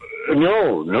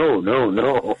 No.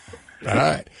 All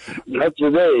right. Not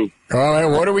today. All right.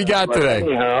 What do we got today?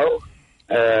 Anyhow,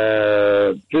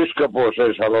 Piscopo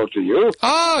says hello to you.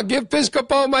 Give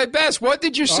Piscopo my best. What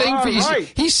did you sing for?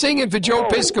 He's singing for Joe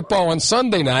Piscopo on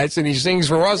Sunday nights, and he sings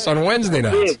for us on Wednesday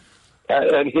nights.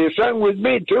 And he sang with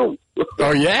me, too.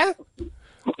 Oh, yeah?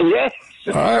 Yes.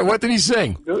 All right. What did he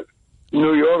sing?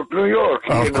 New York.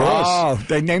 Of course. Oh,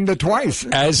 they named it twice.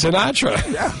 As Sinatra.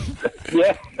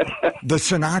 Yeah. The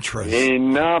Sinatras.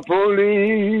 In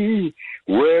Napoli,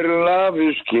 where love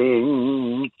is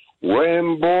king,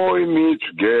 when boy meets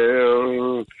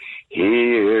girl,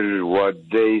 here's what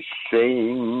they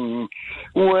sing.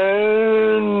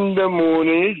 When the moon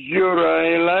is your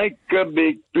eye like a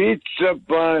big pizza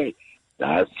pie,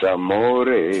 that's amore.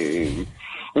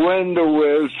 When the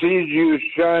world sees you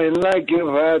shine like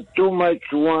you've had too much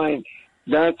wine,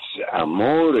 that's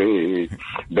amore.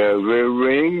 Bells will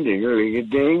ring,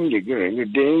 ding-a-ling-a-ding,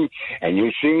 ding-a-ling-a-ding, and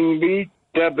you sing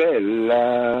Vita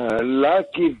Bella,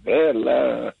 lucky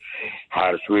Bella.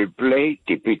 Hearts will play,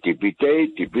 tippy-tippy-tay,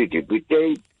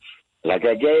 tippy-tippy-tay. like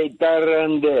a gay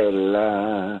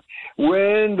tarantella.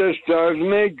 When the stars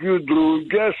make you drool,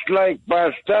 just like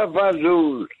pasta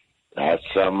fazool.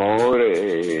 That's amore.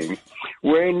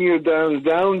 When you dance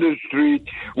down the street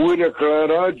with a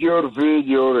cloud at your feet,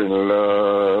 you're in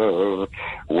love.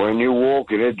 When you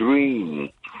walk in a dream,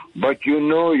 but you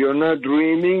know you're not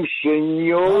dreaming,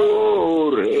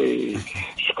 signore.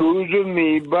 Excuse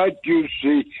me, but you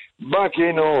see, back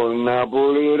in old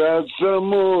Napoli, that's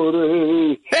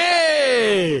amore.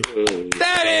 Hey!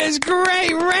 That is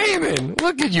great, Raymond!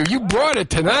 Look at you. You brought it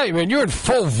tonight, man. You're in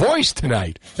full voice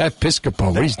tonight. That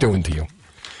Piscopo, what he's doing to you.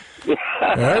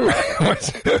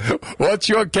 What's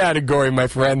your category, my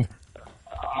friend?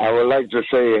 I would like to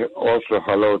say also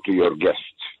hello to your guest.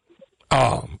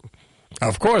 Oh,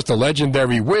 of course, the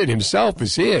legendary Wit himself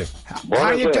is here.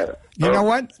 You know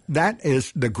what? That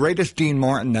is the greatest Dean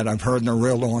Martin that I've heard in a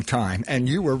real long time. And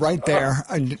you were right there.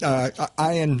 I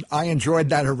enjoyed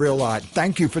that a real lot.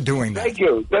 Thank you for doing that. Thank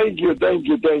you.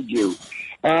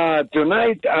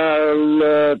 Tonight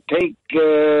I'll take...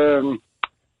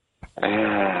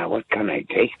 what can I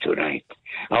take tonight?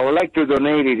 I would like to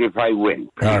donate it if I win.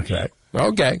 Okay.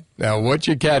 Now, what's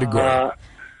your category?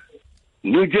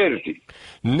 New Jersey.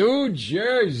 New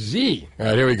Jersey. All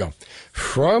right, here we go.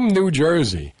 From New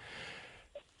Jersey,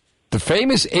 the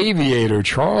famous aviator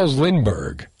Charles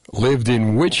Lindbergh lived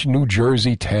in which New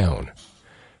Jersey town?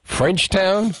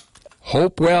 Frenchtown,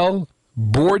 Hopewell,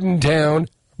 Bordentown,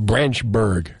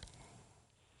 Branchburg.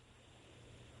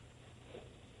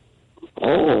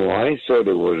 Oh, I thought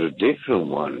it was a different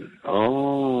one.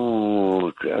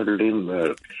 Oh, Charles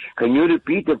Lindbergh. Can you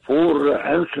repeat the four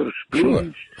answers, please?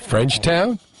 Sure.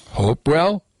 Frenchtown,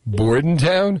 Hopewell,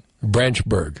 Bordentown,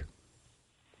 Branchburg.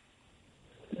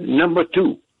 Number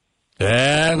 2.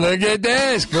 Yeah, look at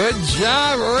this. Good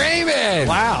job, Raymond.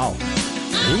 Wow.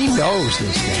 He knows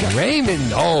this guy. Raymond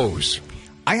knows.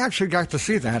 I actually got to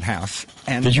see that house.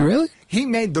 And did you really? He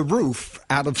made the roof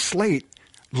out of slate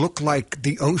look like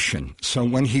the ocean. So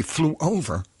when he flew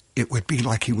over, it would be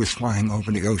like he was flying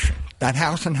over the ocean. That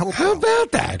house in Hopewell. How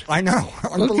about that? I know.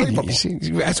 Unbelievable. You see,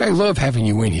 that's why I love having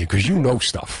you in here, because you know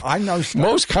stuff. I know stuff.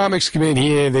 Most comics come in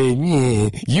here,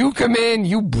 you come in,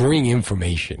 you bring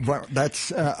information. Well,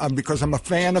 that's because I'm a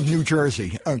fan of New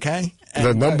Jersey, okay? And,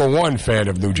 the number one fan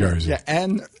of New Jersey. Yeah,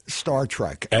 and Star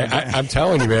Trek. I'm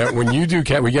telling you, man, when you do,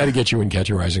 we got to get you in Catch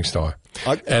a Rising Star.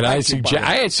 And I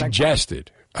had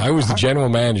suggested... I was the general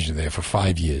manager there for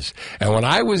 5 years. And when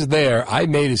I was there, I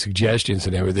made a suggestion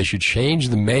to them that they should change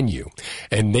the menu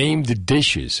and name the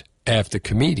dishes after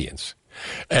comedians.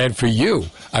 And for you,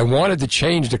 I wanted to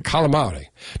change the calamari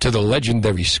to the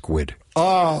legendary squid.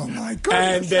 Oh, my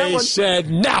goodness. And they said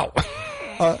no.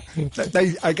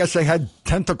 I guess they had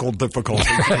tentacle difficulties.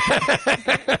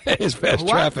 It's fast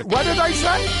traffic. What did I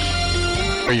say?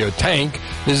 For your tank.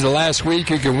 This is the last week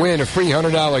you can win a free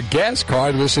 $100 gas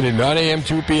card. Listen at 9 a.m.,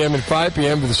 2 p.m., and 5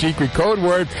 p.m. for the secret code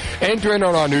word. Enter it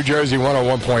on our New Jersey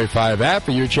 101.5 app for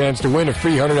your chance to win a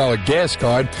free $100 gas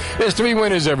card. There's 3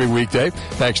 winners every weekday.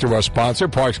 Thanks to our sponsor,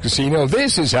 Parks Casino.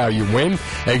 This is how you win.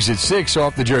 Exit 6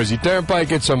 off the Jersey Turnpike.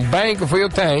 Get some bang for your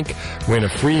tank. Win a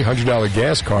free $100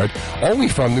 gas card. Only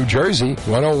from New Jersey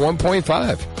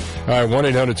 101.5. All right,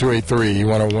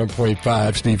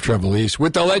 1-800-283-101.5. Steve Trevelise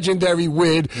with the legendary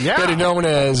Wid, better known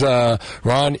as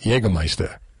Ron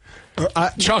Jägermeister.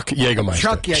 Chuck Jägermeister.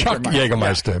 Chuck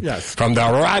Jägermeister. Yes. From the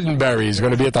Roddenberries. Going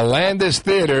to be at the Landis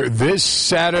Theater this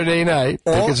Saturday night.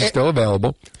 Tickets are still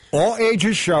available. All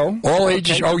ages show. All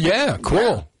ages. Oh, yeah. Cool.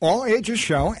 Yeah. All ages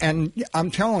show. And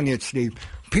I'm telling you, Steve,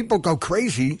 people go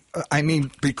crazy.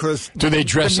 Because... Do they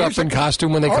dress up in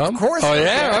costume when they come? Of course. Oh,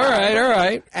 yeah. All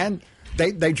right. And...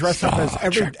 They dress up as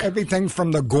everything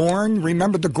from the Gorn.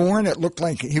 Remember the Gorn? It looked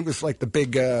like he was like the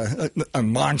big a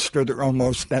monster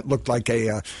that looked like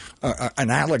an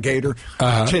alligator.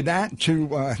 To that,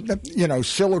 to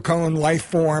silicone life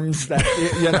forms that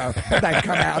that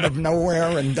come out of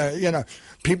nowhere, and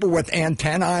people with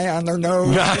antennae on their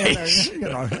nose. Nice.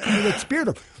 It's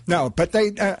beautiful. No, but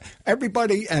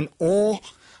everybody and all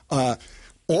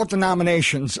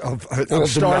denominations of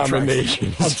Star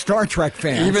Trek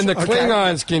fans. Even the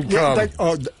Klingons can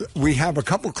come. We have a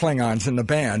couple Klingons in the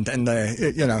band, and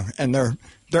they're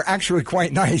actually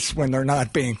quite nice when they're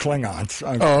not being Klingons.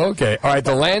 Okay. Oh, okay. All right,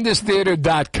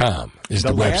 thelandistheater.com is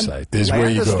the website. This is where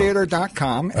you go.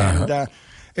 Landistheater.com, and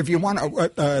if you want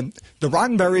the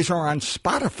Roddenberries are on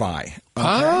Spotify.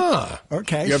 Okay?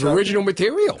 Okay. You have original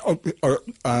material.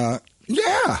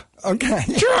 Yeah. Okay.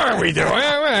 Sure, we do.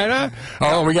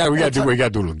 Oh, we got to do a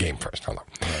little game first. Hold on.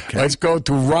 Okay. Let's go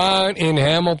to Ron in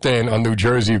Hamilton on New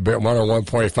Jersey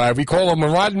 101.5. We call him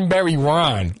Roddenberry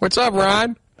Ron. What's up,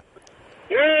 Ron?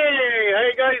 Hey,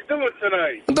 guys doing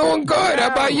tonight? I'm doing good.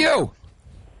 How about you?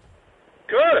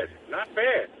 Good. Not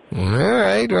bad.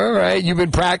 All right. You've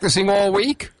been practicing all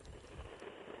week?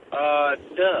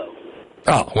 No.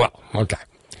 Oh, well, okay.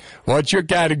 What's your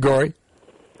category?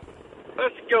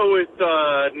 Let's go with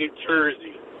New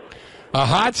Jersey. A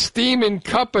hot steaming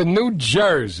cup of New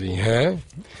Jersey, huh?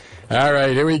 All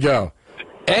right, here we go.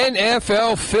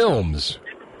 NFL Films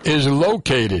is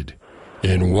located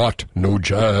in what New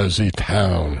Jersey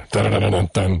town?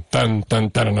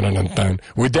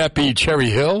 Would that be Cherry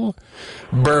Hill?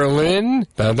 Berlin?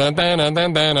 Mount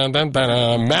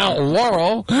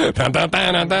Laurel?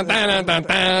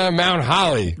 Mount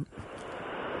Holly?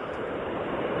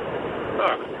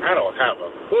 I don't have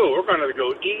a clue. We're going to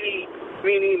go eeny,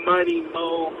 meeny, miny,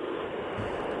 mo.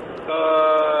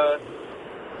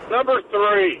 Number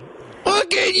 3.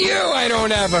 Look at you. I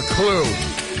don't have a clue.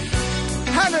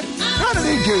 How did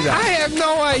he do that? I have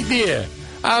no idea.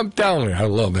 I'm telling you, I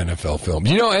love NFL Films.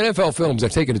 You know, NFL Films,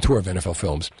 I've taken a tour of NFL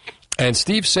Films, and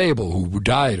Steve Sable, who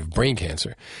died of brain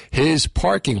cancer, his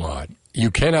parking lot,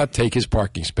 you cannot take his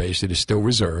parking space. It is still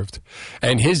reserved.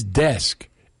 And his desk,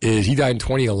 he died in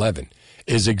 2011,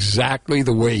 is exactly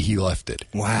the way he left it.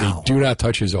 Wow. They do not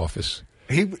touch his office.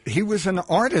 He was an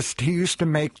artist. He used to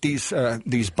make these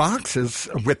boxes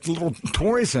with little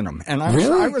toys in them. And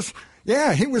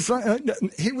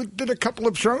he did a couple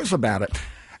of shows about it.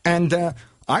 And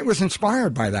I was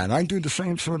inspired by that. I do the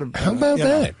same sort of How about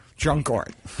that? Junk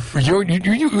art. You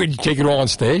take it all on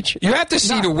stage? You have to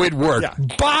see the woodwork. Yeah.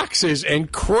 Boxes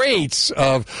and crates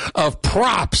of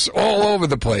props all over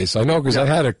the place. I know because I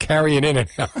had to carry it in and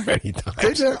out many times.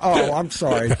 Did you? Oh, I'm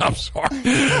sorry. I'm sorry.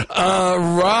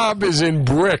 Rob is in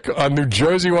Brick on New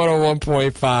Jersey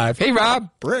 101.5. Hey, Rob.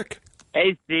 Brick.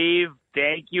 Hey, Steve.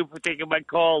 Thank you for taking my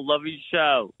call. Love your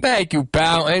show. Thank you,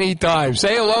 pal. Anytime.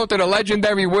 Say hello to the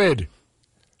legendary Wid.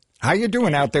 How you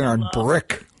doing out there on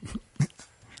Brick?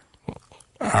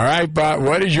 All right, Bob.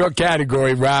 What is your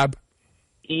category, Rob?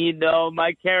 You know,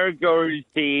 my category,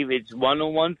 Steve, it's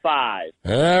 101.5.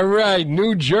 All right,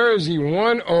 New Jersey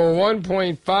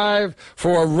 101.5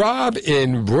 for Rob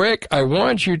in Brick. I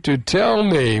want you to tell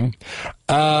me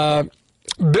Bill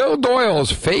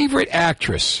Doyle's favorite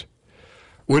actress.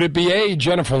 Would it be A,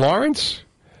 Jennifer Lawrence,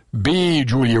 B,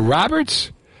 Julia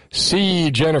Roberts,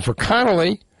 C, Jennifer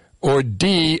Connelly, or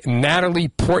D, Natalie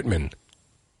Portman?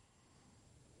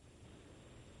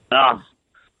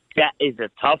 That is a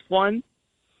tough one.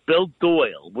 Bill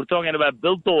Doyle. We're talking about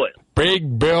Bill Doyle.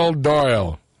 Big Bill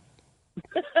Doyle.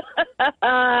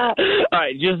 All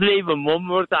right, just name him one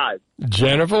more time.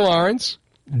 Jennifer Lawrence,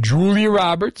 Julia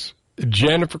Roberts,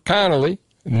 Jennifer Connelly,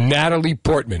 Natalie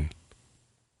Portman.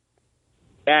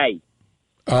 Hey.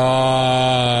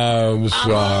 I'm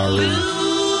sorry.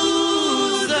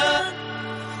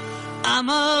 I'm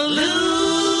a loser.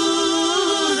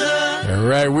 All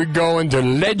right, we're going to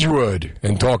Ledgewood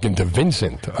and talking to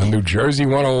Vincent on New Jersey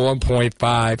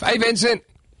 101.5. Hi, Vincent.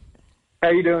 How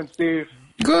you doing, Steve?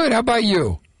 Good. How about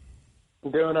you?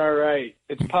 I'm doing all right.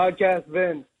 It's Podcast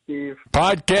Vin, Steve.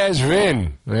 Podcast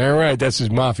Vin. All right, that's his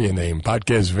mafia name,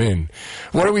 Podcast Vin.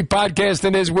 What are we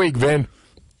podcasting this week, Vin?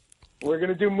 We're going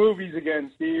to do movies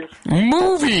again, Steve.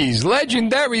 Movies.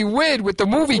 Legendary Wid with the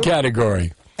movie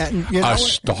category. And, you know, a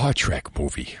Star Trek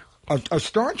movie. A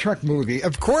Star Trek movie,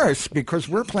 of course, because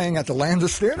we're playing at the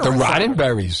Landis Theater. The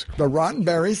Roddenberries. The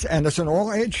Roddenberries, and it's an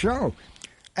all-age show.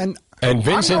 And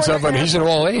Vincent's of him, he's an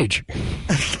all-age.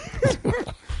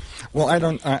 Well, I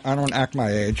don't act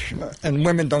my age, and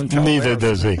women don't tell me. Neither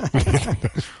does he.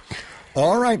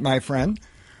 All right, my friend.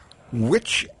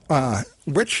 Which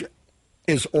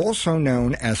is also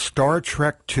known as Star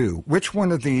Trek II? Which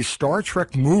one of these Star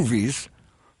Trek movies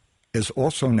is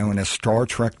also known as Star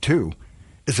Trek II?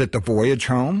 Is it The Voyage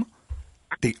Home,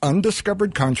 The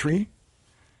Undiscovered Country,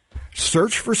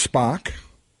 Search for Spock,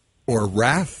 or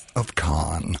Wrath of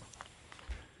Khan?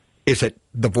 Is it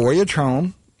The Voyage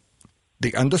Home,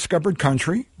 The Undiscovered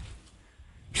Country,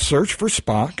 Search for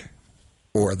Spock,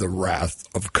 or The Wrath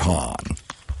of Khan?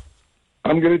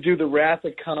 I'm going to do The Wrath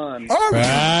of Khan. Oh,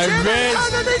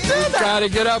 Vince, you got to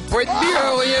get up pretty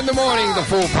early in the morning, the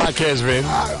full podcast, Vin.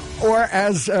 Or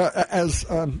as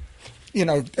you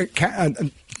know,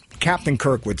 Captain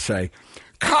Kirk would say,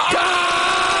 "Khan!"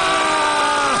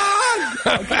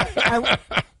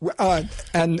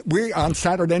 And we on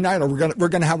Saturday night we're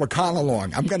gonna have a con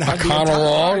along. I'm gonna have a con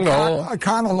along. A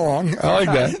con along. I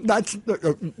like that. That's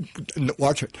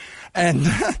watch it. And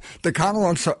the con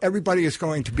along, so everybody is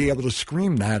going to be able to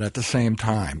scream that at the same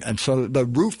time, and so the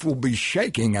roof will be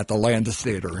shaking at the Landis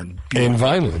Theater in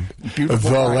Vineland.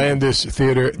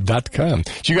 TheLandisTheater.com.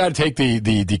 So you got to take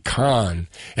the con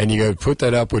and you got to put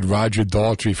that up with Roger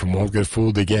Daltrey from Won't Get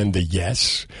Fooled Again. The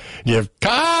yes. You have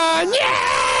con.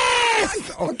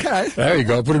 Yes. Okay. There you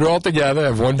go. Put it all together.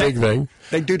 Have one big thing.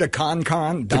 They do the con. The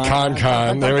con.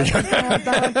 There we go.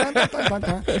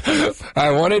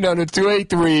 All right,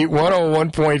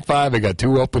 1-800-283-101.5. I got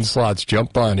 2 open slots.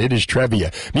 Jump on. It is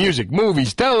Trevia. Music,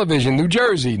 movies, television, New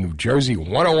Jersey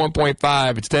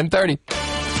 101.5. It's 10:30.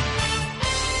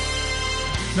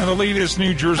 Now the latest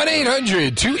New Jersey.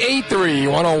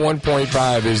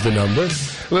 1-800-283-101.5 is the number.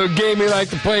 A little game we like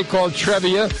to play called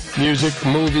Trevia. Music,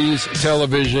 movies,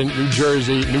 television, New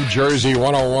Jersey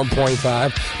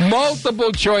 101.5.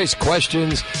 Multiple choice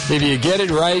questions. If you get it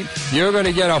right, you're going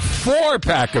to get a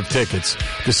 4-pack of tickets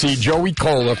to see Joey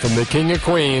Cola from the King of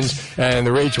Queens and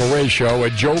the Rachel Ray Show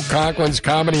at Joe Conklin's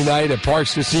Comedy Night at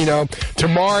Parks Casino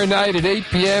tomorrow night at 8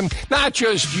 p.m. Not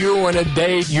just you and a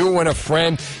date, you and a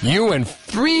friend, you and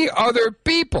 3 other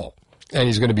people. And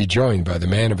he's going to be joined by the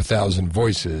man of 1,000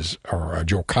 voices, or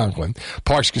Joe Conklin.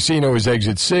 Parks Casino is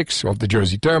exit 6 off the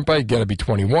Jersey Turnpike. Got to be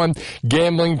 21.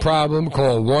 Gambling problem?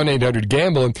 Call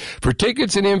 1-800-GAMBLING. For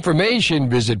tickets and information,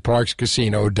 visit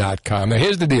parkscasino.com. Now,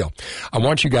 here's the deal. I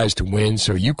want you guys to win,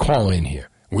 so you call in here.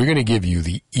 We're going to give you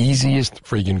the easiest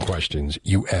freaking questions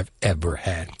you have ever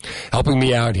had. Helping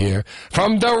me out here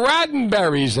from the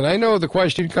Roddenberries. And I know the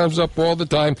question comes up all the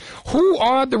time. Who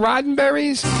are the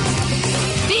Roddenberries?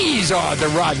 These are the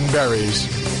Roddenberries.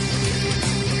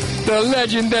 The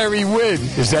legendary Wid.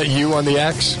 Is that you on the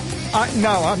X?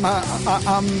 No, I'm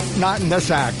not in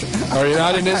this act. Oh, you're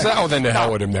not in this act? Oh, then the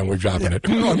hell with him, then. We're dropping it.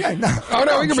 Okay, no. Oh,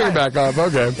 no, we can bring it back up.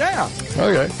 Okay. Yeah.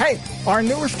 Okay. Hey, our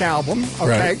newest album,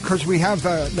 okay, because we have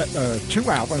 2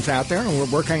 albums out there, and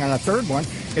we're working on a 3rd one.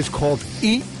 It's called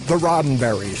Eat the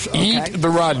Roddenberries. Okay? Eat the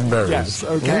Roddenberries. Yes,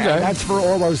 okay. That's for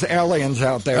all those aliens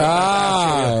out there.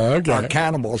 Okay. Are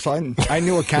cannibals. I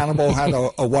knew a cannibal had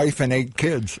a wife and 8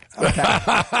 kids. Okay.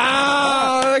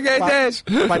 Look at this.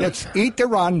 But it's Eat the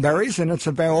Roddenberries, and it's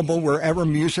available wherever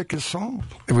music is sold.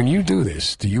 When you do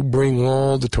this, do you bring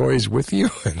all the toys with you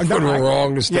and put them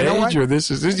along the stage? Or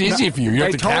this is easy for you. You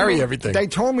have to carry everything. They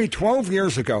told me 12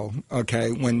 years ago,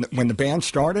 okay, when the band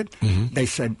started, they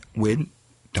said, Wid,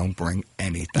 don't bring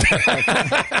anything. Okay?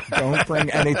 Don't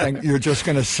bring anything. You're just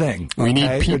going to sing. Okay? We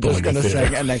need people. You're just going to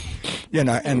sing, and they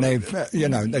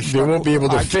won't be able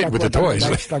to fit with the toys.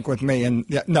 They stuck with me, and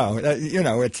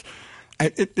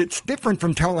it's different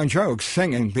from telling jokes,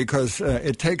 singing, because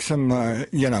it takes them,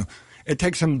 it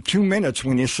takes them 2 minutes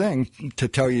when you sing to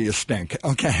tell you stink,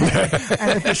 okay?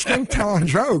 And if you stink telling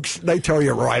jokes, they tell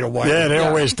you right away. Yeah, they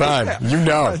don't waste time.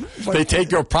 Yeah. They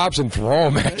take your props and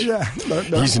throw them at you. Yeah.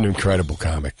 He's an incredible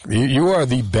comic. You are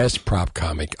the best prop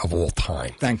comic of all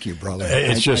time. Thank you, brother.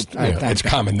 It's it's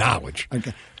common knowledge.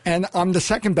 Okay. And I'm the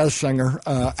second best singer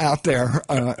out there.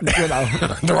 The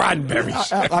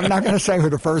Roddenberries. I'm not going to say who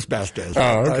the first best is.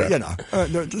 Oh, okay.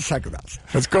 The second best.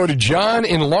 Let's go to John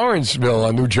in Lawrenceville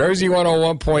on New Jersey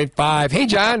 101.5. Hey,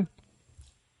 John.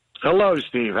 Hello,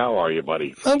 Steve. How are you,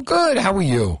 buddy? I'm good. How are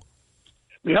you?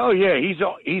 Oh, yeah. He's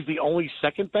the only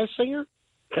second best singer?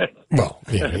 Well,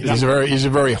 yeah, he's a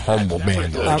very humble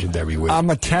man, the legendary Wid. I'm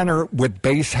a tenor with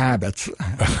bass habits.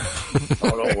 Oh,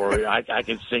 don't worry. I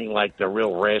can sing like the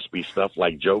real raspy stuff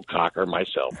like Joe Cocker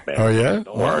myself, man. Oh, yeah?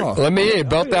 Don't worry. Let me hear.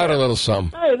 Belt out a little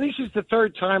something. Hey, this is the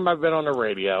 3rd time I've been on the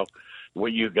radio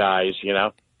with you guys,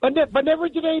 But never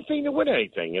did anything to win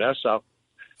anything, so.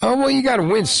 Oh, well, you got to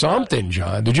win something,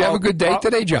 John. Did you have a good day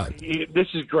today, John? This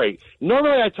is great.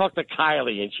 Normally I talk to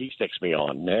Kylie and she sticks me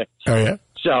on. Oh, yeah?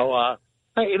 So,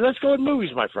 hey, let's go with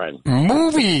movies, my friend.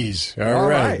 Movies. All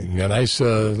right. A nice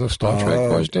little Star Trek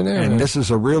question there. And this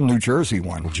is a real New Jersey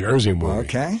one. Jersey movie.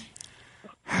 Okay.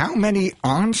 How many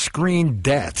on-screen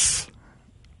deaths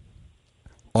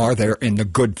are there in the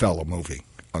Goodfellow movie?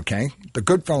 Okay. The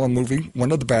Goodfellow movie,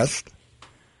 one of the best.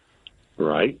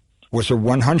 Right. Was there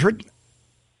 100,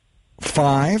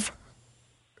 5,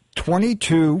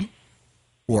 22,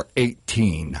 or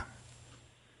 18?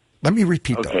 Let me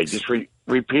repeat those. Okay, just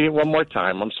repeat it one more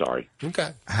time. I'm sorry.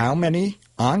 Okay. How many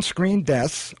on-screen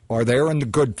deaths are there in the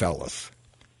Goodfellas?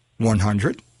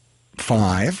 100,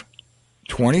 5,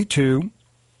 22,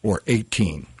 or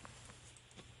 18?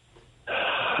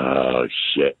 Oh,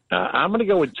 shit. I'm going to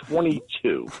go with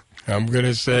 22. I'm going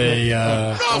to say...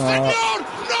 No, senor!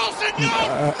 No,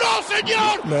 senor! No,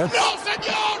 senor! No,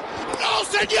 senor!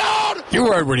 Senor!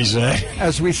 You heard what he said.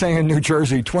 As we say in New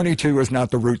Jersey, 22 is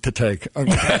not the route to take.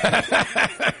 Okay.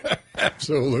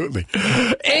 Absolutely.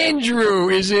 Andrew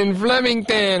is in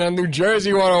Flemington on New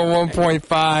Jersey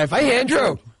 101.5. Hi,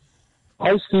 Andrew.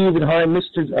 Hi, Steve, and hi,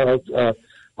 Mr.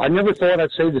 I never thought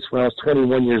I'd say this when I was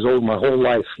 21 years old my whole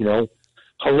life, you know.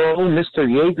 Hello, Mr.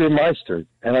 Jägermeister.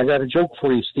 And I got a joke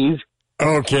for you, Steve.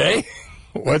 Okay.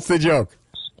 What's the joke?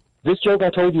 This joke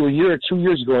I told you a year or 2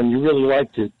 years ago, and you really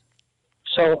liked it.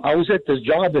 So I was at this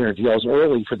job interview. I was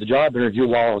early for the job interview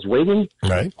while I was waiting.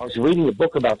 Right. I was reading a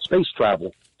book about space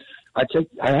travel. I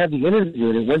had the interview,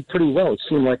 and it went pretty well. It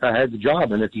seemed like I had the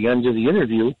job. And at the end of the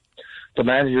interview, the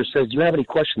manager said, "Do you have any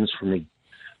questions for me?"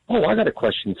 "Oh, I got a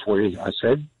question for you," I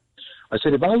said.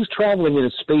 If I was traveling in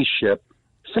a spaceship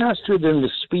faster than the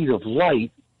speed of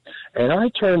light, and I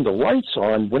turned the lights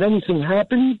on, would anything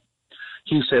happen?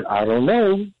 He said, "I don't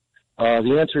know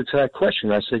the answer to that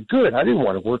question." I said, "Good. I didn't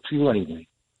want to work for you anyway."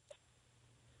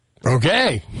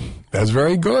 Okay. That's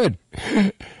very good.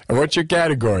 And what's your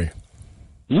category?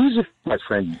 Music, my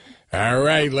friend. All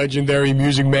right, legendary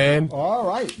music man. All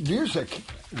right, music.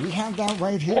 We have that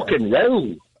right here. Rock and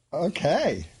roll.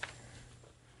 Okay.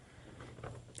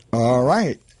 All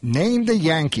right. Name the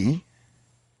Yankee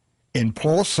in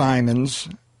Paul Simon's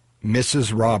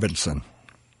Mrs. Robinson.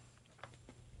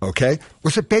 Okay.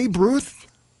 Was it Babe Ruth?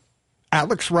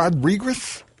 Alex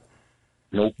Rodriguez?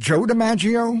 Nope. Joe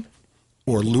DiMaggio?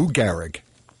 Or Lou Gehrig?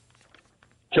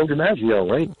 Joe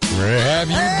DiMaggio, right? Where have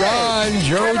you gone,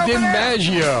 Joe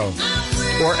DiMaggio?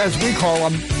 Or as we call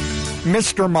him,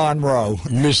 Mr. Monroe.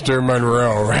 Mr.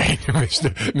 Monroe, right?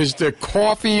 Mr.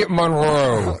 Coffee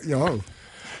Monroe. Oh.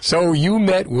 So you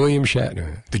met William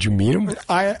Shatner. Did you meet him?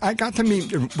 I got to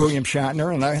meet William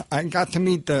Shatner, and I got to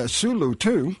meet Sulu,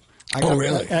 too.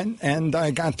 Really? And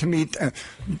I got to meet...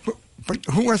 but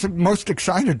who was most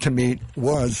excited to meet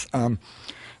was...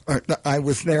 I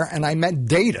was there, and I met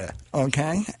Data,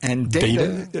 okay? And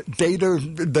Data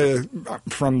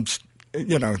from,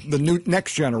 the new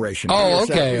next generation. Oh,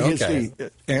 okay. He's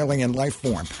the alien life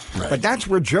form. Right. But that's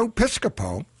where Joe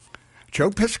Piscopo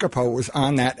was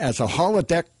on that as a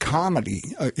holodeck comedy,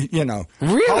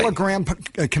 Really? hologram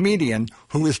comedian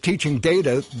who was teaching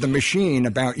Data, the machine,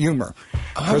 about humor.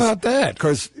 How about that?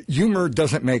 Because humor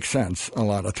doesn't make sense a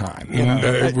lot of time.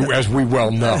 As we well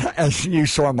know. As you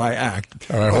saw my act.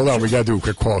 All right, hold on. We got to do a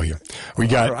quick call here. We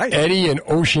got Eddie in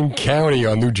Ocean County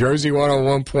on New Jersey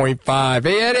 101.5.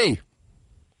 Hey, Eddie.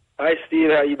 Hi,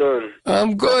 Steve. How you doing?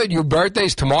 I'm good. Your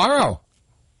birthday's tomorrow.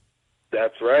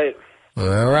 That's right.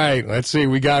 All right. Let's see.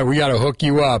 We got to hook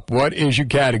you up. What is your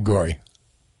category?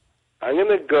 I'm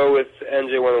going to go with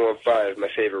NJ 101.5, my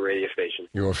favorite radio station.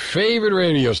 Your favorite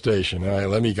radio station. All right,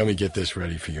 let me get this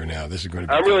ready for you now. This is going to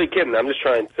be... I'm really kidding. I'm just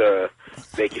trying to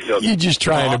make you feel... You're just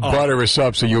trying to butter us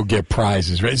up so you'll get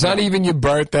prizes, right? It's not even your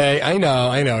birthday. I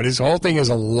know. This whole thing is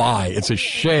a lie. It's a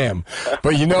sham.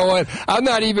 But you know what? I'm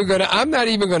not even going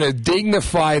to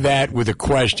dignify that with a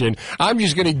question. I'm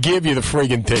just going to give you the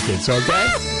friggin' tickets, okay?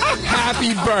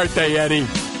 Happy birthday, Eddie.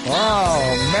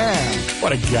 Oh, man.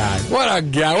 What a guy.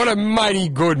 What a mighty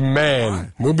good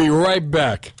man. We'll be right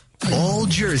back. All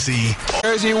Jersey.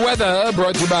 Jersey weather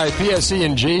brought to you by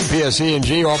PSE&G.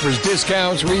 PSE&G offers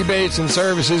discounts, rebates, and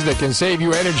services that can save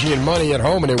you energy and money at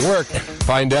home and at work.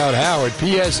 Find out how at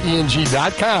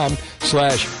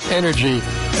pseng.com/energy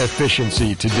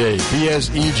efficiency today.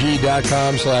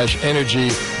 pseg.com/energy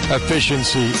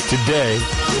efficiency today.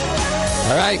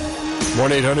 All right.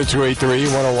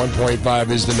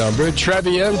 1-800-283-101.5 is the number.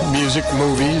 Trevia, music,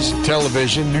 movies,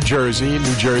 television, New Jersey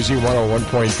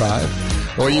 101.5.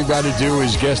 All you got to do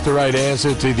is guess the right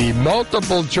answer to the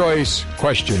multiple choice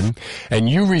question, and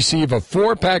you receive a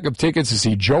 4-pack of tickets to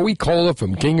see Joey Cola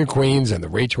from King of Queens and the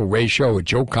Rachel Ray Show at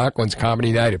Joe Conklin's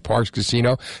Comedy Night at Parks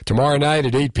Casino. Tomorrow night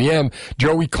at 8 p.m.,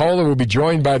 Joey Cola will be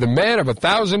joined by the man of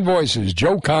 1,000 voices,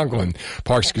 Joe Conklin.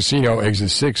 Parks Casino,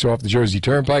 exit 6 off the Jersey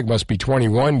Turnpike. Must be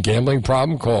 21. Gambling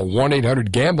problem? Call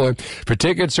 1-800-GAMBLER. For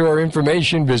tickets or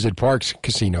information, visit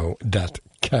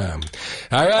parkscasino.com.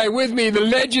 All right, with me, the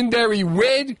legendary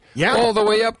Wed, all the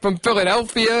way up from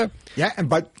Philadelphia. Yeah,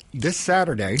 but this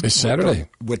Saturday.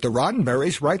 With the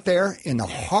Roddenberries right there in the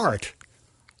heart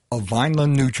of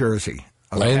Vineland, New Jersey.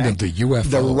 Okay? Land of the UFO.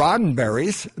 The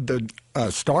Roddenberries, the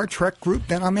Star Trek group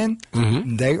that I'm in,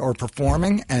 they are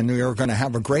performing, and we are going to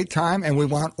have a great time, and we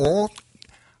want all,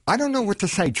 I don't know what to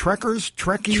say, Trekkies?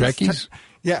 Trekkies?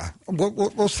 Yeah,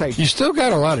 we'll say. You still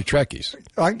got a lot of Trekkies.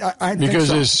 I because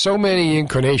so. There's so many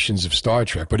incarnations of Star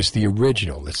Trek, but it's the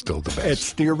original that's still the best.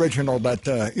 It's the original that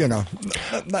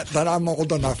I'm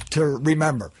old enough to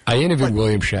remember. I interviewed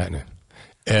William Shatner,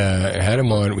 had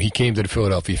him on. He came to the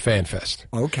Philadelphia Fan Fest.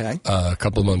 Okay. A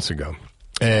couple of months ago.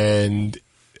 And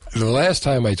the last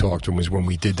time I talked to him was when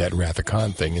we did that Wrath of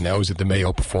Khan thing, and that was at the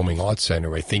Mayo Performing Arts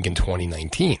Center, I think, in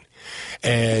 2019.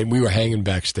 And we were hanging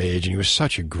backstage, and he was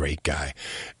such a great guy.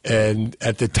 And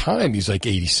at the time, he's like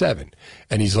 87,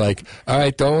 and he's like, "All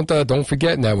right, don't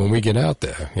forget now when we get out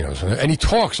there, you know." So, and he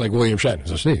talks like William Shatner.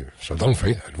 So Steve, so don't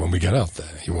forget when we get out there,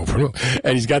 you won't promote.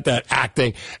 And he's got that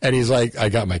acting, and he's like, "I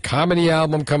got my comedy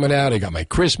album coming out, I got my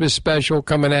Christmas special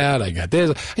coming out, I got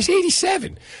this." He's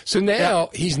 87, so now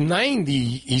he's 90.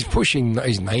 He's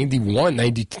 91,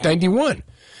 91,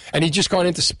 and he's just gone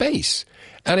into space.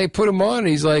 And I put him on, and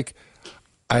he's like,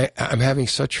 I'm having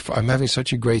such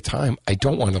a great time. I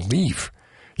don't want to leave.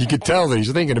 You could tell that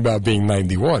he's thinking about being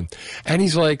 91. And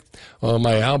he's like, well,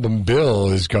 my album Bill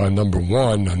has gone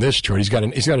 #1 on this tour. He's got a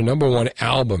 #1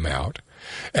 album out,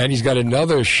 and he's got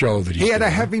another show that he had a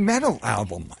heavy metal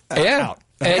album. Out.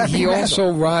 And he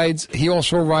also rides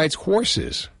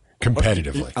horses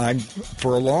competitively.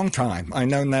 For a long time. I've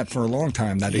known that for a long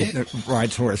time that he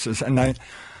rides horses, and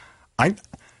I.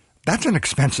 That's an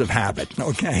expensive habit,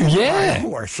 okay? Yeah. Of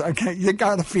course, okay? You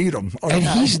got to feed them. Okay? And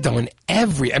he's done I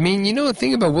mean, you know the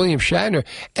thing about William Shatner,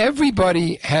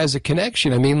 everybody has a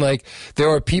connection. I mean, like, there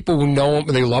are people who know him,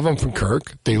 they love him from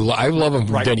Kirk. I love him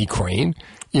from Denny Crane,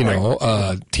 you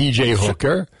know, T.J.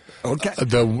 Hooker,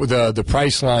 the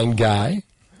Priceline guy.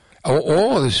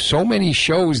 There's so many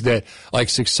shows that, like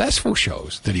successful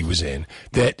shows that he was in,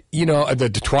 that, you know, the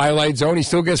Twilight Zone he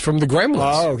still gets from the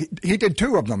Gremlins. Oh, he did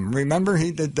 2 of them. Remember,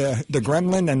 he did the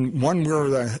Gremlin, and one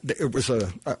where it was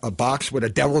a box with a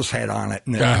devil's head on it,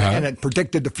 and it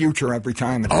predicted the future every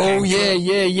time. Oh, yeah.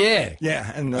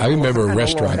 Yeah. And I remember a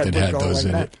restaurant that had those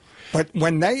in it. But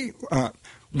when the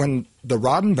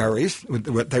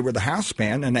Roddenberries, they were the house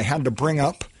band, and they had to bring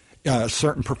up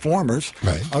certain performers.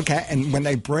 Right. Okay, and when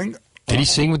they bring... Did he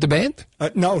sing with the band?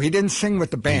 No, he didn't sing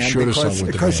with the band. He should have sung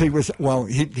with the band. He was, well,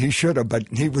 he should have, but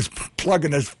he was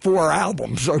plugging his 4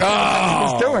 albums. Okay, he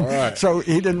was doing. Right. So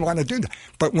he didn't want to do that.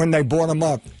 But when they brought him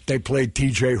up, they played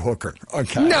T.J. Hooker.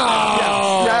 Okay.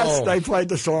 No! Yes, they played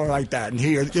the song like that, and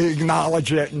he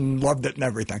acknowledged it and loved it and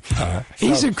everything.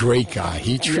 He's a great guy.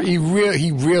 He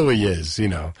really is, you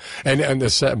know. And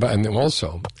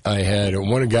also, I had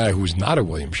one guy who was not a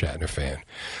William Shatner fan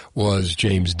was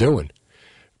James Doohan.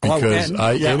 Because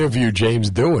I interviewed James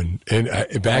Doohan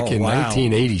back in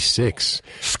 1986.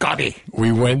 Scotty.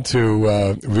 We went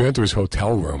to his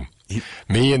hotel room.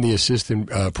 Me and the assistant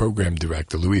program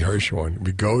director, Louis Hirschhorn,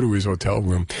 we go to his hotel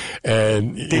room,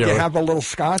 and did you have a little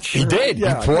scotch? He did. He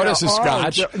poured us a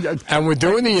scotch, and we're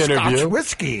doing the interview. Scotch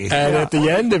whiskey. And at the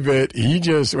end of it, he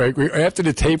just after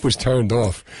the tape was turned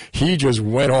off, he just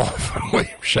went off on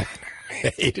William Shatner.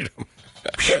 I hated him.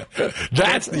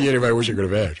 That's the interview I wish I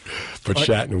could have had. But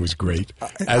Shatner was great,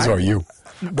 as are you.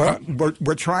 Well,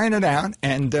 we're trying it out,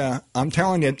 and I'm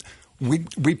telling you,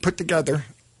 we put together.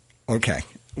 Okay,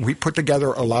 we put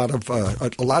together a lot of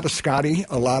Scotty,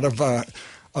 a lot of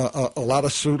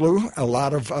Sulu, a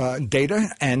lot of data,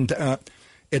 and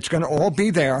it's going to all be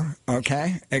there.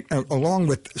 Okay, along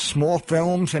with small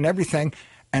films and everything,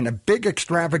 and a big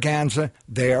extravaganza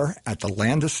there at the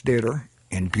Landis Theater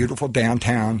in beautiful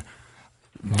downtown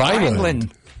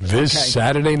Vineland. This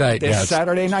Saturday night.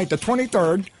 Saturday night, the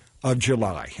 23rd of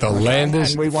July. The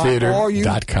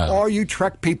LandisTheater.com. All you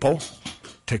Trek people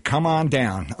to come on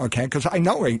down, okay? Because I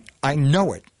know it.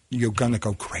 You're going to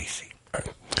go crazy.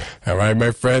 All right, my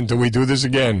friend, till we do this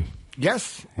again.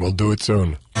 Yes. We'll do it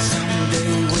soon.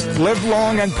 Live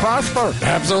long and prosper.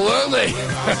 Absolutely.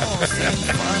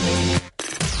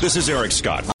 This is Eric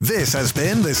Scott. This has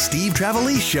been the Steve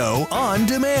Trevelise Show on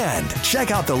demand.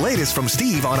 Check out the latest from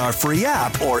Steve on our free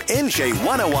app or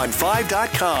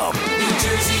NJ1015.com. New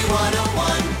Jersey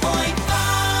 101.